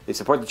pay, they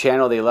support the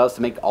channel, they allow us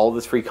to make all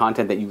this free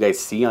content that you guys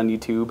see on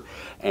YouTube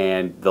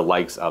and the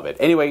likes of it.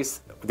 Anyways,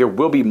 there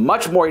will be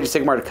much more Age of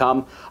Sigmar to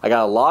come. I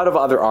got a lot of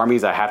other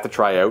armies I have to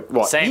try out.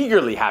 Well,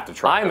 eagerly have to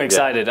try. I'm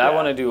excited. I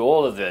want to do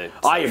all of the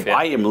stuff,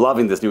 I am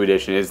loving this new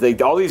edition.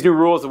 It's all these new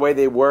rules, the way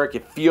they work.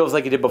 It feels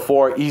like it did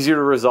before. Easier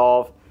to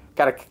resolve.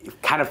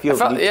 Kind of feels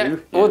neat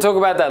too. We'll talk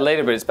about that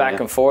later, but it's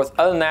back and forth.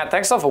 Other than that,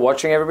 thanks all for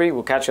watching, everybody.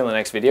 We'll catch you in the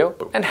next video.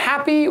 And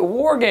happy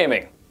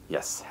wargaming.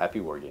 Yes, happy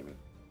wargaming.